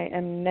Innate, I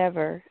am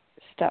never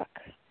stuck.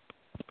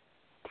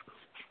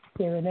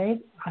 Dear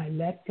Innate, I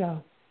let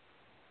go.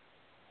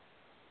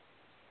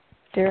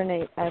 Dear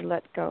Innate, I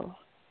let go.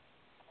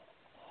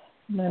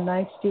 And a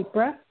nice deep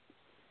breath.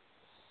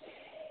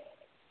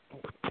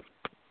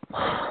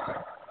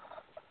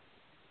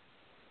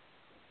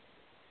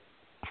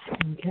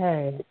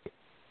 Okay.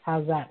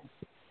 How's that?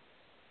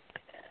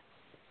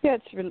 Yeah,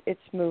 it's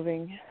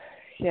moving.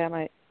 Yeah,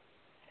 my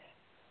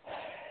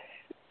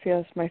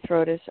feels my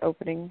throat is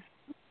opening.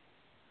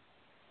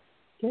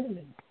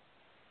 Good.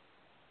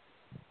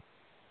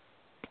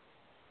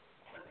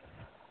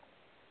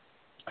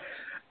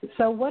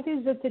 So what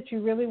is it that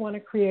you really want to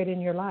create in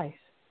your life?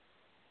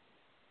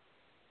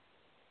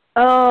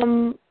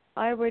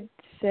 I would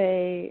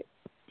say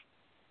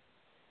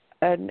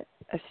a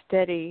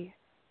steady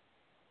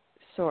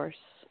source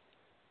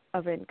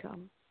of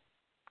income.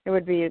 It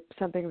would be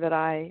something that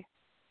I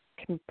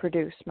can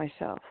produce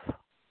myself,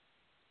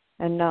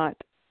 and not.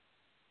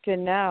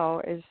 And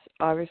now is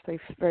obviously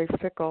very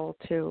fickle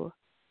to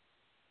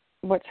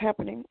what's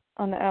happening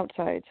on the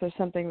outside. So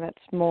something that's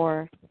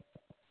more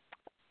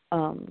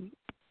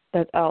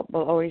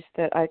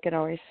that I can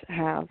always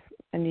have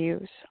and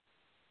use.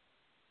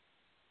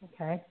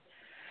 Okay.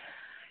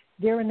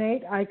 Dear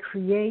Renee, I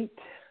create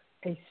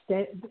a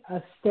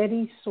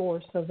steady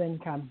source of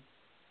income.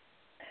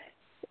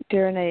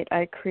 Dear Renee,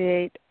 I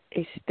create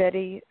a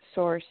steady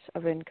source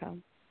of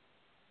income.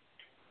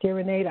 Dear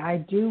Renee, I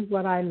do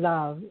what I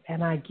love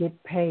and I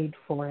get paid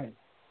for it.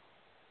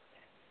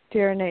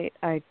 Dear Renee,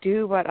 I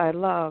do what I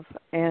love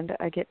and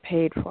I get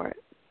paid for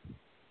it.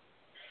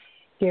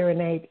 Dear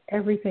Renee,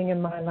 everything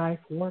in my life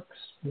works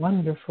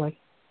wonderfully.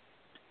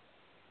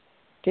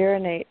 Dear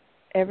Renee,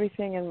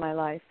 everything in my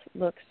life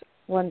looks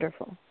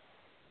wonderful.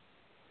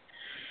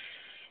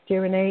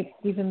 Dear Renee,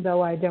 even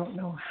though I don't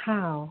know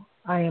how,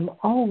 I am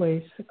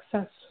always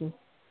successful.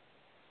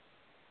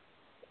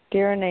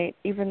 Dear Renee,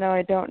 even though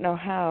I don't know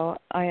how,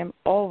 I am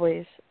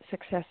always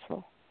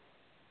successful.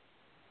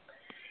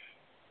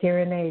 Dear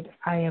Renee,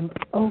 I am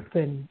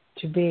open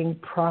to being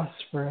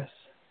prosperous.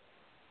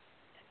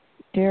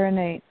 Dear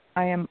Renee,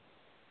 I am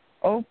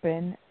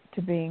open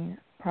to being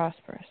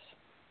prosperous.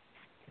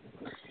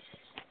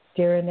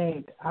 Dear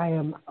Renee, I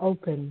am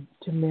open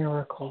to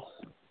miracles.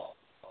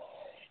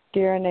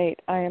 Dear Renee,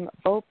 I am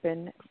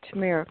open to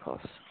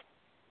miracles.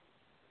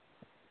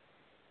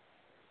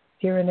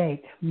 Dear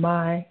Renee,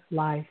 my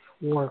life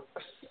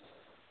works.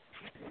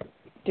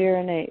 Dear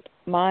Renee,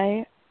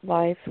 my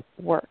life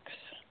works.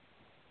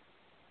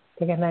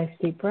 Take a nice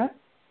deep breath.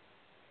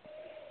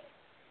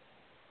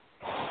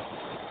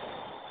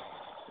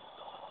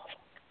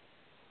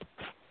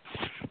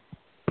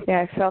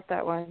 Yeah, I felt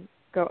that one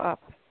go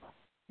up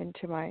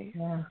into my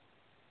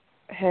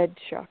head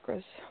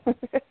chakras.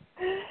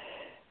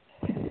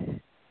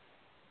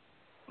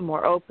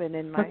 More open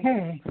in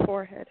my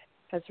forehead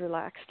has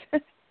relaxed.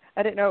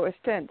 I didn't know it was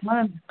tense.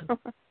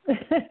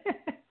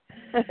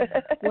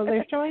 Well,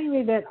 they're showing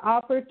me that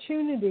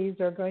opportunities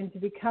are going to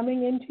be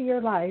coming into your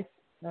life,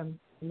 and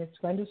it's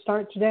going to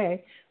start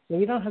today, so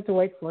you don't have to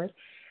wait for it.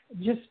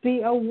 Just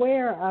be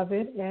aware of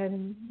it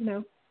and,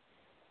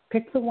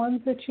 pick the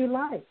ones that you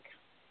like.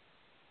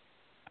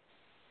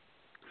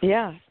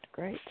 Yeah,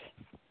 great.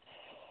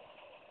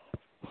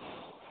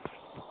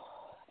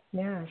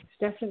 Yeah, it's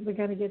definitely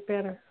going to get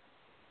better.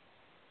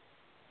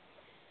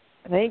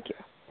 Thank you.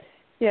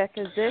 Yeah,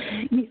 because this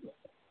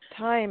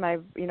time I,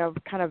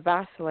 kind of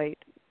vacillate,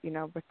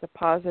 with the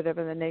positive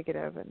and the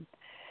negative. And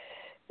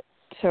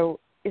so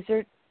is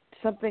there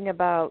something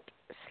about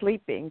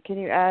sleeping? Can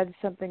you add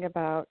something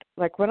about,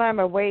 like when I'm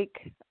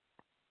awake,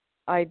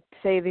 I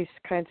say these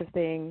kinds of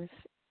things,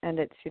 and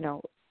it's,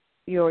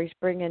 you always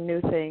bring in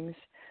new things.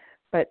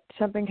 But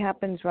something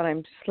happens when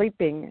I'm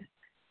sleeping.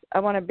 I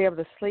want to be able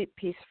to sleep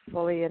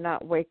peacefully and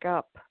not wake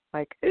up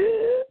like,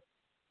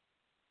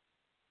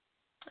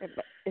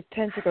 it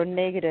tends to go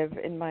negative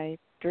in my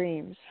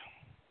dreams.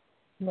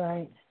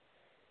 Right.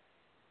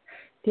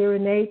 Dear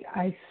Renee,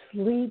 I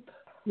sleep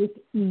with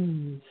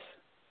ease.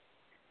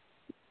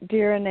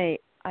 Dear Renee,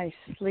 I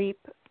sleep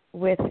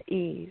with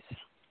ease.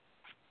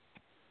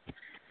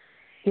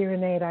 Dear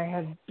Renee, I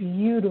have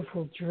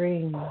beautiful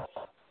dreams.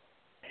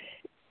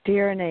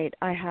 Dear Renee,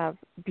 I have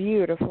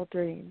beautiful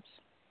dreams.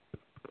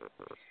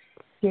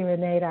 Dear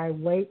Renee, I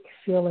wake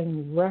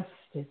feeling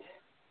rested.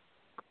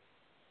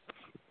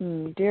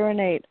 Dear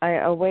Renee, I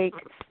awake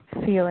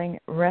feeling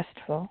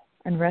restful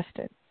and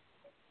rested.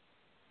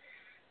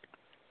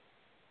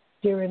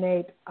 Dear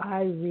Renee,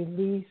 I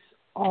release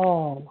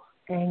all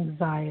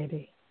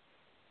anxiety.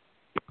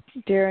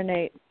 Dear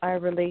Renee, I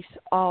release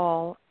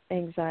all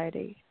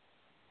anxiety.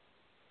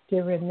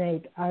 Dear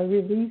Renee, I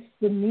release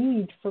the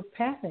need for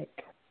panic.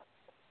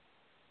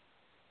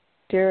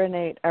 Dear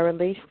Renee, I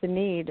release the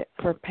need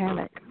for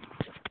panic.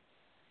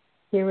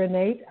 Dear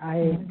Renee, I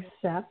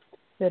accept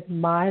that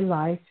my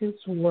life is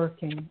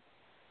working.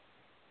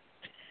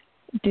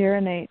 Dear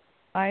Renee,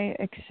 I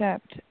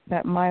accept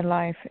that my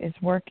life is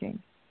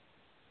working.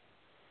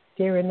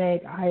 Dear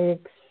Renee, I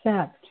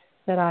accept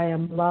that I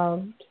am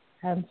loved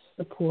and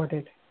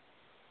supported.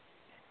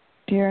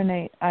 Dear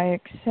Renee, I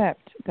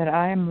accept that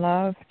I am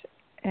loved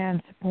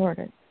and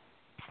supported.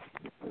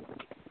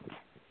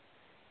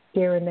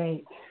 Dear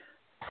Renee,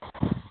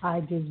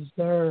 I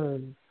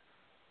deserve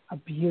a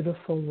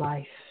beautiful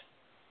life.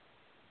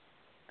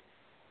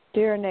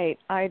 Dear Renee,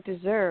 I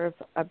deserve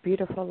a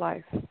beautiful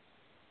life.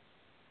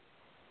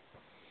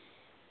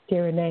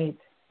 Dear Renee,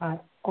 I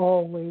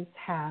always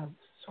have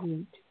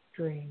sweet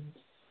dreams.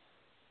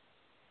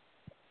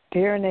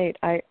 Dear Renee,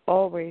 I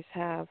always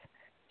have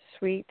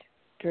sweet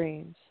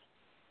dreams.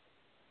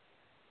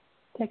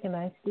 Take a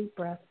nice deep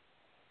breath.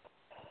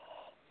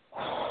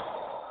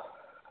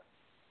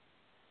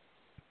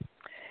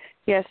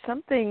 Yes,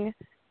 something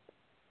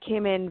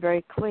came in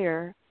very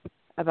clear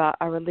about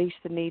I release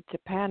the need to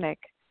panic,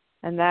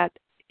 and that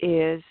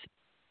is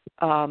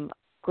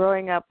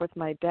growing up with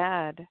my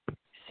dad,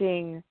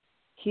 seeing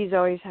he's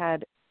always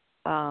had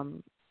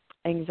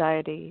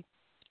anxiety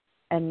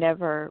and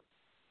never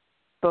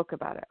spoke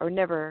about it or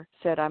never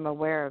said I'm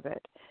aware of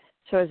it.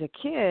 So as a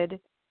kid,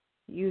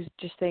 you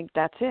just think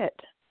that's it.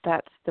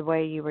 That's the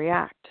way you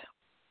react,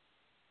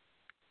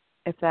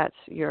 if that's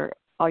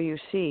all you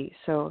see.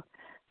 So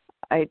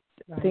I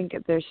think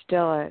there's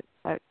still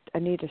a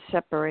need to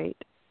separate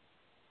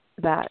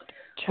that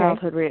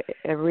childhood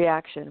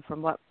reaction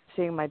from what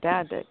seeing my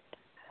dad did.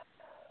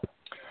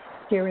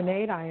 Dear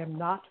Innate, I am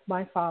not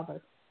my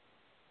father.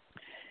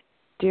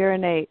 Dear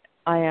Innate,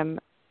 I am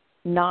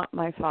not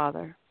my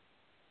father.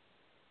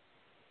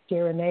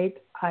 Dear Innate,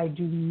 I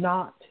do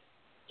not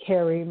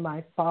carry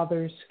my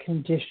father's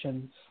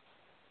conditions.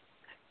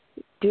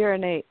 Dear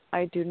Innate,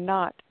 I do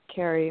not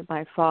carry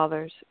my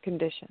father's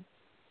condition.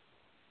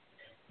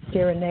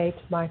 Dear Innate,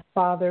 my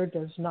father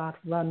does not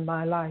run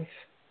my life.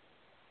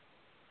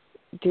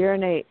 Dear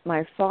Innate,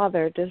 my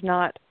father does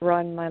not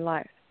run my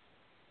life.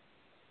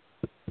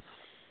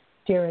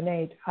 Dear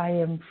Innate, I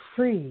am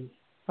free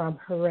from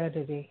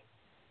heredity.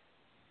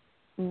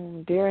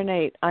 Dear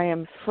Innate, I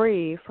am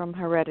free from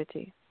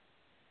heredity.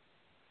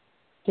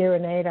 Dear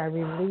Innate, I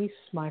release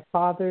my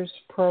father's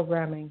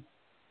programming.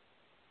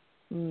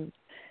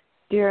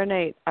 Dear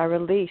Innate, I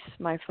release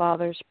my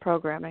father's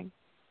programming.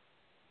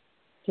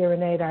 Dear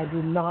Innate, I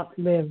do not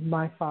live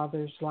my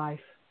father's life.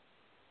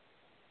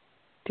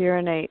 Dear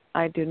Innate,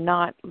 I do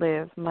not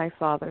live my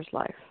father's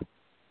life.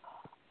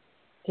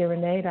 Dear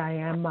Innate, I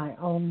am my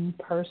own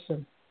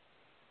person.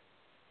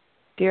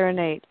 Dear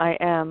Innate, I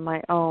am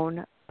my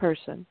own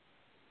person.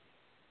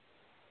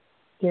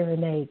 Dear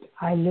Innate,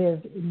 I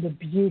live in the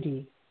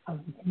beauty of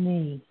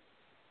me.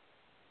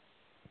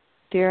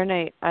 Dear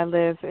Innate, I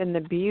live in the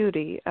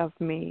beauty of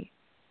me.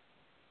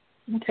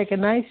 Take a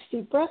nice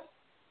deep breath.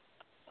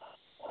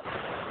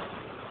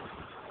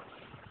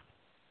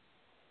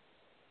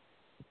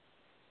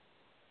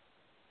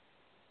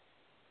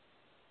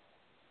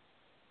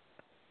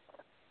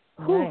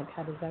 All right,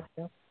 how does that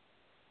feel?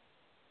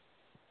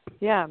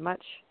 Yeah,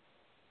 much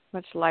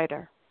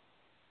lighter.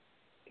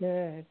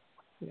 Good.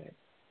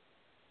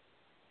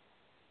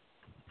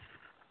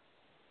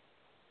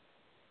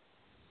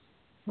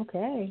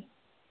 Okay.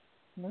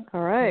 Well,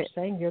 all right.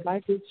 You're saying your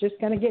life is just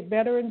going to get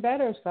better and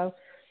better, so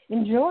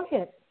enjoy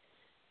it.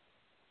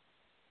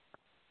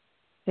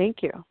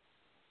 Thank you.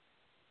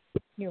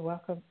 You're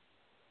welcome.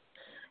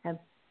 And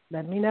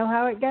let me know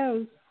how it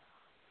goes.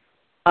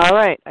 All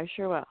right, I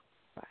sure will.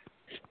 Bye.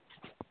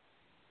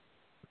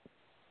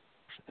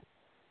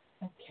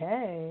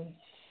 Okay.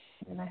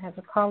 And I have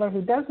a caller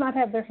who does not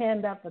have their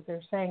hand up, but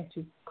they're saying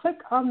to click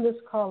on this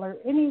caller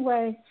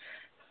anyway.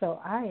 So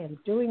I am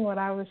doing what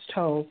I was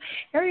told.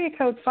 Area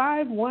code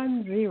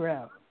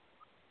 510.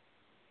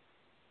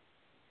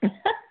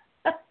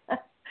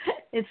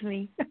 It's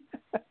me.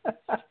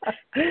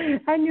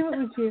 I knew it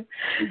was you.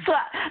 So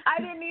I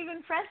didn't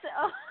even press it.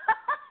 Oh.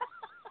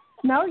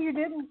 No, you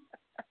didn't.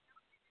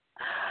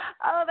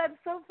 Oh, that's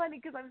so funny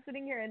because I'm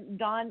sitting here and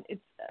Dawn,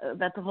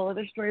 that's a whole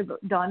other story,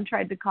 but Dawn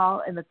tried to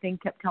call and the thing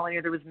kept telling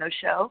her there was no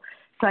show.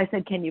 So I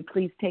said, can you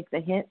please take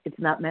the hint? It's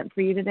not meant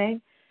for you today.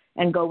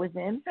 And go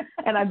within.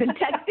 And I've been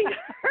texting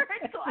her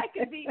so I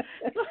could be.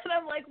 So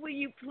I'm like, will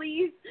you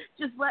please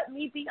just let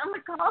me be on the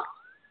call?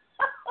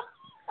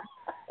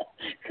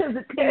 Because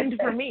it pinged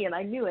for me, and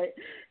I knew it.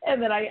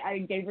 And then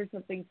I gave her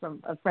something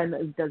from a friend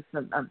that does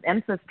some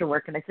ancestor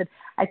work, and I said,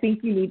 I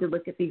think you need to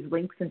look at these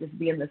links and just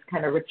be in this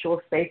kind of ritual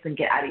space and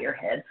get out of your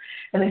head.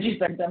 And then she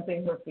started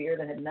dumping her fear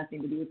that had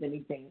nothing to do with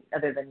anything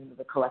other than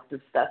the collective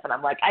stuff. And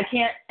I'm like, I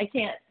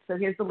can't. So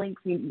here's the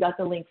links. You got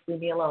the links. Leave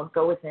me alone.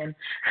 Go with him.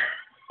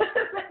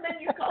 And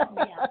then you called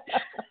me out.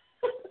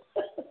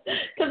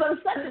 Because I'm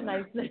such a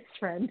nice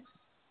friend.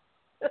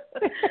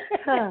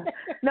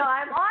 No,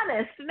 I'm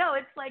honest. No,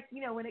 it's like,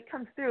 when it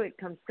comes through, it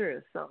comes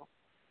through. So,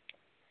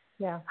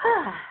 yeah.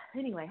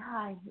 Anyway,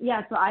 hi.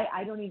 Yeah, so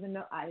I don't even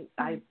know.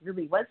 I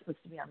really was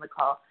supposed to be on the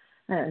call,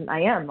 and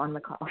I am on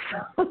the call.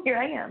 So here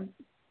I am.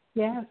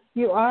 Yes,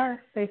 you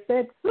are. They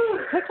said,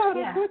 click on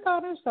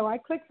her, so I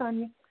clicked on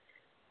you.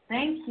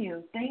 Thank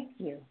you.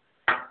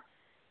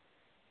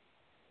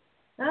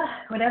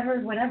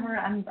 Whatever.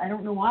 I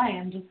don't know why.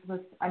 I'm just.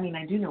 I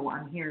do know why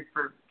I'm here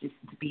for, just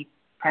to be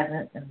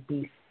present and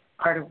be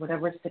part of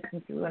whatever's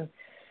sticking through. And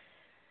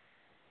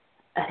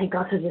I think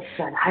also just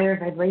that higher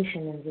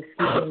vibration and just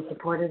being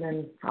supported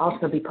and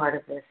also be part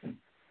of this.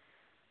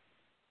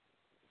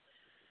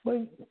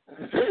 Well,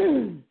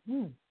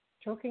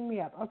 choking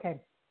me up. Okay.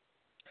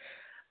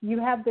 You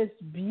have this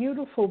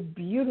beautiful,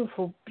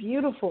 beautiful,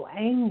 beautiful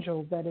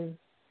angel that is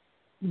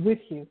with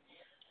you,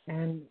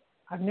 and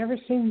I've never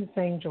seen this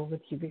angel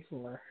with you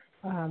before.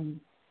 I'm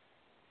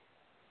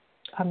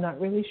not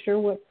really sure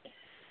what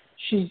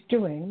she's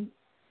doing,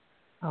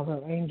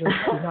 although angels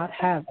do not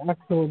have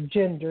actual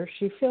gender.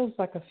 She feels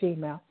like a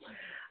female.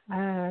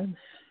 And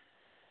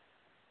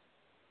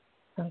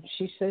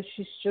she says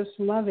she's just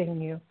loving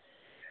you.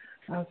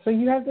 So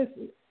you have this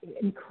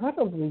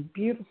incredibly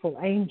beautiful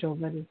angel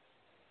that is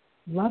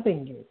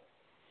loving you.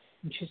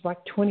 And she's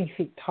like 20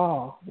 feet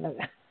tall.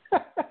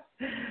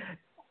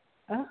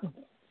 Oh,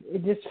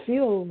 it just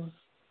feels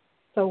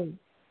so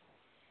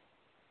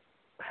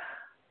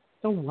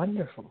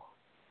wonderful.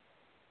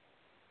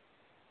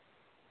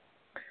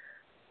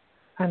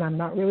 And I'm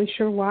not really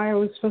sure why I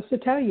was supposed to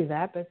tell you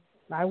that, but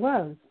I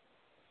was.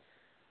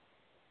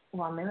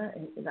 Well,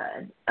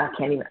 I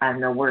can't even, I have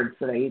no words,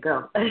 so there you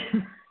go.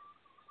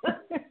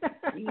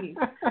 Jeez.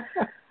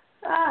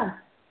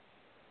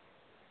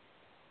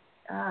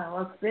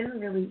 Well, it's been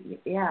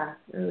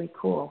really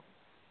cool.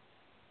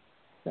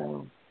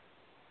 So,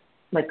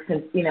 like,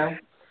 since,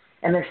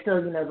 and there's still,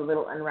 the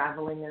little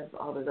unraveling of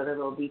all those other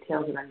little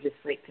details, and I'm just,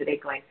 like, today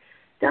going,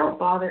 don't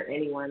bother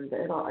anyone.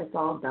 It's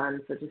all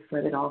done, so just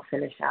let it all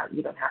finish out.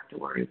 You don't have to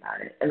worry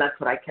about it. And that's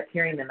what I kept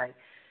hearing, and I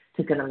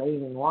took an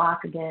amazing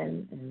walk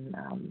again,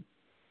 and,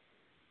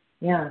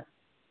 yeah.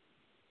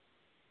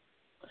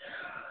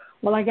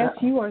 Well, I guess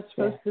you are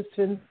supposed to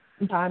spend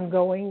time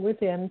going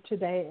within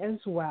today as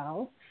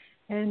well.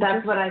 And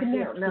that's what I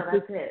feel. No,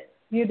 that's it.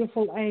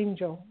 Beautiful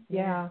angel.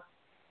 Yeah.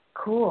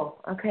 Cool.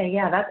 Okay,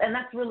 yeah.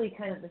 That's really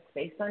kind of the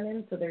space I'm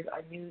in. So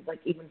I knew, like,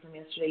 even from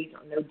yesterday,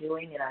 no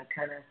doing, and I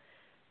kind of,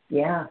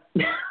 yeah.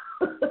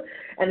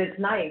 And it's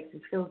nice.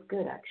 It feels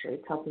good, actually.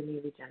 It's helping me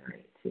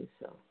regenerate, too.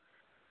 So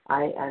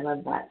I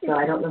love that. So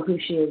I don't know who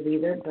she is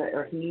either,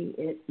 or he,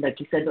 like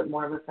you said, but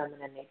more of a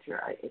feminine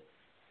nature. It's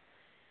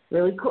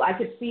really cool. I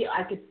could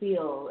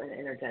feel an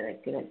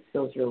energetic, and it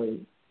feels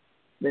really,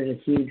 there's a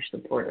huge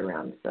support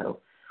around. So,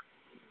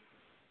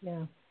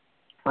 yeah.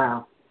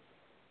 Wow.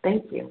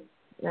 Thank you.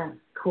 Yeah,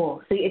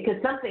 cool. See,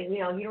 because something,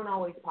 you don't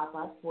always pop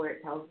up where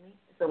it tells me.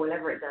 So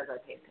whenever it does, I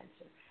pay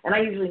attention. And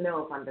I usually know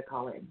if I'm to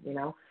call in,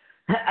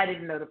 I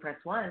didn't know to press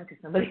 1 because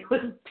somebody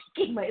wasn't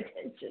piquing my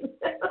attention.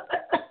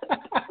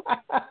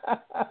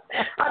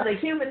 On the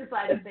human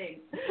side of things.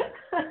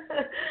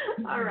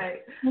 All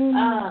right.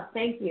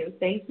 Thank you.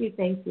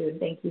 And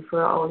thank you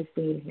for always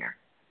being here.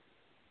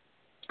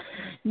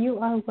 You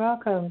are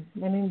welcome.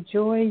 And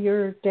enjoy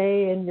your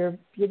day and your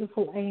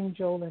beautiful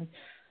angel. And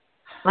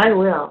I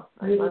will.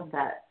 I love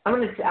that. I'm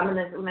gonna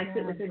when I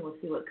sit within, we'll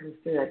see what comes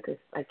through. Because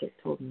I get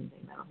told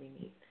anything, that'll be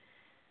neat.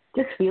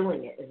 Just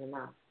feeling it is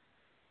enough.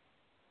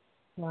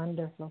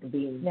 Wonderful.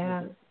 Being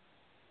yeah.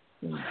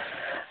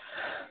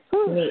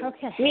 Neat.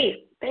 Okay.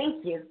 Neat.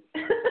 Thank you.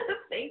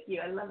 Thank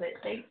you. I love it.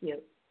 Thank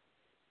you.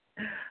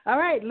 All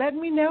right. Let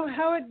me know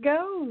how it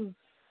goes.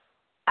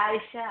 I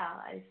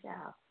shall.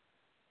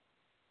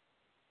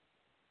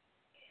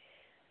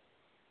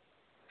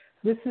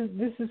 This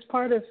is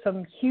part of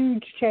some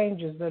huge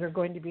changes that are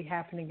going to be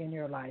happening in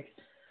your life.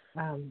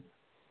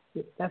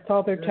 That's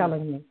all they're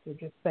telling me. They're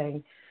just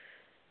saying,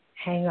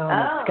 hang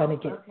on, it's going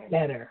to get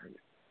better.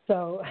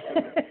 So.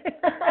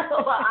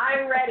 Well,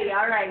 I'm ready.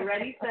 All right,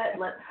 ready, set.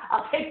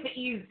 I'll take the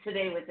ease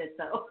today with it,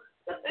 though.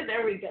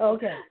 There we go.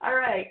 Okay. All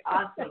right,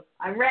 awesome.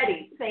 I'm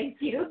ready. Thank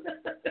you.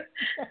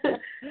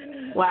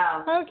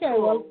 Wow. Okay,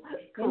 cool.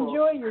 Well,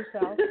 enjoy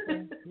yourself.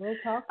 And we'll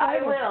talk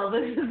later. I will.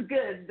 This is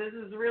good. This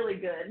is really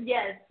good.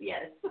 Yes.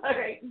 All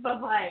right,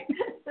 bye-bye.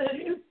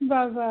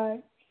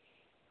 Bye-bye.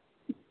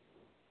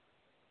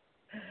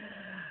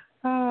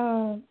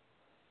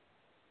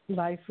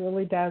 Life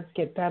really does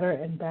get better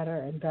and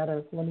better and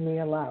better when we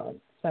allow it.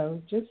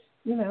 So just,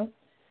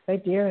 say,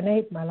 dear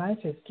innate, my life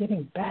is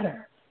getting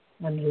better,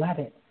 and let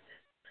it.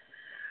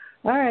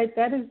 All right,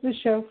 that is the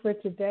show for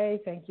today.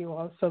 Thank you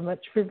all so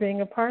much for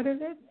being a part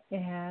of it,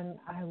 and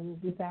I will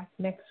be back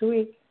next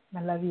week.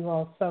 I love you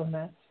all so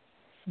much.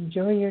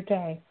 Enjoy your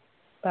day.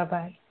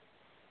 Bye-bye.